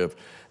relationship.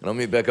 And I'll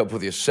meet back up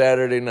with you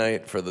Saturday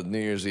night for the New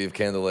Year's Eve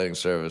candlelighting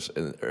service,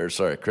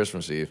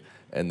 Christmas Eve,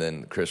 and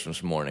then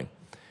Christmas morning.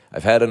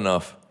 I've had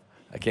enough.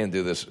 I can't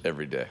do this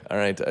every day. All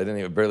right?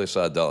 I barely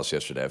saw Dallas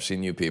yesterday. I've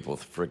seen you people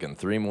freaking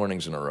 3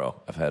 mornings in a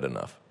row. I've had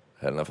enough.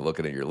 I've had enough of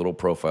looking at your little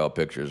profile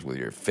pictures with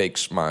your fake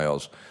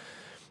smiles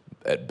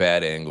at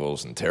bad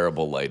angles and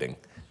terrible lighting.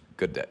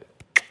 Good day.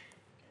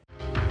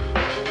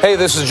 Hey,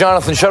 this is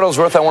Jonathan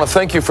Shuttlesworth. I want to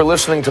thank you for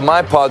listening to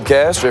my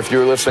podcast. If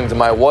you're listening to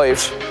my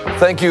wife's,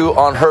 thank you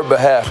on her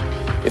behalf.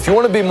 If you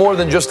want to be more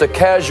than just a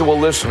casual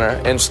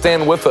listener and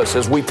stand with us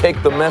as we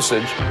take the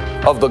message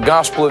of the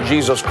gospel of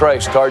Jesus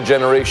Christ to our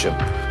generation,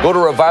 go to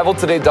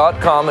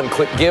revivaltoday.com and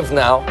click Give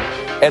Now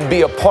and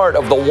be a part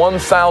of the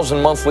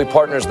 1,000 monthly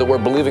partners that we're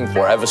believing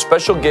for. I have a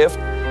special gift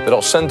that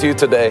I'll send to you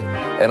today,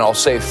 and I'll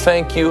say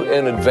thank you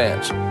in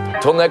advance.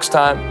 Until next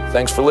time,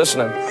 thanks for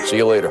listening. See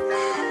you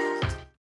later.